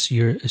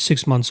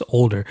 6 months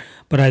older.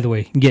 But either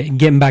way,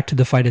 getting back to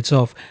the fight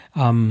itself,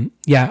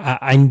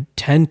 I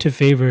tend to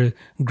favor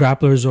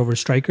grapplers over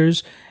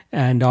strikers.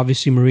 And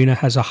obviously Marina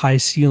has a high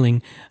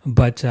ceiling,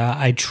 but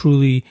I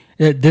truly,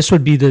 this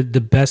would be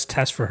the best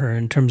test for her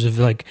in terms of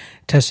like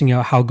testing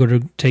out how good her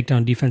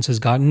takedown defense has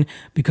gotten,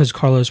 because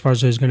Carla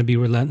Esparza is going to be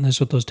relentless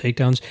with those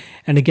takedowns.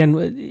 And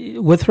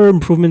again, with her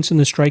improvements in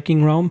the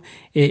striking realm,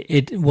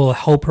 it will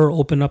help her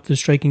open up the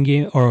striking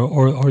game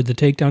or the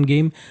takedown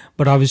game.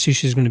 But obviously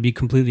she's going to be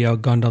completely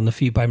outgunned on the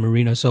feet by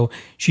Marina, so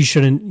she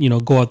shouldn't,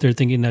 go out there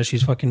thinking that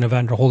she's fucking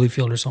Evander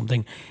Holyfield or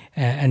something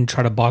and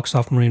try to box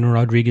off Marina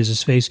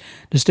Rodriguez's face.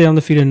 To stay on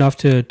the feet enough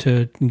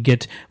to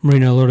get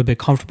Marina a little bit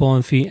comfortable on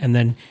the feet, and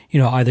then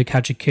either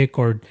catch a kick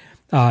or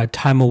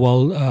time a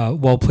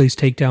well placed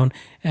takedown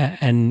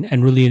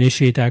and really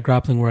initiate that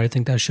grappling, where I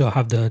think that she'll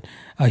have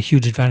a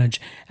huge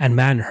advantage. And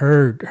man,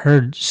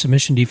 her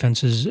submission defense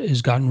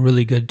has gotten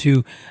really good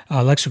too.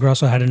 Alexa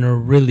Grasso had in a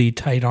really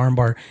tight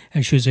armbar,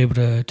 and she was able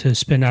to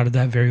spin out of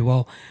that very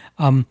well.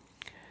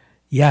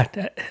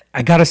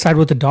 I got to side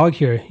with the dog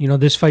here.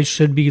 This fight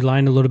should be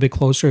lined a little bit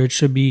closer. It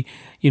should be,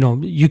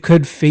 you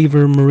could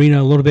favor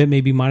Marina a little bit,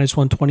 maybe minus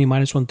 120,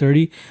 minus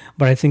 130.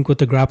 But I think with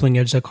the grappling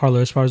edge that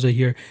Carla Esparza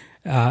here,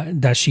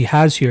 that she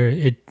has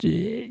here,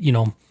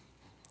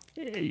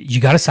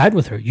 you got to side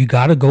with her. You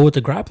got to go with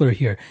the grappler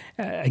here.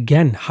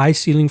 Again, high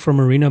ceiling for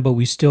Marina, but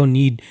we still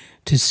need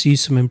to see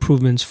some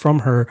improvements from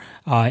her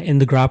in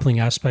the grappling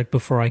aspect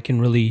before I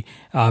can really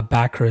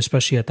back her,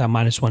 especially at that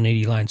minus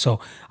 180 line. So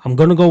I'm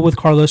going to go with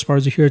Carla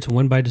Esparza here to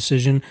win by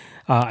decision.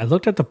 I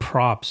looked at the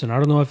props, and I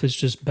don't know if it's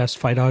just best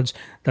fight odds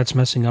that's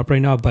messing up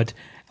right now, but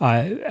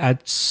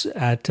at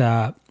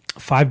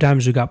 5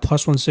 dimes, we got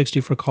plus 160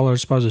 for Carla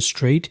Esparza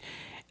straight,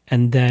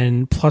 and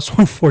then plus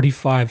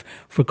 145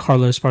 for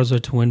Carla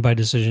Esparza to win by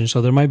decision. So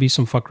there might be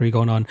some fuckery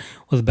going on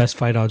with the best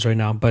fight odds right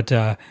now. But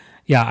I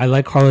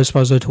like Carla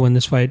Esparza to win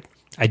this fight.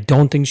 I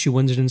don't think she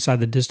wins it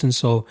inside the distance.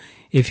 So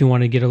if you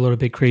want to get a little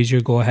bit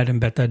crazier, go ahead and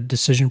bet that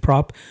decision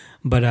prop.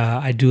 But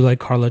I do like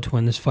Carla to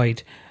win this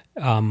fight.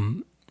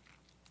 I'll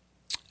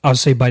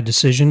say by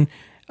decision.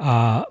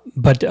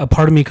 But a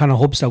part of me kind of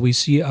hopes that we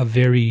see a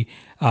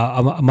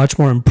much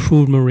more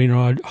improved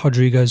Marina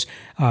Rodriguez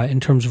in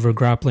terms of her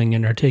grappling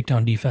and her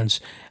takedown defense.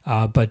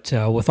 But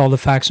with all the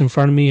facts in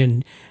front of me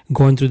and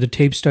going through the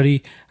tape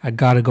study, I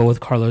got to go with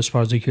Carla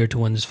Esparza here to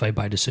win this fight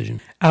by decision.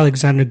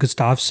 Alexander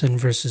Gustafsson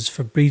versus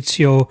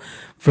Fabricio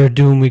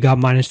Werdum. We got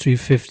minus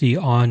 350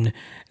 on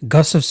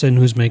Gustafsson,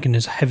 who's making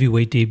his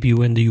heavyweight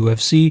debut in the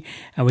UFC,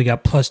 and we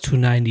got plus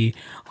 290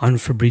 on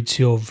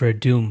Fabricio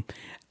Werdum.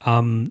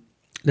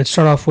 Let's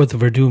start off with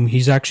Werdum.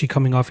 He's actually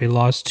coming off a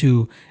loss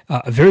to,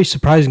 a very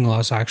surprising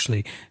loss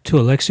actually, to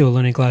Alexei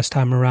Oleinik last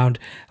time around.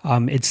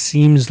 It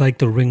seems like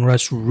the ring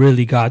rust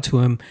really got to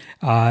him.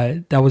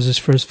 That was his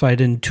first fight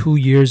in 2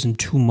 years and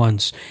 2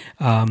 months.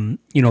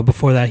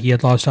 Before that he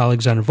had lost to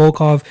Alexander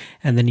Volkov,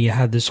 and then he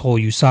had this whole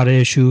USADA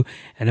issue.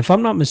 And if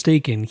I'm not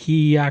mistaken,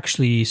 he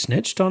actually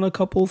snitched on a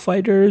couple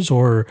fighters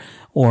or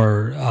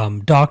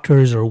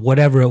doctors or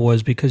whatever it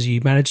was, because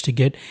he managed to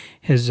get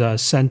his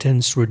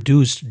sentence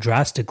reduced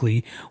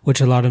drastically,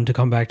 which allowed him to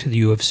come back to the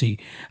UFC.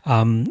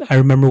 I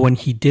remember when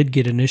he did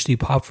get initially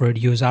popped for it,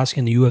 he was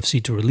asking the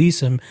UFC to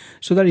release him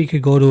so that he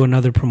could go to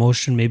another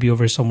promotion, maybe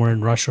over somewhere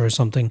in Russia or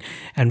something,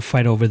 and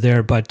fight over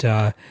there. But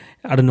I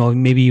don't know,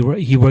 maybe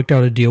he worked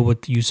out a deal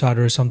with USADA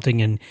or something,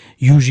 and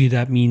usually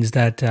that means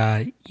that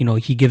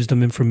he gives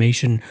them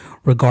information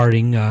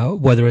regarding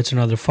whether it's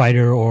another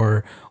fighter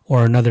or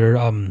another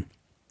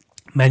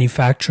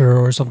manufacturer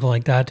or something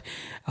like that.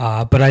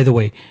 But either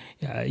way,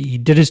 he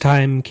did his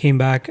time, came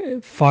back,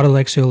 fought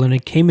Alexei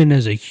Oleinik, came in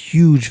as a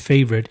huge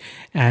favorite,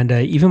 and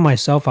even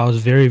myself, I was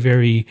very,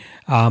 very,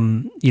 I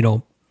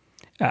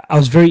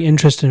was very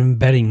interested in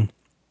betting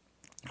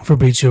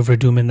Fabrizio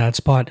Verdum in that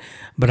spot,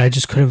 but I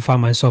just couldn't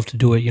find myself to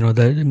do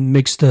it.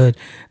 Mix the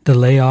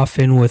layoff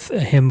in with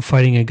him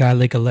fighting a guy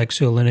like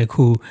Alexei Oleinik,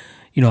 who,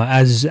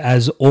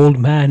 as old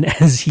man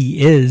as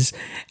he is,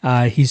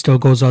 he still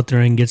goes out there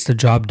and gets the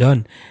job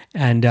done,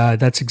 and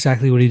that's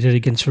exactly what he did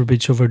against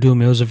Fabrizio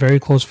Verdum. It was a very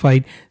close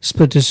fight,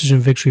 split decision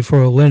victory for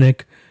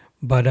Oleinik,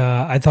 but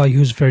I thought he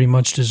was very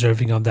much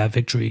deserving of that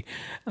victory.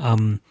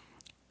 We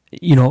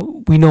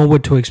know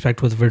what to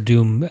expect with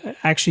Verdum.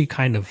 Actually,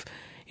 kind of.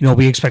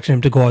 We expected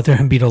him to go out there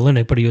and beat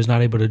Oleinik, but he was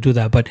not able to do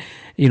that. But,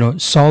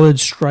 solid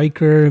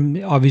striker.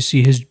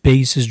 Obviously, his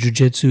base is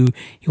jiu-jitsu.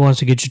 He wants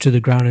to get you to the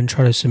ground and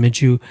try to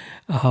submit you.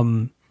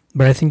 But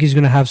I think he's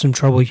going to have some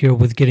trouble here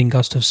with getting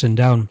Gustafsson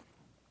down.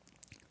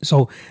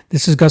 So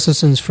this is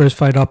Gustafsson's first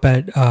fight up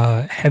at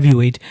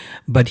heavyweight,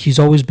 but he's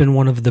always been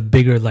one of the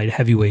bigger light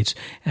heavyweights.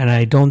 And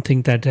I don't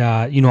think that,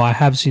 I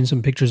have seen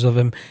some pictures of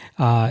him,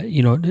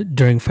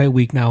 during fight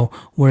week now,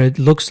 where it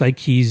looks like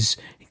he's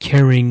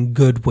carrying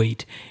good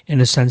weight in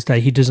a sense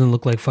that he doesn't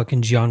look like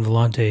fucking Gian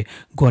Villante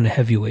going to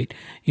heavyweight.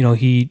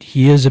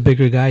 He is a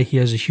bigger guy. He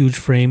has a huge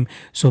frame,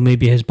 so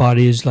maybe his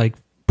body is like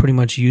pretty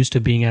much used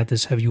to being at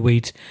this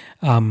heavyweight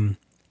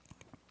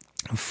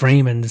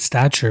frame and the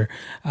stature,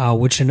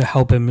 which can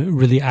help him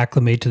really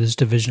acclimate to this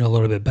division a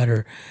little bit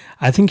better.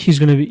 I think he's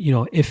going to be,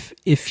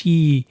 if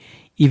he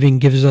even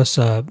gives us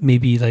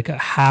maybe like a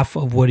half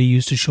of what he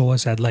used to show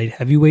us at light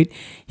heavyweight,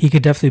 he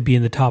could definitely be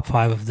in the top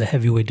 5 of the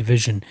heavyweight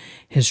division.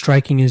 His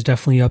striking is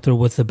definitely up there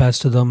with the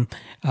best of them.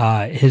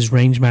 His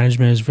range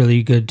management is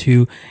really good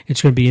too.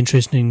 It's going to be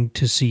interesting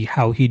to see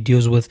how he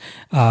deals with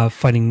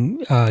fighting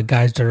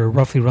guys that are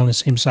roughly around the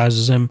same size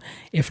as him,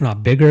 if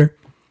not bigger.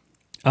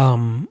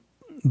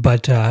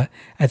 But I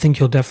think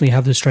he'll definitely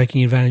have the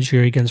striking advantage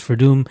here against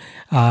Verdum.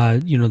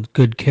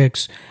 Good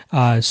kicks,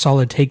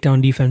 solid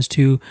takedown defense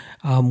too.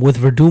 With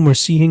Verdum, we're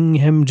seeing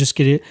him just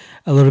get it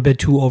a little bit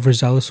too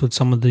overzealous with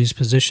some of these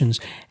positions.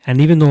 And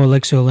even though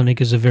Alexei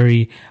Oleinik is a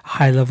very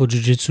high-level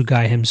jiu-jitsu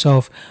guy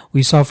himself,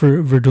 we saw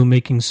for Verdum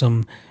making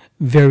some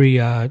very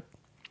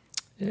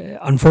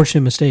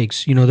unfortunate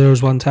mistakes. There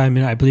was one time,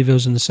 I believe it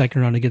was in the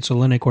second round against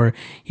Oleinik, where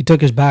he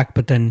took his back,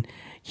 but then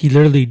he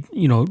literally,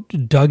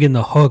 dug in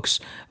the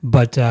hooks,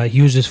 but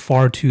he was just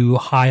far too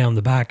high on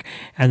the back,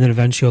 and then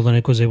eventually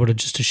Oleinik was able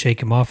to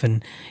shake him off.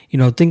 And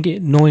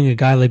knowing a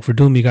guy like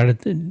Verdum,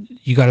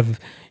 you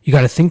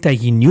gotta think that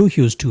he knew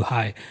he was too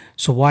high.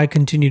 So why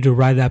continue to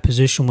ride that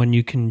position when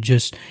you can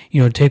just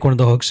take one of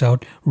the hooks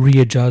out,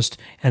 readjust,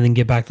 and then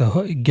get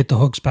the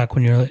hooks back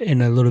when you're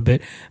in a little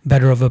bit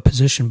better of a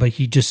position? But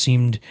he just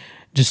seemed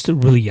just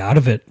really out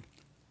of it.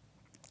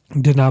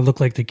 Did not look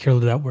like the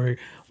killer that we're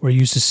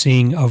used to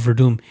seeing of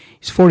Verdum.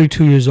 He's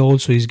 42 years old,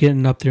 so he's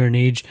getting up there in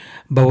age.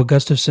 But with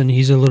Gustafsson,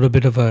 he's a little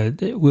bit of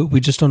we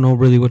just don't know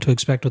really what to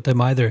expect with him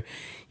either.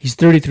 He's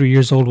 33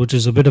 years old, which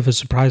is a bit of a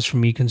surprise for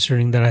me,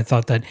 considering that I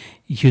thought that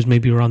he was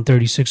maybe around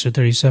 36 or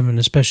 37,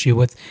 especially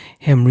with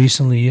him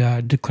recently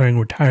declaring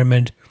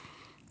retirement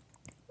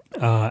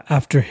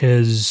after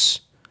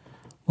his,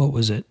 what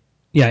was it?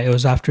 Yeah, it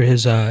was after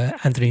his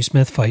Anthony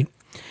Smith fight.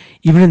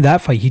 Even in that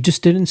fight, he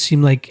just didn't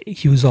seem like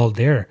he was all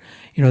there.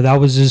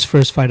 That was his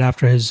first fight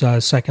after his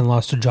second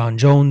loss to John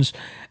Jones.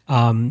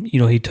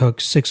 He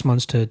took 6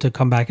 months to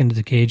come back into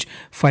the cage,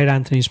 fight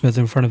Anthony Smith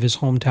in front of his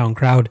hometown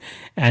crowd,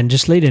 and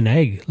just laid an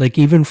egg. Like,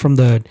 even from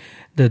the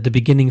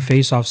beginning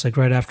face-offs, like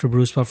right after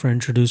Bruce Buffer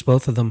introduced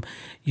both of them,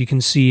 you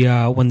can see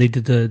when they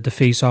did the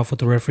face-off with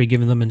the referee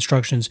giving them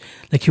instructions,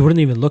 like, he wouldn't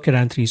even look at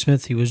Anthony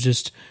Smith. He was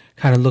just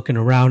kind of looking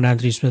around.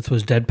 Anthony Smith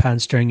was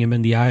deadpan, staring him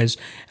in the eyes,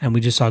 and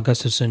we just saw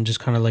Gustafsson just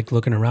kind of like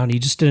looking around. He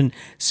just didn't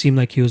seem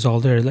like he was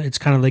all there. It's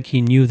kind of like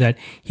he knew that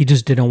he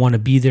just didn't want to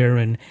be there,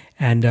 and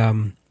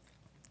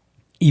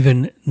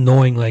even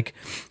knowing, like,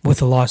 with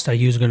the loss that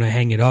he was going to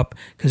hang it up,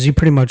 because he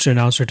pretty much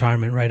announced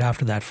retirement right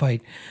after that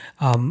fight.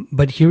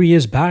 But here he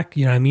is back,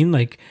 you know what I mean?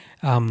 Like,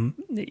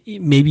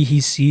 maybe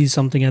he sees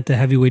something at the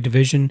heavyweight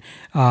division.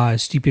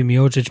 Stipe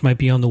Miocic might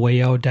be on the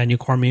way out. Daniel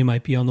Cormier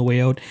might be on the way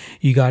out.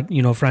 You got,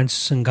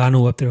 Francis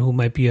Ngannou up there, who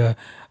might be a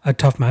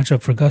tough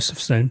matchup for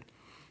Gustafsson.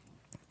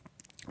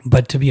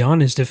 But to be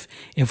honest,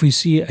 if we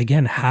see,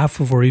 again,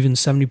 half of or even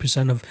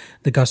 70% of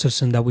the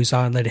Gustafsson that we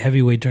saw in that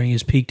heavyweight during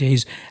his peak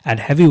days at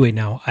heavyweight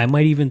now, I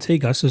might even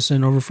take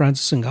Gustafsson over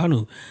Francis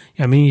Ngannou.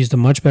 I mean, he's the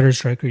much better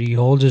striker. He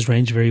holds his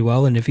range very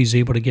well, and if he's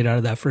able to get out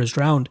of that first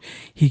round,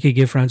 he could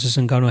give Francis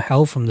Ngannou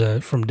hell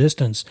from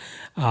distance.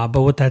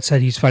 But with that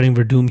said, he's fighting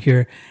Verdum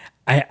here.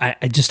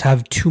 I just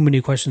have too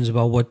many questions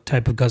about what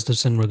type of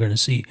Gustafsson we're going to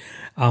see.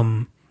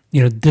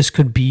 This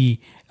could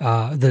be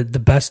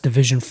the best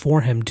division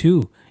for him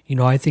too.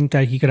 I think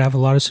that he could have a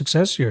lot of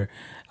success here.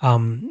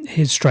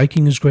 His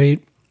striking is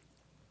great.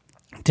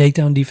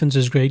 Takedown defense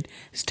is great.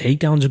 His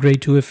takedowns are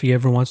great too if he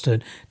ever wants to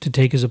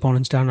take his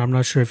opponents down. I'm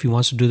not sure if he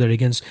wants to do that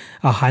against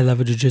a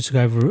high-level jiu-jitsu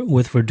guy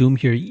with Verdum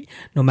here,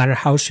 no matter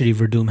how shitty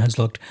Verdum has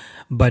looked.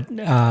 But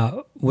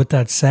with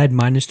that said,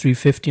 minus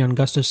 350 on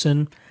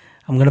Gustafsson,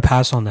 I'm going to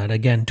pass on that.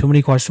 Again, too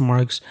many question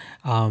marks.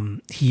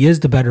 He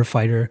is the better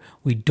fighter.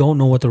 We don't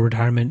know what the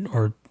retirement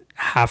or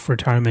half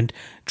retirement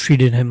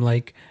treated him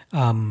like.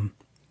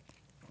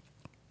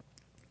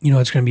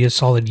 It's going to be a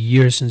solid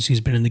year since he's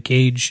been in the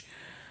cage.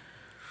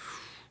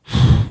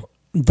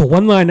 The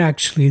one line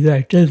actually that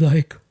I did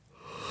like,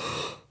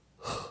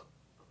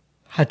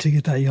 had to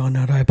get that yawn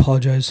out, I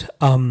apologize.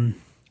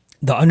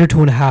 The under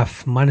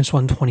 2.5, minus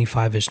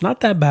 125 is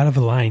not that bad of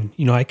a line.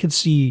 I could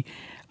see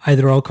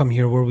either outcome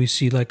here where we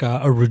see like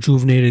a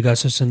rejuvenated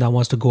Gustafsson that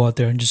wants to go out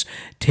there and just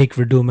take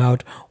Verdum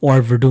out,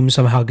 or Verdum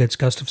somehow gets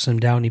Gustafsson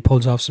down, he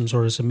pulls off some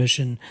sort of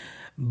submission.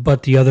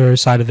 But the other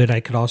side of it, I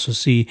could also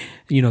see,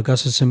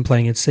 Gustafsson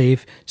playing it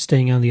safe,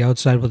 staying on the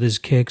outside with his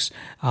kicks.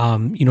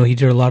 He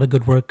did a lot of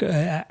good work.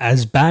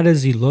 As bad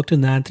as he looked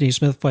in the Anthony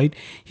Smith fight,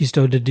 he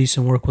still did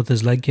decent work with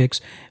his leg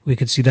kicks. We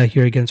could see that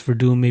here against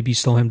Verdum, maybe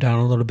slow him down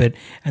a little bit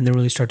and then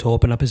really start to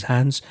open up his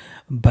hands.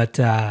 But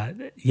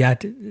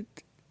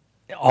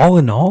all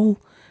in all,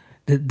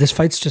 this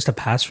fight's just a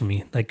pass for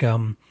me.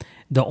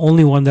 The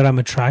only one that I'm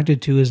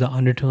attracted to is the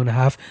under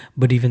 2.5,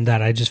 but even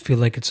that, I just feel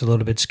like it's a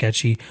little bit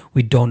sketchy.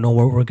 We don't know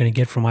what we're going to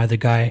get from either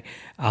guy.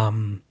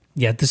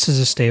 This is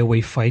a stay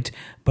away fight,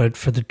 but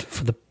for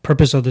the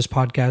purpose of this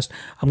podcast,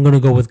 I'm going to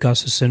go with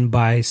Gustafsson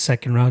by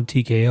second round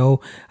TKO.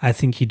 I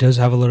think he does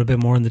have a little bit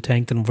more in the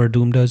tank than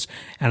Verdum does,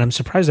 and I'm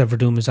surprised that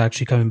Verdum is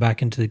actually coming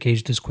back into the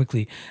cage this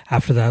quickly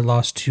after that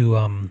loss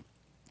to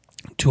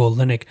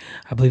Oleinik.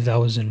 I believe that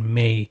was in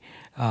May.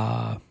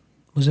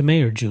 Was it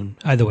May or June?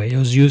 Either way, it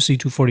was UFC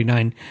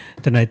 249,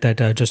 the night that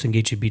Justin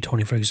Gaethje beat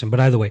Tony Ferguson. But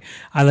either way,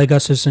 I like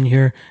Gustafsson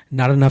here.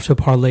 Not enough to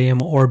parlay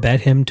him or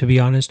bet him, to be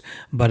honest.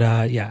 But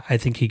I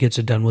think he gets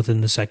it done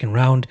within the second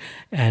round.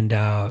 And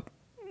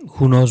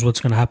who knows what's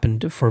going to happen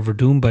for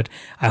Verdum. But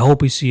I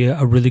hope we see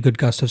a really good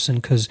Gustafsson,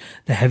 because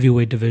the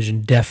heavyweight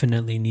division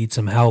definitely needs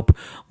some help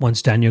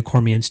once Daniel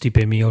Cormier and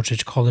Stipe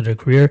Miocic call it a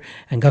career.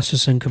 And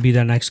Gustafsson could be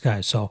that next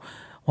guy. So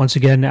once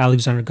again,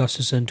 Alexander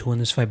Gustafsson to win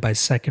this fight by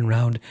second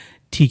round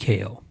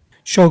TKO.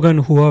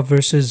 Shogun Rua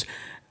versus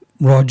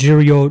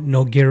Rogerio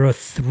Nogueira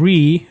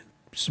 3.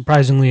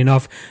 Surprisingly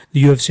enough,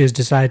 the UFC has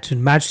decided to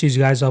match these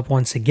guys up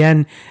once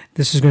again.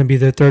 This is going to be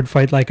their third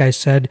fight, like I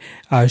said.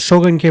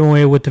 Shogun came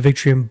away with the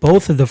victory in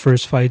both of the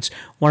first fights,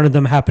 one of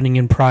them happening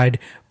in Pride,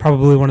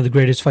 probably one of the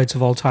greatest fights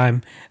of all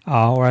time,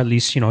 or at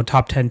least,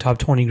 top 10, top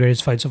 20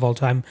 greatest fights of all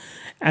time.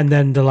 And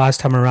then the last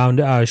time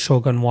around,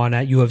 Shogun won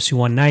at UFC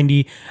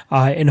 190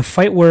 in a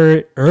fight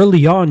where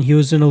early on he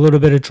was in a little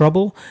bit of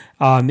trouble.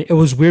 It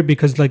was weird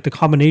because the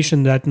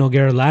combination that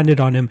Nogueira landed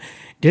on him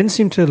didn't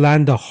seem to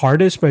land the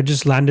hardest, but it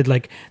just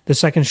landed the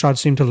second shot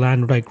seemed to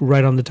land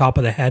right on the top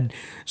of the head.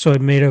 So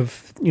it may have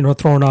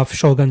thrown off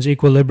Shogun's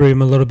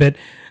equilibrium a little bit.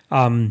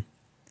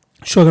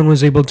 Shogun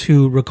was able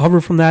to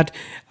recover from that,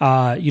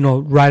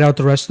 ride out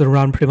the rest of the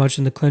round pretty much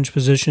in the clinch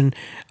position.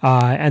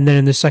 And then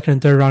in the second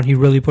and third round, he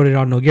really put it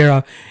on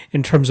Nogueira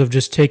in terms of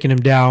just taking him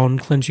down,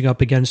 clinching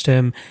up against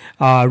him,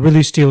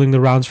 really stealing the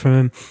rounds from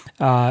him,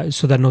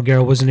 so that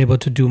Nogueira wasn't able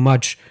to do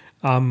much.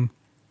 I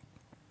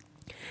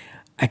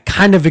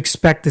kind of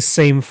expect the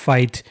same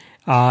fight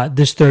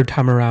this third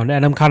time around,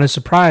 and I'm kind of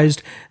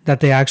surprised that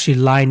they actually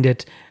lined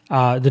it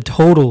the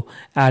total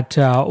at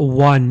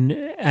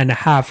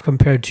 1.5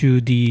 compared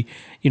to the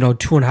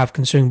 2.5,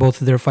 considering both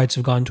of their fights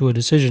have gone to a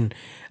decision.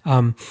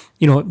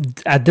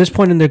 At this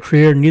point in their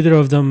career, neither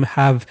of them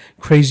have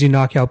crazy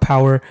knockout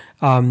power.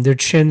 Their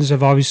chins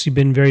have obviously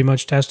been very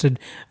much tested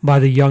by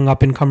the young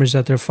up-and-comers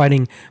that they're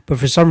fighting. But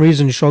for some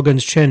reason,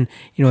 Shogun's chin,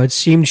 it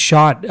seemed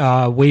shot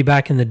way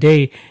back in the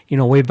day,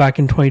 way back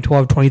in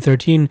 2012,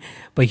 2013.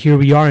 But here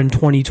we are in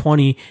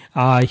 2020.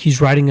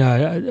 He's riding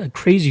a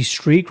crazy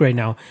streak right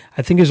now.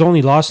 I think his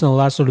only loss in the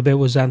last little bit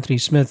was Anthony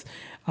Smith.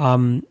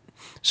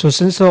 So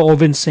since the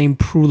Ovin St.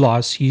 Preux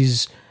loss,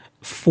 he's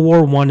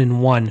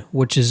 4-1-1,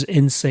 which is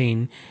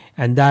insane.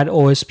 And that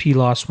OSP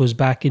loss was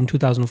back in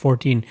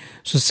 2014.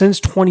 So since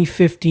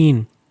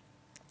 2015,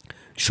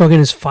 Shogun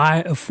is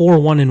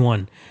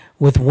 4-1-1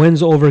 with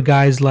wins over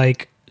guys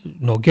like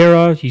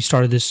Nogueira. He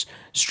started this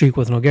streak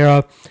with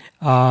Nogueira.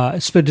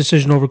 Split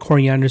decision over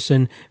Corey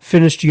Anderson.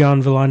 Finished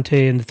Gian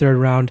Villante in the third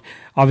round.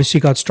 Obviously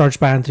got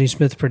starched by Anthony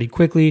Smith pretty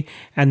quickly.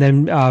 And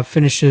then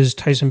finishes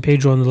Tyson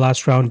Pedro in the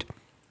last round.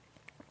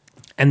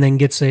 And then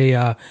gets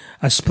a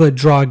split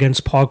draw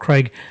against Paul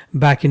Craig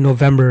back in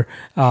November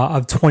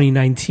of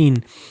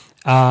 2019.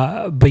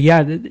 But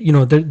yeah,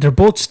 they're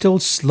both still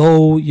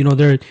slow.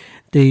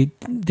 They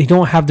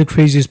don't have the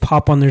craziest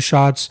pop on their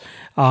shots.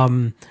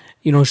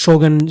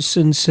 Shogun,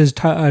 since his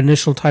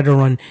initial title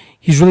run,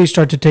 he's really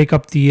started to take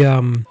up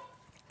the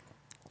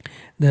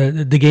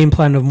game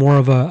plan of more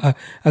of a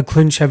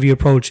clinch heavy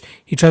approach.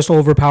 He tries to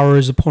overpower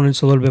his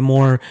opponents a little bit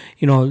more.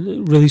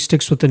 Really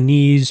sticks with the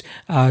knees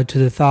to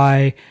the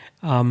thigh.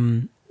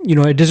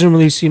 it doesn't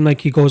really seem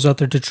like he goes out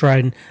there to try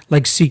and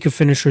like seek a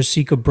finish or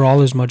seek a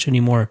brawl as much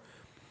anymore.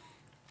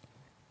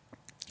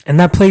 And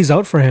that plays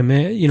out for him.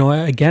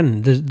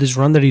 Again, this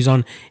run that he's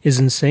on is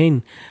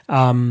insane.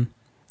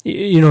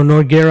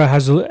 Nogueira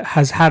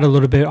has had a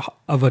little bit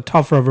of a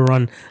tougher of a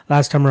run.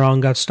 Last time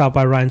around, got stopped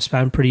by Ryan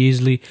Spann pretty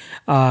easily.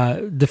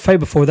 The fight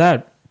before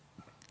that,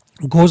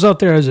 goes out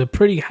there as a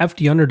pretty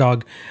hefty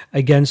underdog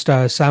against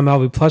Sam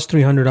Alvey, plus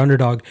 300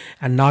 underdog,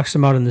 and knocks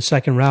him out in the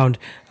second round.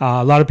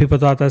 A lot of people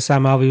thought that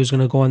Sam Alvey was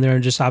going to go in there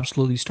and just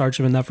absolutely starch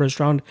him in that first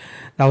round.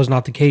 That was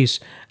not the case.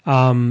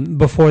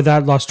 Before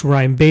that, lost to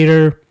Ryan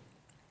Bader.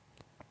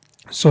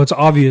 So it's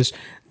obvious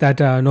that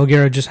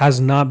Nogueira just has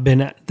not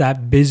been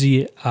that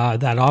busy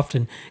that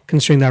often,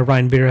 considering that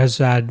Ryan Bader has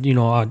had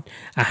a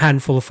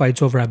handful of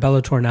fights over at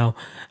Bellator now.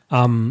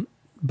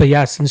 But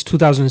yeah, since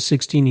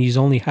 2016, he's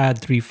only had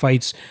 3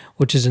 fights,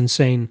 which is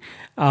insane.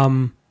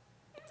 I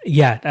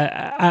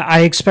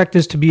expect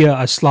this to be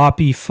a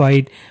sloppy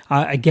fight.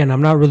 Again,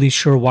 I'm not really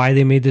sure why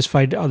they made this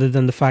fight, other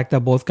than the fact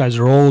that both guys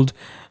are old.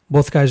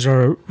 Both guys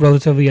are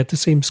relatively at the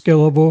same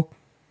skill level.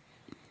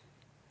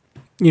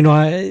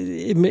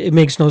 It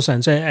makes no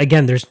sense.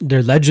 Again,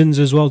 they're legends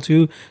as well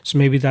too, so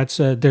maybe that's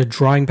their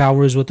drawing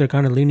power is what they're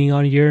kind of leaning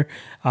on here.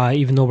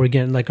 Even though we're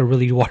getting like a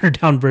really watered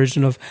down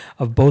version of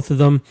both of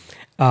them.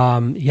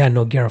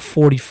 Nogueira,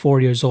 44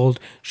 years old.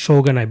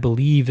 Shogun, I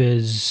believe,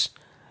 is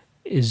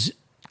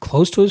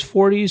close to his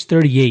 40s,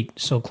 38,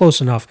 so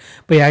close enough.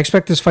 But yeah, I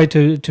expect this fight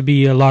to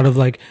be a lot of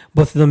like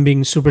both of them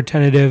being super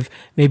tentative,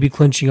 maybe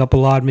clinching up a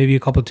lot, maybe a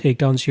couple of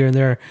takedowns here and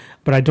there.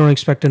 But I don't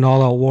expect an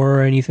all-out war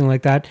or anything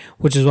like that,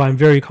 which is why I'm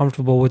very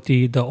comfortable with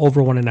the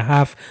over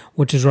 1.5,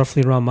 which is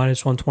roughly around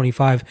minus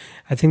 125.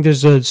 I think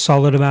there's a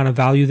solid amount of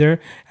value there,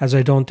 as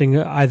I don't think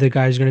either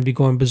guy is going to be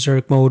going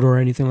berserk mode or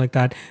anything like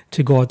that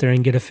to go out there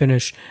and get a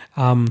finish.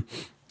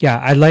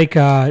 I like,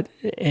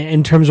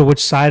 in terms of which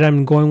side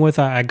I'm going with,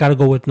 I got to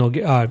go with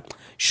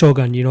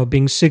Shogun,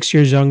 being 6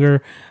 years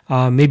younger,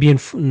 maybe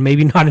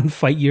not in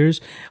fight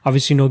years.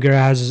 Obviously, Nogueira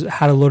has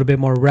had a little bit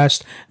more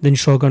rest than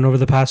Shogun over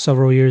the past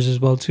several years as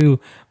well, too.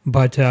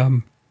 But,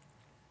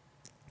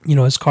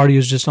 his cardio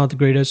is just not the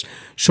greatest.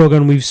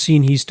 Shogun, we've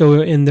seen he's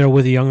still in there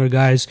with the younger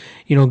guys,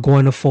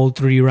 going a full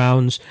 3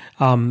 rounds,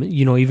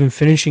 even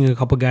finishing a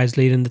couple guys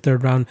late in the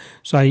third round.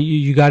 So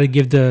you got to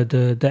give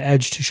the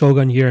edge to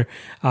Shogun here.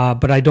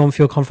 But I don't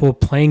feel comfortable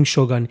playing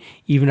Shogun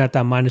even at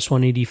that minus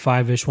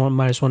 185-ish,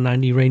 minus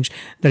 190 range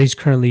that he's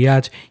currently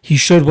at. He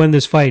should win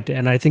this fight,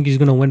 and I think he's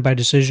going to win by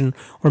decision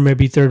or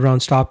maybe third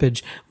round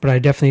stoppage. But I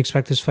definitely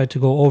expect this fight to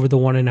go over the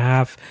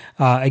 1.5.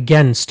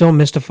 Again, still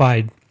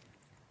mystified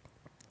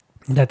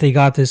that they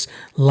got this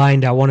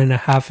lined at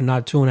 1.5 and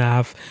not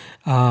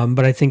 2.5.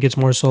 But I think it's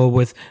more so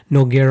with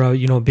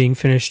Nogueira, being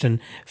finished and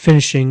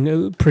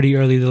finishing pretty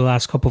early the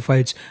last couple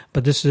fights.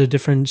 But this is a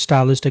different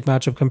stylistic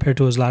matchup compared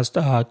to his last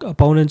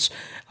opponents.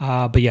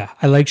 But yeah,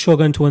 I like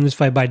Shogun to win this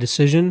fight by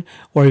decision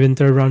or even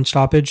third round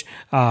stoppage.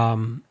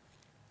 And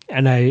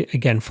I,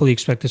 again, fully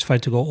expect this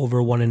fight to go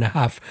over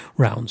 1.5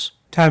 rounds.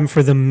 Time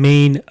for the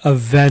main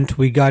event.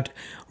 We got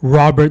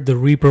Robert the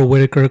Reaper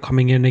Whittaker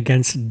coming in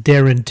against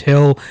Darren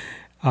Till.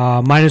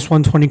 Minus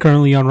 120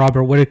 currently on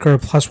Robert Whittaker,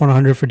 plus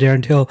 100 for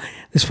Darren Till.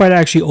 This fight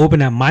actually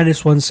opened at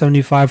minus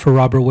 175 for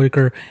Robert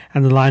Whittaker,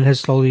 and the line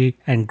has slowly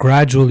and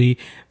gradually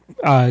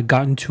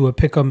gotten to a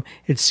pick'em.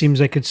 It seems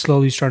like it's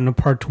slowly starting to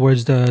part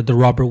towards the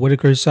Robert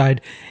Whittaker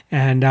side,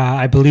 and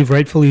I believe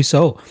rightfully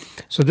so.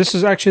 So this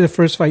is actually the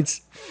first fight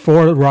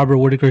for Robert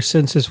Whittaker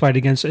since his fight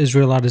against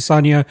Israel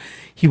Adesanya.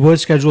 He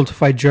was scheduled to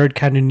fight Jared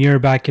Cannonier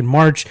back in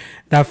March.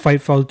 That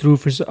fight fell through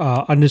for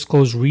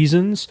undisclosed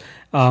reasons.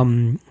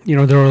 There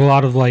were a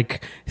lot of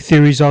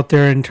theories out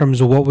there in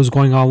terms of what was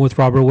going on with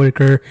Robert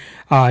Whittaker.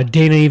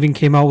 Dana even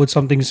came out with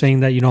something saying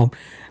that,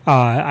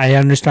 I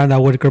understand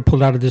that Whittaker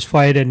pulled out of this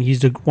fight and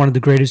he's one of the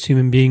greatest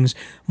human beings,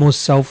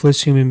 most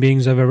selfless human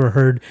beings I've ever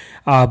heard.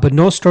 But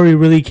no story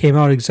really came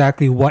out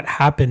exactly what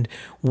happened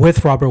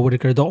with Robert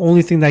Whittaker. The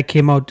only thing that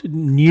came out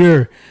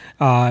near,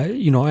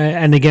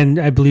 and again,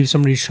 I believe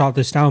somebody shot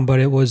this down, but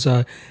it was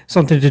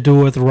something to do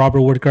with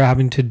Robert Whittaker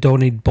having to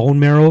donate bone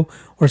marrow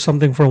or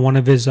something for one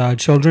of his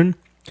children.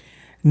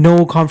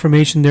 No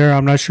confirmation there.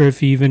 I'm not sure if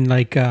he even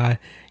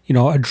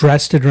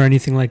addressed it or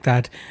anything like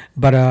that.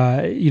 But,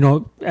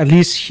 at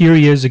least here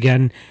he is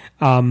again,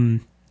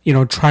 trying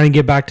to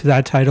get back to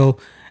that title.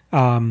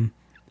 And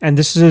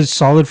this is a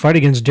solid fight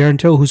against Darren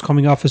Till, who's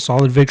coming off a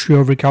solid victory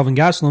over Kelvin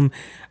Gastelum.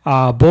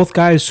 Both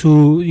guys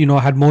who,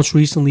 had most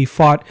recently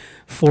fought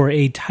for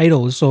a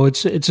title. So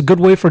it's a good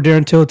way for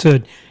Darren Till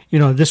to,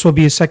 this will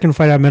be his second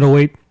fight at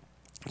middleweight.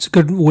 It's a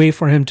good way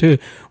for him to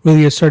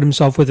really assert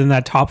himself within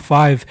that top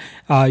 5,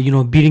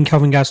 beating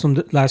Kelvin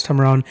Gastelum last time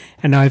around.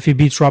 And now if he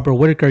beats Robert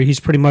Whittaker, he's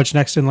pretty much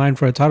next in line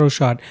for a title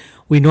shot.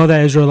 We know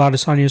that Israel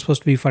Adesanya is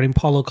supposed to be fighting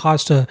Paulo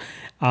Costa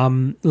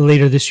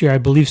later this year. I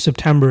believe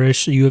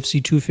September-ish,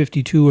 UFC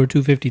 252 or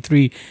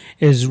 253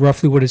 is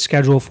roughly what it's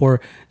scheduled for.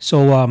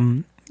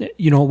 So,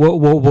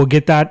 we'll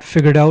get that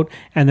figured out,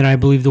 and then I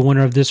believe the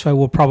winner of this fight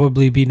will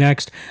probably be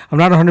next. I'm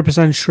not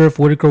 100% sure if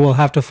Whitaker will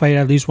have to fight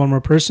at least one more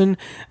person,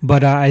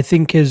 but I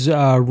think his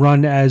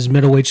run as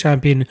middleweight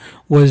champion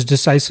was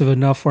decisive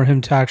enough for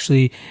him to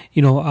actually,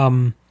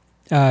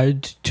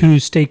 to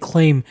stake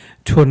claim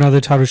to another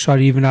title shot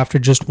even after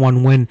just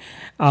one win.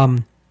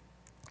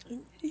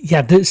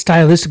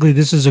 Stylistically,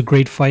 this is a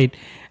great fight.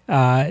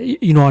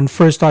 On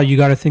first thought, you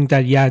got to think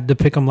that, the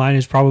pick'em line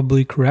is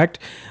probably correct.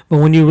 But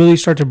when you really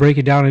start to break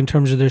it down in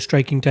terms of their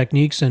striking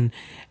techniques and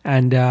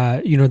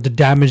the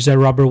damage that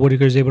Robert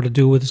Whitaker is able to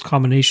do with his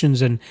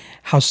combinations and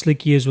how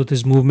slick he is with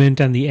his movement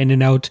and the in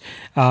and out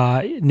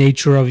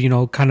nature of,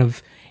 kind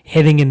of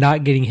hitting and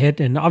not getting hit.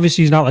 And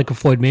obviously he's not like a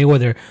Floyd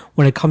Mayweather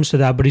when it comes to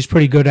that, but he's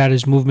pretty good at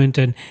his movement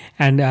and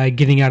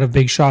getting out of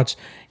big shots.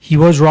 He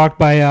was rocked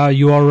by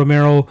Yoel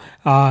Romero.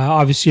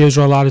 Obviously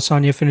Israel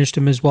Adesanya finished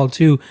him as well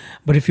too.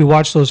 But if you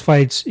watch those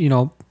fights,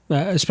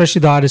 especially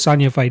the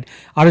Adesanya fight,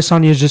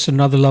 Adesanya is just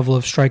another level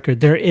of striker.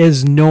 There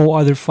is no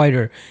other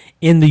fighter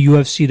in the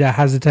UFC that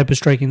has the type of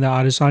striking that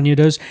Adesanya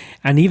does.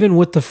 And even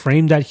with the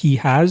frame that he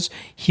has,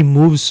 he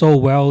moves so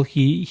well.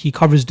 He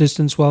covers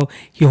distance well.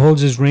 He holds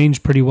his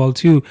range pretty well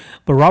too.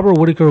 But Robert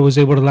Whitaker was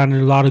able to land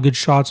a lot of good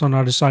shots on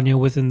Adesanya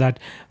within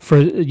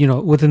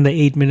the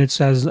 8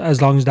 minutes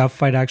as long as that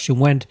fight actually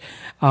went.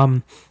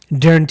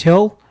 Darren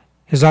Till,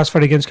 his last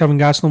fight against Kelvin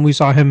Gastelum, we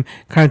saw him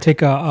kind of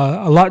take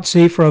a lot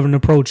safer of an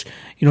approach.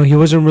 He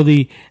wasn't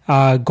really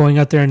going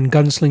out there and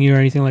gunslinging or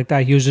anything like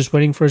that. He was just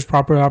waiting for his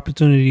proper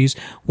opportunities,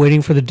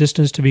 waiting for the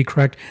distance to be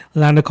correct,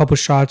 land a couple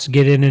shots,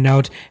 get in and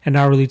out, and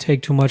not really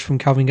take too much from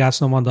Kelvin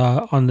Gastelum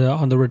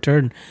on the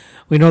return.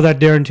 We know that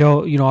Darren Till,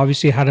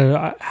 obviously had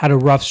a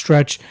rough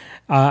stretch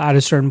at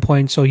a certain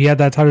point. So he had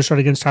that title shot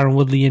against Tyron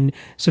Woodley in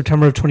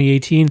September of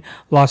 2018,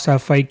 lost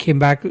that fight, came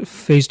back,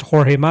 faced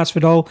Jorge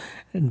Masvidal.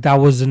 That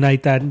was the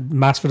night that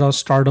Masvidal's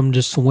stardom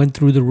just went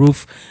through the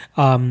roof.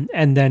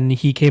 And then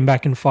he came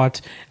back and fought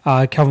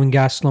Kelvin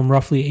Gastelum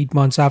roughly 8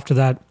 months after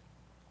that.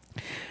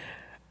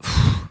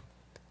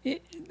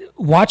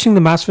 Watching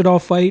the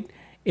Masvidal fight,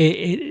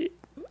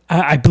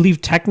 I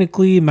believe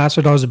technically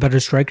Masvidal is a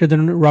better striker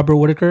than Robert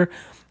Whitaker.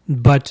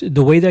 But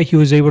the way that he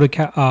was able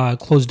to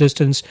close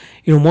distance,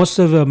 most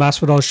of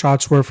Masvidal's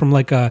shots were from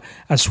like a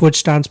switch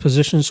stance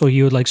position. So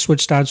he would like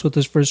switch stance with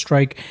his first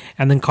strike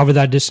and then cover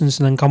that distance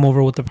and then come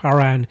over with the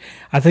power hand.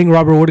 I think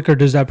Robert Whitaker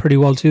does that pretty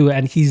well too.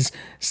 And he's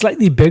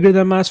slightly bigger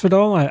than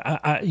Masvidal.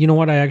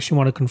 I actually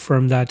want to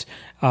confirm that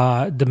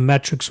the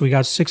metrics. We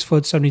got 6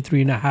 foot,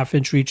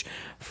 73.5 reach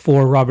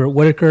for Robert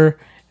Whitaker.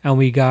 And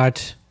we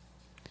got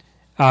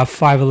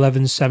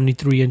 5'11",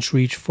 73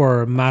 reach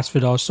for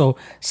Masvidal, so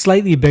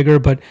slightly bigger,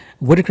 but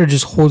Whitaker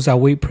just holds that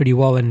weight pretty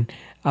well and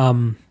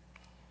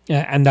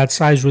that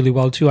size really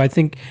well too. I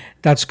think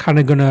that's kind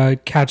of gonna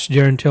catch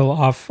Darren Till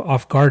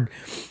off guard,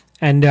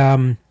 and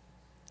I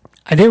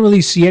didn't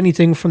really see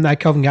anything from that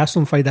Kelvin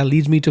Gastelum fight that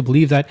leads me to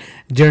believe that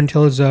Darren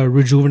Till is a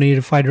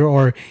rejuvenated fighter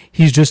or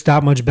he's just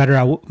that much better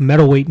at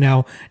middleweight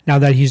now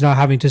that he's not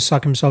having to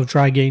suck himself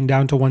dry getting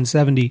down to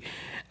 170.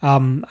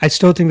 I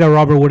still think that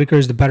Robert Whitaker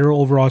is the better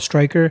overall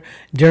striker.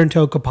 Darren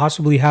Till could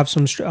possibly have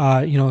some,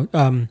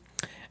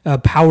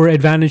 power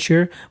advantage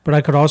here, but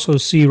I could also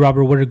see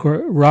Robert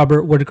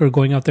Whitaker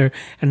going out there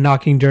and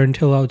knocking Darren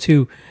Till out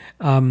too.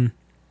 The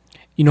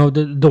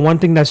one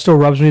thing that still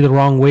rubs me the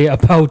wrong way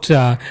about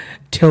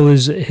Till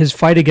is his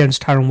fight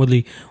against Tyron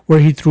Woodley, where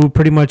he threw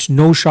pretty much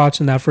no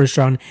shots in that first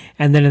round,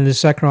 and then in the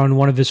second round,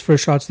 one of his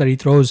first shots that he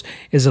throws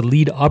is a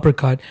lead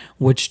uppercut,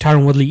 which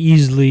Tyron Woodley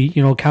easily,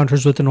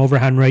 counters with an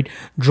overhand right,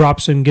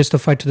 drops him, gets the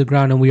fight to the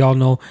ground, and we all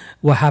know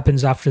what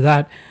happens after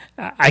that.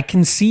 I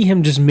can see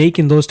him just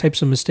making those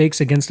types of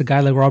mistakes against a guy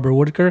like Robert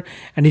Whitaker,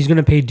 and he's going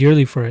to pay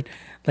dearly for it.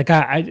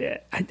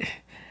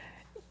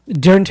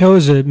 Darren Till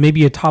is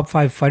maybe a top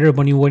 5 fighter,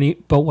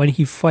 but when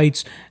he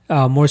fights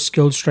more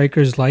skilled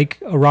strikers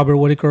like Robert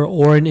Whitaker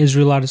or an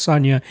Israel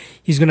Adesanya,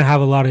 he's going to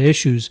have a lot of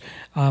issues.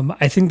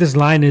 I think this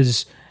line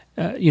is,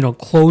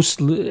 close,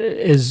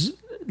 is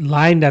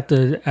lined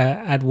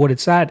at what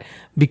it's at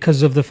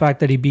because of the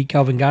fact that he beat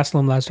Kelvin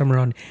Gastelum last time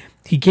around.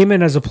 He came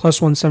in as a plus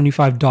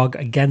 175 dog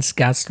against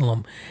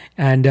Gastelum.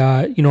 And,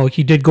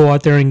 he did go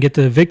out there and get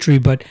the victory.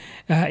 But,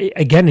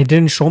 again, it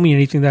didn't show me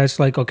anything that's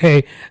like,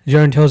 okay,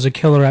 Darren Till's a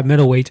killer at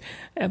middleweight.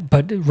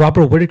 But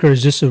Robert Whitaker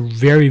is just a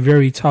very,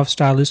 very tough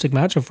stylistic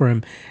matchup for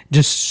him.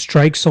 Just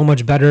strikes so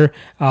much better.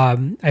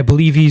 I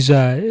believe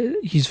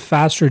he's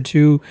faster,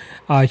 too.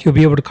 He'll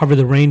be able to cover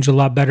the range a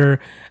lot better.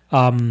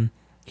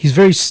 He's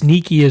very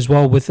sneaky as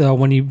well with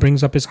when he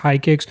brings up his high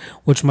kicks,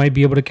 which might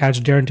be able to catch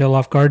Darren Till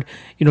off guard.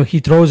 He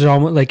throws it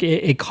almost like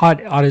it caught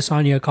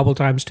Adesanya a couple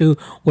times too,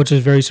 which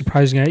is very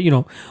surprising.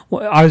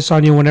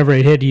 Adesanya, whenever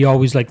it hit, he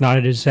always like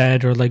nodded his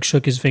head or like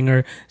shook his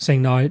finger,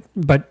 saying no.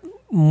 But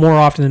more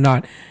often than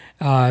not,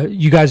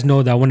 you guys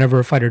know that whenever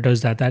a fighter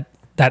does that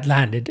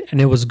landed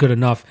and it was good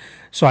enough.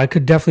 So I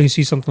could definitely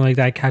see something like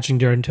that catching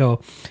Darren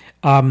Till.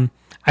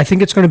 I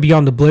think it's going to be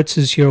on the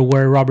blitzes here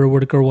where Robert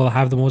Whitaker will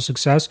have the most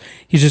success.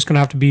 He's just going to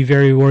have to be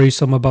very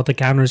worrisome about the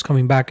counters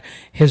coming back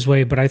his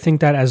way. But I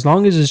think that as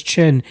long as his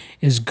chin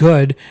is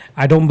good,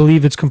 I don't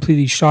believe it's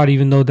completely shot,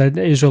 even though that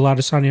Israel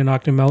Adesanya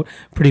knocked him out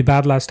pretty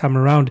bad last time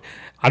around.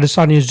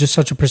 Adesanya is just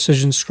such a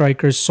precision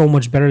striker, so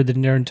much better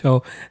than Darren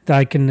Till, that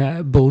I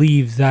can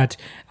believe that,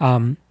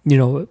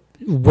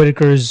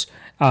 Whitaker's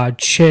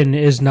chin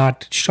is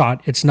not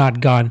shot. It's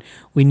not gone.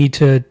 We need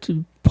to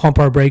pump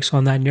our brakes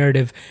on that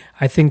narrative.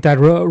 I think that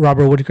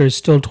Robert Whitaker is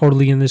still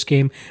totally in this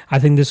game. I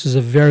think this is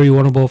a very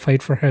winnable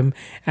fight for him.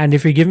 And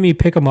if you're giving me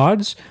pick 'em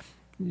odds,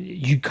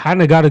 you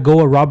kind of got to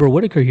go with Robert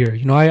Whitaker here.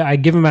 I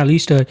give him at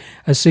least a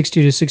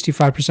 60 to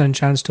 65%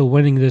 chance to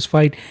winning this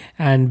fight.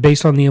 And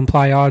based on the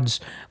implied odds,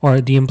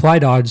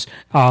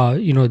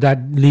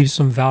 that leaves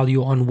some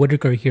value on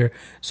Whitaker here.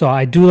 So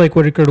I do like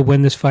Whitaker to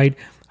win this fight.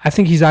 I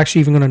think he's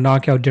actually even going to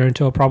knock out Darren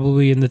Till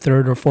probably in the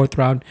third or fourth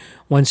round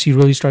once he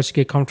really starts to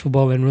get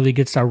comfortable and really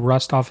gets that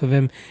rust off of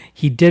him.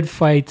 He did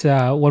fight,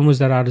 when was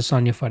that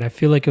Adesanya fight? I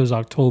feel like it was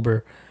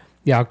October.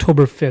 Yeah,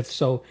 October 5th.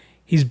 So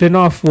he's been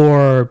off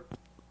for,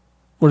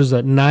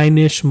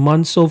 9-ish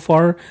months so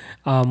far.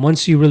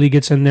 Once he really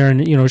gets in there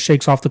and,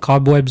 shakes off the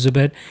cobwebs a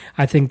bit,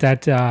 I think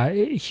that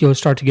he'll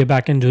start to get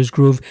back into his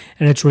groove,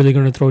 and it's really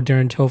going to throw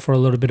Darren Till for a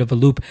little bit of a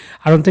loop.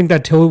 I don't think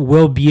that Till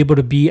will be able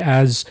to be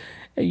as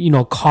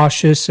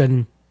cautious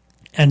and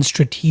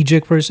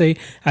strategic per se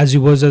as he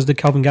was as the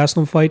Kelvin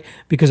Gastelum fight,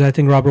 because I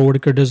think Robert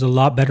Whitaker does a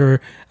lot better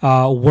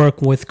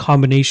work with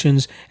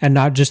combinations and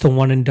not just a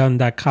one and done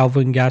that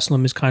Kelvin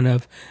Gastelum is kind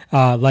of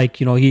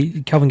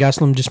Kelvin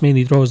Gastelum just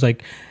mainly throws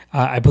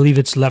I believe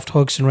it's left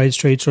hooks and right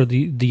straights, or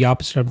the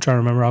opposite. I'm trying to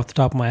remember off the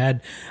top of my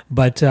head.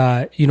 But,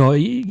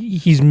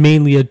 he's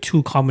mainly a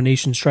two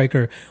combination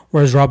striker,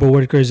 whereas Robert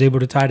Whitaker is able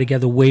to tie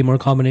together way more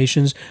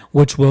combinations,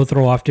 which will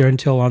throw off Darren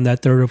Till on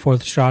that third or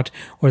fourth shot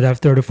or that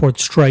third or fourth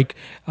strike,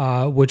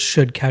 which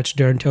should catch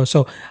Darren Till.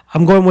 So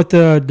I'm going with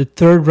the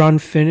third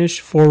round finish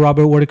for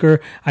Robert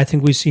Whitaker. I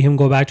think we see him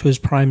go back to his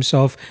prime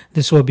self.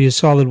 This will be a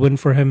solid win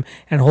for him,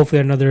 and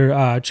hopefully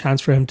another chance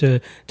for him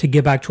to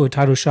get back to a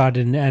title shot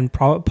and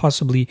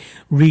possibly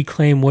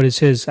reclaim what is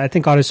his. I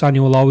think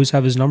Adesanya will always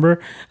have his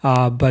number,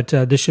 but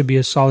this should be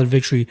a solid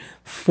victory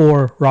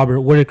for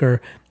Robert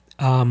Whitaker.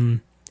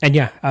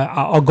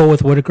 I'll go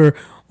with Whitaker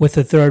with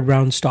the third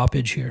round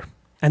stoppage here.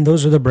 And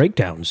those are the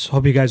breakdowns.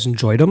 Hope you guys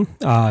enjoyed them.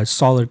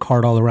 Solid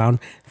card all around.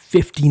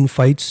 15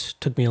 fights.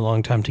 Took me a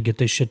long time to get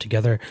this shit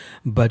together,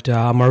 but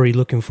I'm already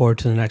looking forward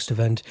to the next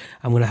event.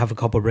 I'm going to have a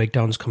couple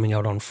breakdowns coming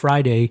out on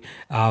Friday.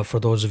 For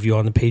those of you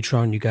on the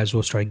Patreon, you guys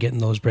will start getting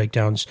those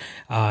breakdowns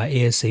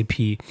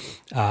ASAP.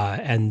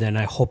 And then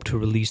I hope to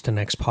release the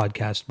next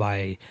podcast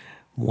by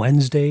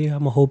Wednesday,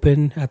 I'm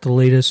hoping, at the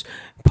latest,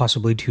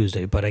 possibly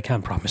Tuesday, but I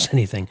can't promise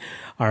anything.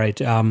 All right,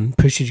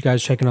 appreciate you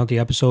guys checking out the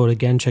episode.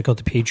 Again, check out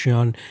the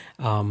Patreon,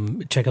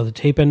 check out the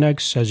Tape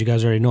Index. As you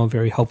guys already know, a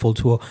very helpful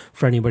tool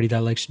for anybody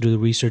that likes to do the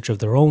research of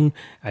their own.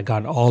 I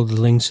got all the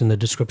links in the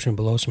description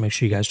below, so make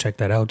sure you guys check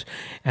that out.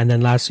 And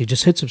then lastly,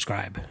 just hit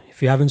subscribe.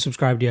 If you haven't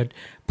subscribed yet,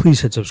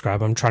 please hit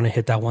subscribe. I'm trying to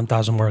hit that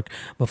 1,000 mark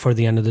before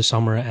the end of the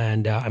summer,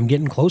 and I'm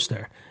getting close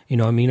there.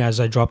 As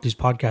I drop these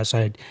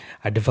podcasts,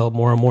 I develop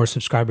more and more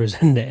subscribers,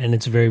 and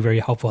it's very, very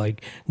helpful. I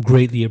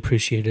greatly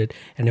appreciate it.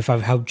 And if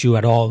I've helped you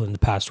at all in the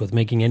past with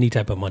making any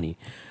type of money,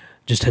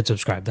 just hit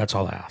subscribe. That's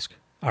all I ask.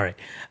 All right.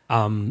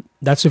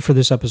 That's it for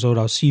this episode.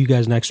 I'll see you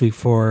guys next week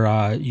for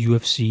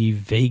UFC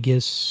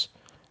Vegas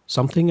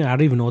something. I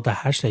don't even know what the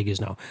hashtag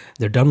is now.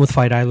 They're done with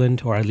Fight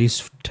Island, or at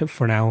least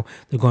for now.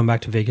 They're going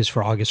back to Vegas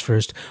for August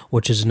 1st,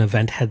 which is an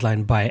event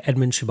headlined by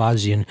Edmund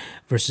Shabazian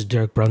versus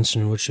Derek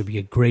Brunson, which should be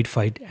a great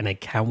fight, and I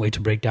can't wait to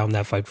break down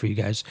that fight for you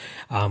guys.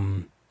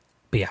 But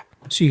yeah,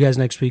 see you guys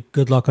next week.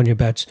 Good luck on your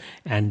bets,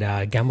 and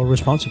gamble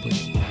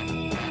responsibly.